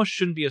 Yeah, it almost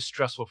shouldn't be as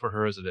stressful for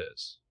her as it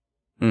is.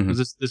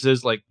 Because this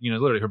is like,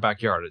 literally her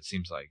backyard, it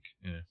seems like.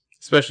 Yeah.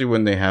 Especially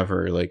when they have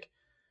her like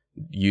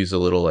use a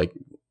little like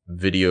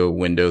video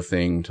window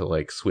thing to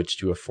like switch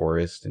to a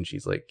forest and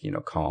she's like,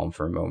 calm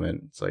for a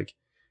moment. It's like,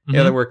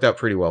 yeah, that worked out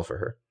pretty well for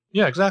her.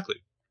 Yeah, exactly.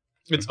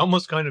 It's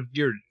almost kind of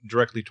geared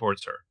directly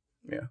towards her.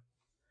 Yeah.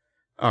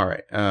 All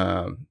right.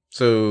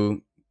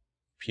 So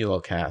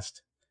PLL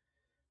cast.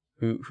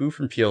 Who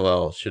from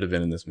PLL should have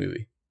been in this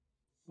movie?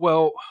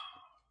 Well,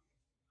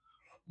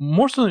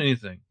 more so than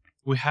anything,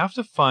 we have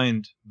to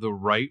find the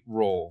right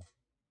role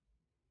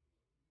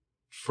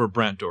for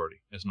Brant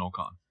Doherty as Noel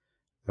Khan.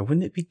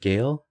 Wouldn't it be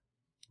Gale?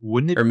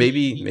 Wouldn't it? Or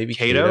maybe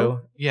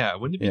Cato? Yeah,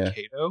 wouldn't it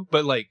be Cato?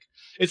 But like,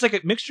 it's like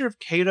a mixture of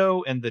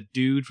Cato and the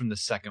dude from the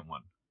second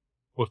one.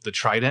 with the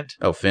trident.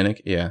 Oh,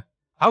 Finnick, yeah.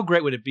 How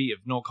great would it be if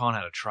Noel Khan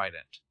had a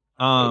trident?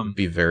 It would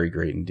be very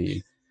great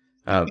indeed.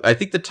 I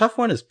think the tough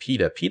one is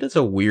Peeta. Peeta's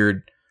a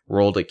weird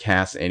role to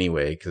cast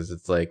anyway, because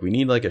it's like we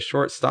need like a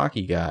short,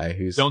 stocky guy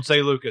who's. Don't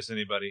say Lucas,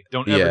 anybody.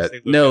 Don't ever say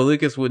Lucas. No,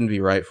 Lucas wouldn't be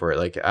right for it.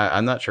 Like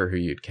I'm not sure who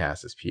you'd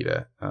cast as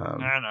Peeta.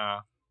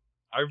 Anna,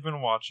 I've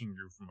been watching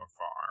you from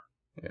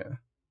afar.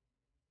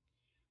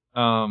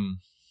 Yeah.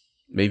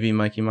 Maybe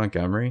Mikey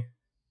Montgomery.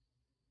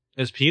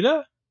 Is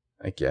Peeta?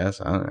 I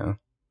guess I don't know.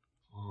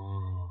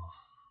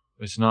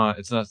 It's not.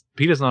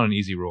 Peeta's not an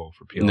easy role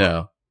for PLL.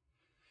 No.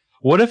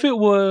 What if it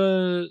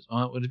was?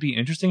 Would it be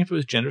interesting if it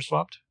was gender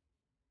swapped?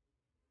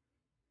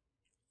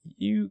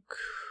 You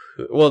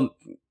could. Well,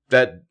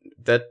 that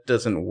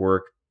doesn't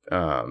work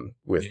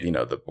with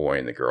the boy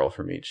and the girl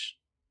from each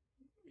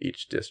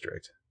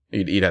district.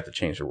 You'd have to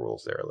change the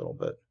rules there a little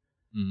bit.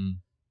 Mm-hmm.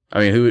 I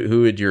mean,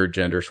 who would your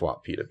gender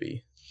swap Peeta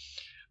be?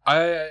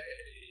 I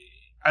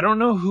don't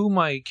know who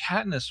my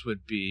Katniss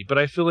would be, but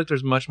I feel like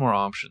there's much more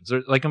options.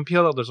 Like in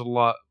PLL, there's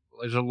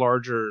a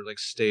larger like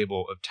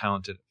stable of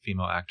talented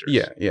female actors.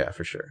 Yeah,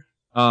 for sure.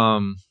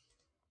 I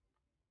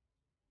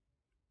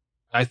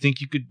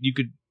think you could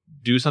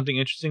do something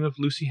interesting with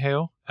Lucy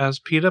Hale as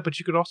Peeta, but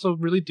you could also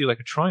really do like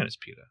a Tryon as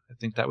Peeta. I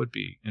think that would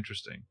be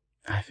interesting.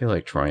 I feel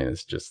like Tryon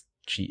is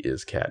she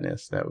is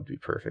Katniss. That would be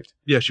perfect.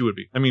 Yeah, she would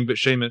be. I mean, but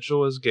Shay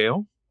Mitchell as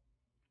Gale.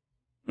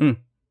 I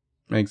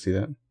can see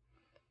that.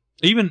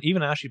 Even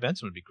Ashley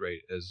Benson would be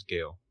great as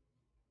Gale,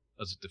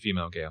 as the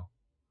female Gale.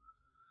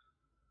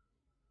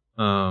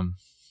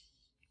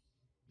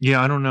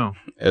 Yeah, I don't know.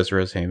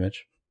 Ezra's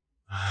Haymitch.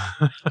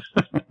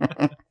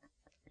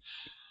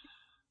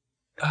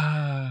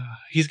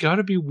 He's got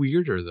to be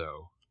weirder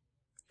though.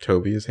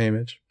 Toby is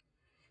Haymitch.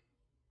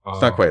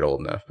 It's not quite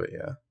old enough, but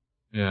yeah.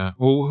 Yeah.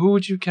 Well, who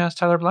would you cast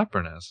Tyler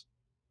Blackburn as?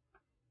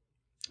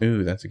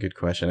 Ooh, that's a good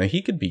question.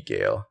 He could be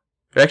Gale.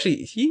 Actually,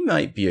 he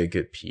might be a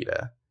good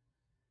Peeta.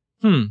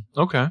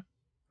 Okay. I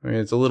mean,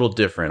 it's a little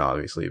different,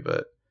 obviously,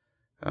 but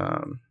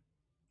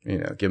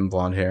give him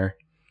blonde hair.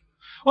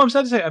 Well, I'm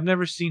sad to say I've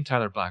never seen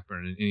Tyler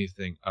Blackburn in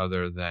anything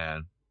other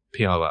than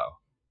PLO.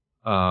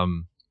 I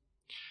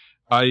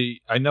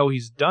know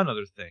he's done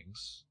other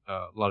things,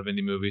 a lot of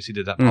indie movies. He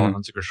did that Paul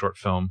Hunziker short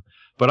film,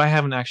 but I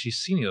haven't actually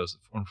seen any of those.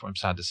 I'm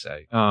sad to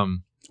say.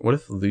 What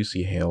if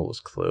Lucy Hale was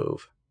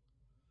Clove?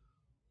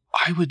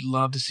 I would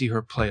love to see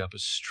her play up a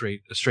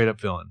straight up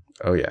villain.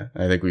 Oh yeah,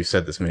 I think we've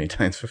said this many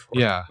times before.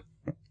 Yeah,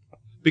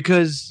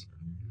 because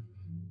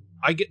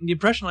I get the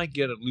impression I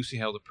get of Lucy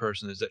Hale the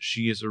person is that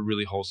she is a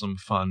really wholesome,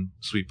 fun,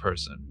 sweet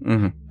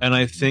person, and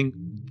I think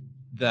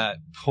that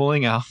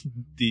pulling out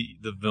the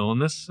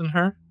villainous in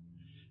her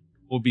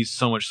will be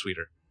so much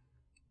sweeter.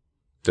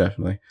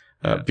 Definitely.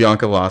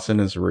 Bianca Lawson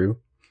is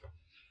Rue.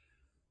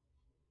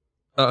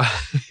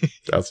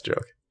 That's a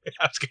joke.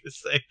 I was gonna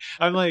say,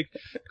 I'm like,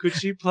 could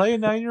she play a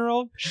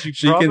 9-year-old? She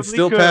can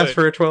still pass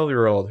for a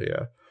 12-year-old.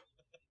 Yeah.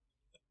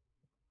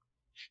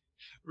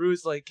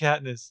 Rue's like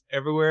Katniss.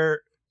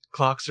 Everywhere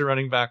clocks are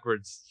running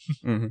backwards.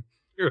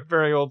 You're a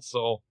very old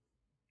soul.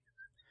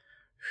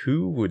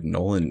 Who would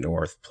Nolan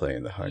North play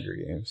in the Hunger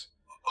Games?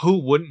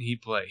 Who wouldn't he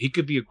play? He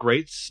could be a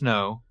great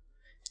Snow.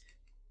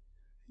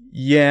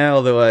 Yeah,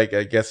 although I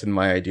guess in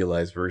my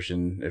idealized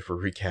version, if we're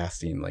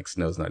recasting, like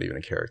Snow's not even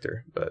a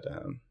character, but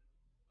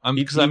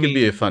he could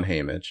be a fun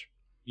Haymitch.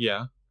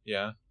 Yeah.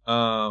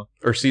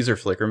 Or Caesar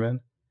Flickerman.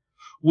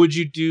 Would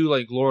you do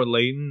like Laura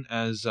Layton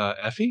as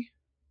Effie?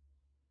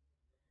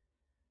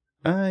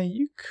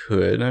 You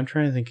could. I'm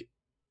trying to think.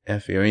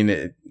 Effie. I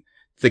mean,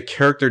 the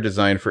character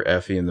design for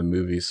Effie in the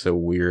movie is so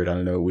weird. I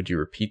don't know. Would you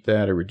repeat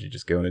that, or would you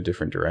just go in a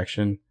different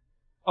direction?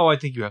 Oh, I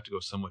think you have to go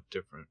somewhat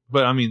different.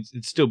 But I mean,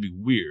 it'd still be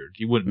weird.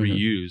 You wouldn't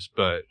reuse,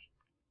 but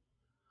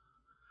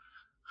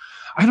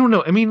I don't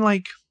know. I mean,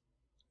 like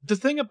the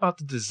thing about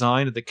the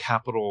design of the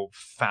Capitol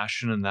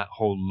fashion and that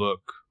whole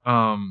look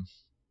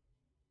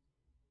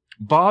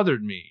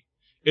bothered me.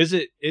 Is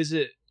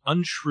it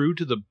untrue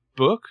to the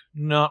book?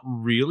 Not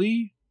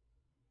really.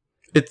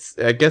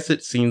 I guess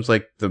it seems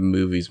like the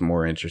movie's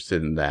more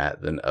interested in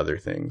that than other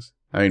things.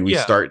 I mean, we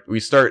start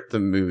the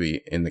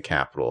movie in the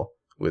Capitol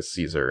with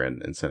Caesar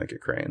and Seneca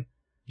Crane.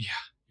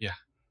 Yeah.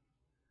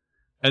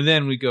 And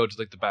then we go to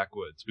like the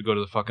backwoods. We go to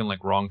the fucking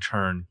like Wrong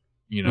Turn,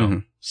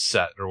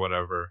 set or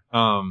whatever.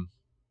 I'm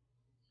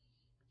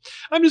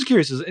just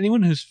curious, is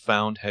anyone who's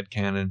found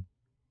headcanon,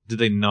 did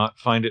they not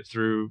find it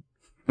through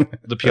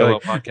the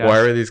PLL podcast? Why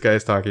are these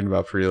guys talking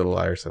about Pretty Little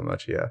Liars so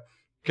much? Yeah.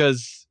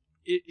 Because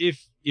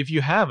if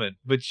you haven't,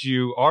 but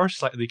you are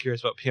slightly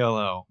curious about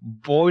PLL,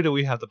 boy, do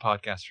we have the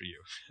podcast for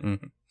you.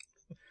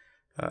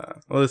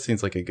 Well, this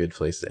seems like a good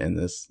place to end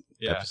this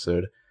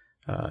episode.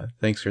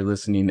 Thanks for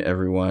listening,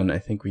 everyone. I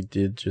think we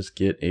did just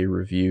get a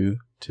review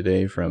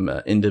today from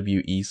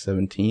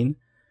NWE17.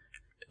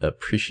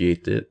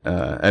 Appreciate it.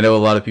 I know a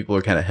lot of people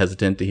are kind of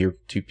hesitant to hear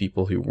two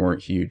people who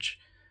weren't huge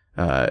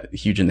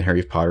in the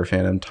Harry Potter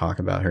fandom talk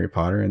about Harry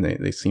Potter, and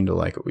they seemed to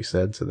like what we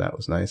said, so that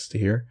was nice to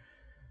hear.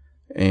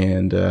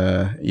 And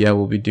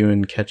we'll be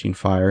doing Catching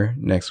Fire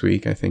next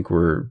week. I think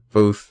we're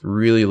both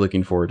really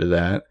looking forward to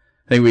that.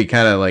 think we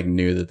kind of like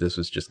knew that this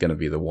was just going to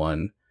be the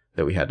one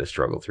that we had to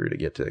struggle through to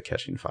get to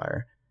Catching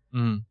Fire.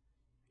 Mm.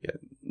 Yeah,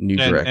 new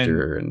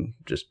director and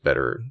just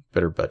better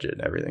budget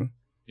and everything.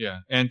 Yeah,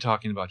 and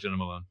talking about Jenna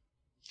Malone.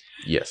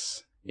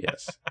 Yes.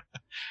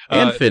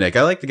 And Finnick.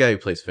 I like the guy who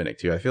plays Finnick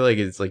too. I feel like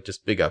it's like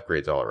just big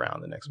upgrades all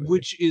around the next movie.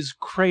 Which is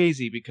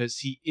crazy because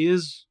he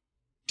is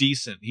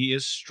decent. He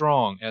is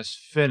strong as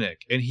Finnick,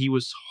 and he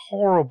was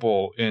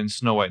horrible in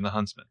Snow White and the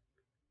Huntsman.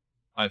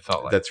 I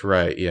felt like. That's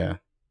right, yeah.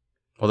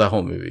 Well, that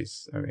whole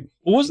movie's, I mean...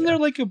 Wasn't there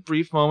like a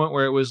brief moment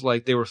where it was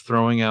like they were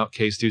throwing out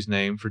K-Stew's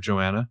name for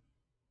Joanna?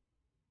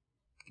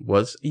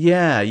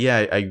 Yeah.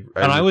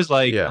 I was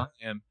like, I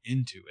am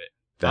into it.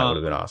 That would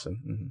have been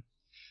awesome. Mm-hmm.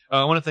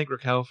 I want to thank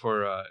Raquel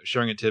for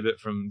sharing a tidbit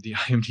from the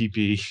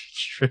IMDb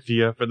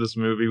trivia for this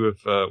movie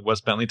with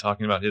Wes Bentley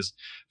talking about his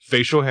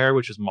facial hair,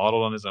 which is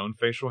modeled on his own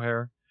facial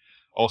hair.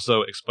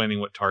 Also explaining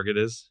what Target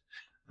is.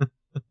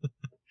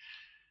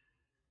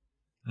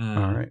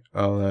 All right.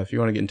 Well, if you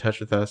want to get in touch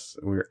with us,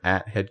 we're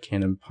at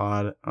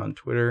HeadcanonPod on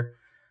Twitter.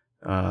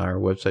 Our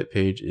website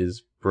page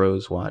is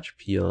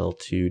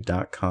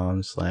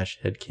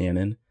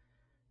broswatchpll2.com/headcanon.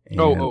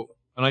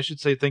 And I should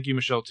say thank you,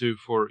 Michelle, too,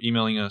 for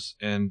emailing us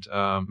and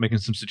making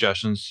some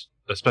suggestions,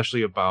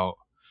 especially about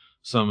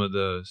some of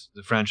the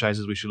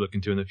franchises we should look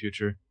into in the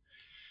future.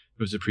 It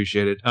was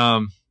appreciated.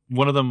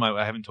 One of them,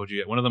 I haven't told you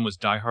yet, one of them was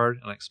Die Hard,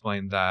 and I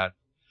explained that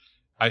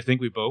I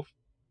think we both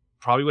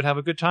probably would have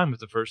a good time with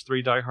the first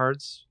 3 Die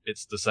Hards.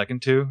 It's the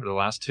second 2, or the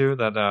last 2,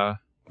 that...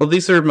 Well,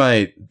 these are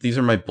my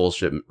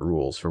bullshit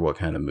rules for what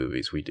kind of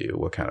movies we do,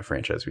 what kind of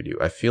franchise we do.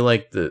 I feel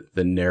like the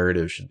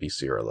narrative should be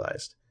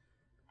serialized.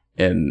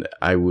 And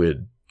I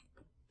would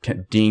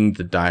ding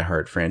the Die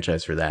Hard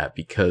franchise for that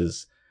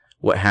because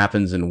what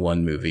happens in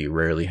one movie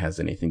rarely has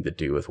anything to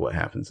do with what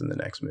happens in the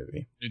next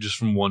movie. Just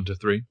from 1 to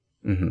 3?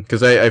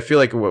 Because I feel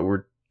like what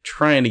we're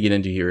trying to get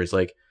into here is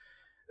like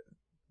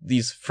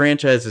these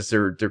franchises,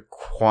 they're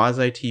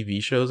quasi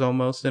TV shows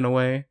almost in a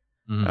way.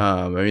 Mm-hmm.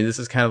 I mean, this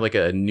is kind of like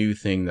a new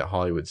thing that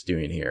Hollywood's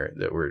doing here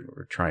that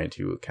we're trying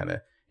to kind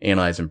of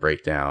analyze and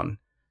break down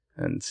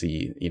and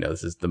see,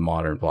 this is the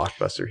modern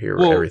blockbuster here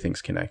where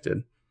everything's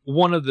connected.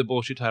 One of the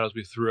bullshit titles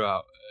we threw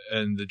out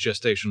in the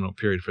gestational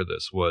period for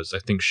this was, I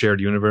think,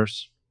 Shared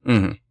Universe.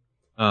 Mm-hmm.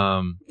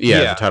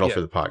 The title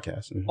for the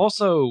podcast. Mm-hmm.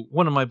 Also,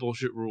 one of my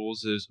bullshit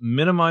rules is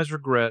minimize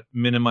regret,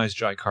 minimize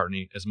Jai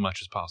Courtney as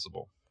much as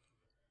possible.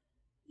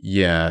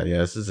 Yeah,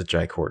 this is a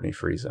Jai Courtney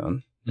free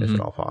zone, if at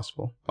all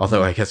possible.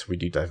 Although I guess if we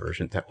do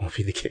Divergent, that won't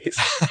be the case.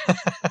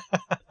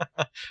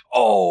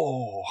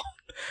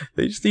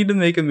 They just need to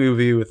make a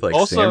movie with like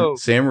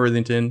Sam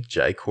Worthington,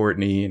 Jai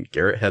Courtney, and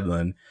Garrett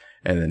Hedlund,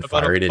 and then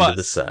fire it into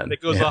the sun.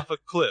 It goes off a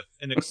cliff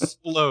and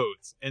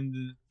explodes, and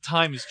the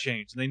time has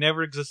changed, and they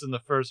never exist in the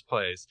first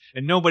place,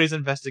 and nobody's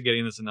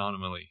investigating this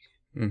anomaly.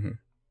 Mm-hmm.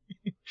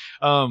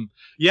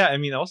 I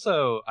mean,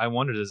 also, I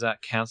wonder, does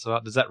that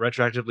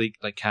retroactively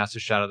like cast a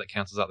shadow that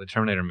cancels out the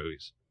Terminator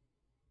movies?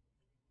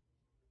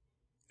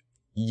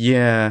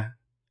 Yeah.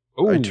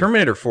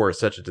 Terminator 4 is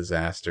such a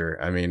disaster.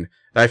 I mean,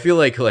 I feel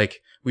like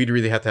we'd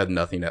really have to have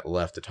nothing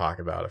left to talk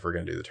about if we're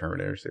going to do the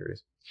Terminator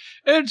series.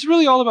 It's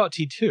really all about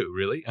T2,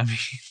 really. I mean,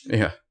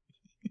 yeah.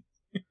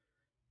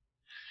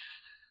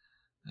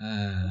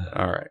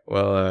 All right.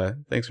 Well,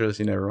 thanks for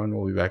listening, everyone.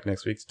 We'll be back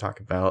next week to talk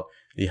about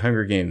The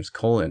Hunger Games: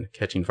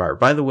 Catching Fire.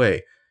 By the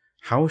way,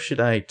 how should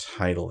I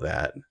title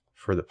that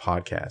for the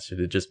podcast?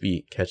 Should it just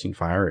be Catching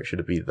Fire, or should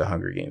it be The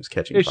Hunger Games: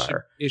 Catching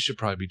Fire? It should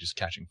probably be just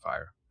Catching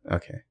Fire.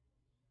 Okay.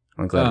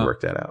 I'm glad we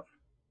worked that out.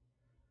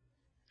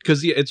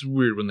 Because it's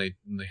weird when they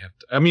have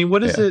to. I mean,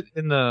 what is it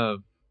in the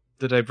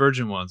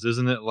Divergent ones?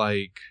 Isn't it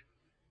like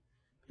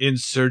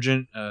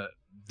Insurgent, the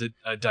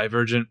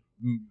Divergent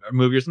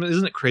movie or something?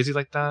 Isn't it crazy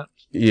like that?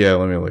 Yeah,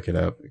 let me look it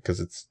up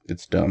because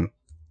it's dumb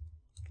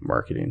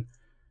marketing.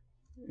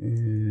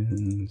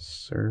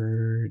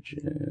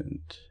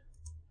 Insurgent.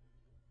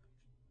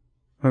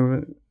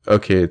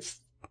 Okay,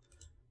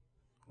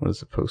 what does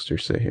the poster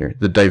say here?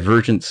 The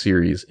Divergent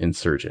series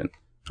Insurgent.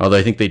 Although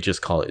I think they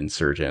just call it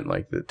Insurgent,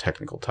 like the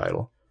technical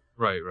title.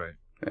 Right.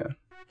 Yeah.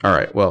 All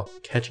right. Well,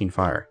 Catching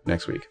Fire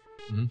next week.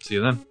 See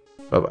you then.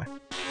 Bye-bye.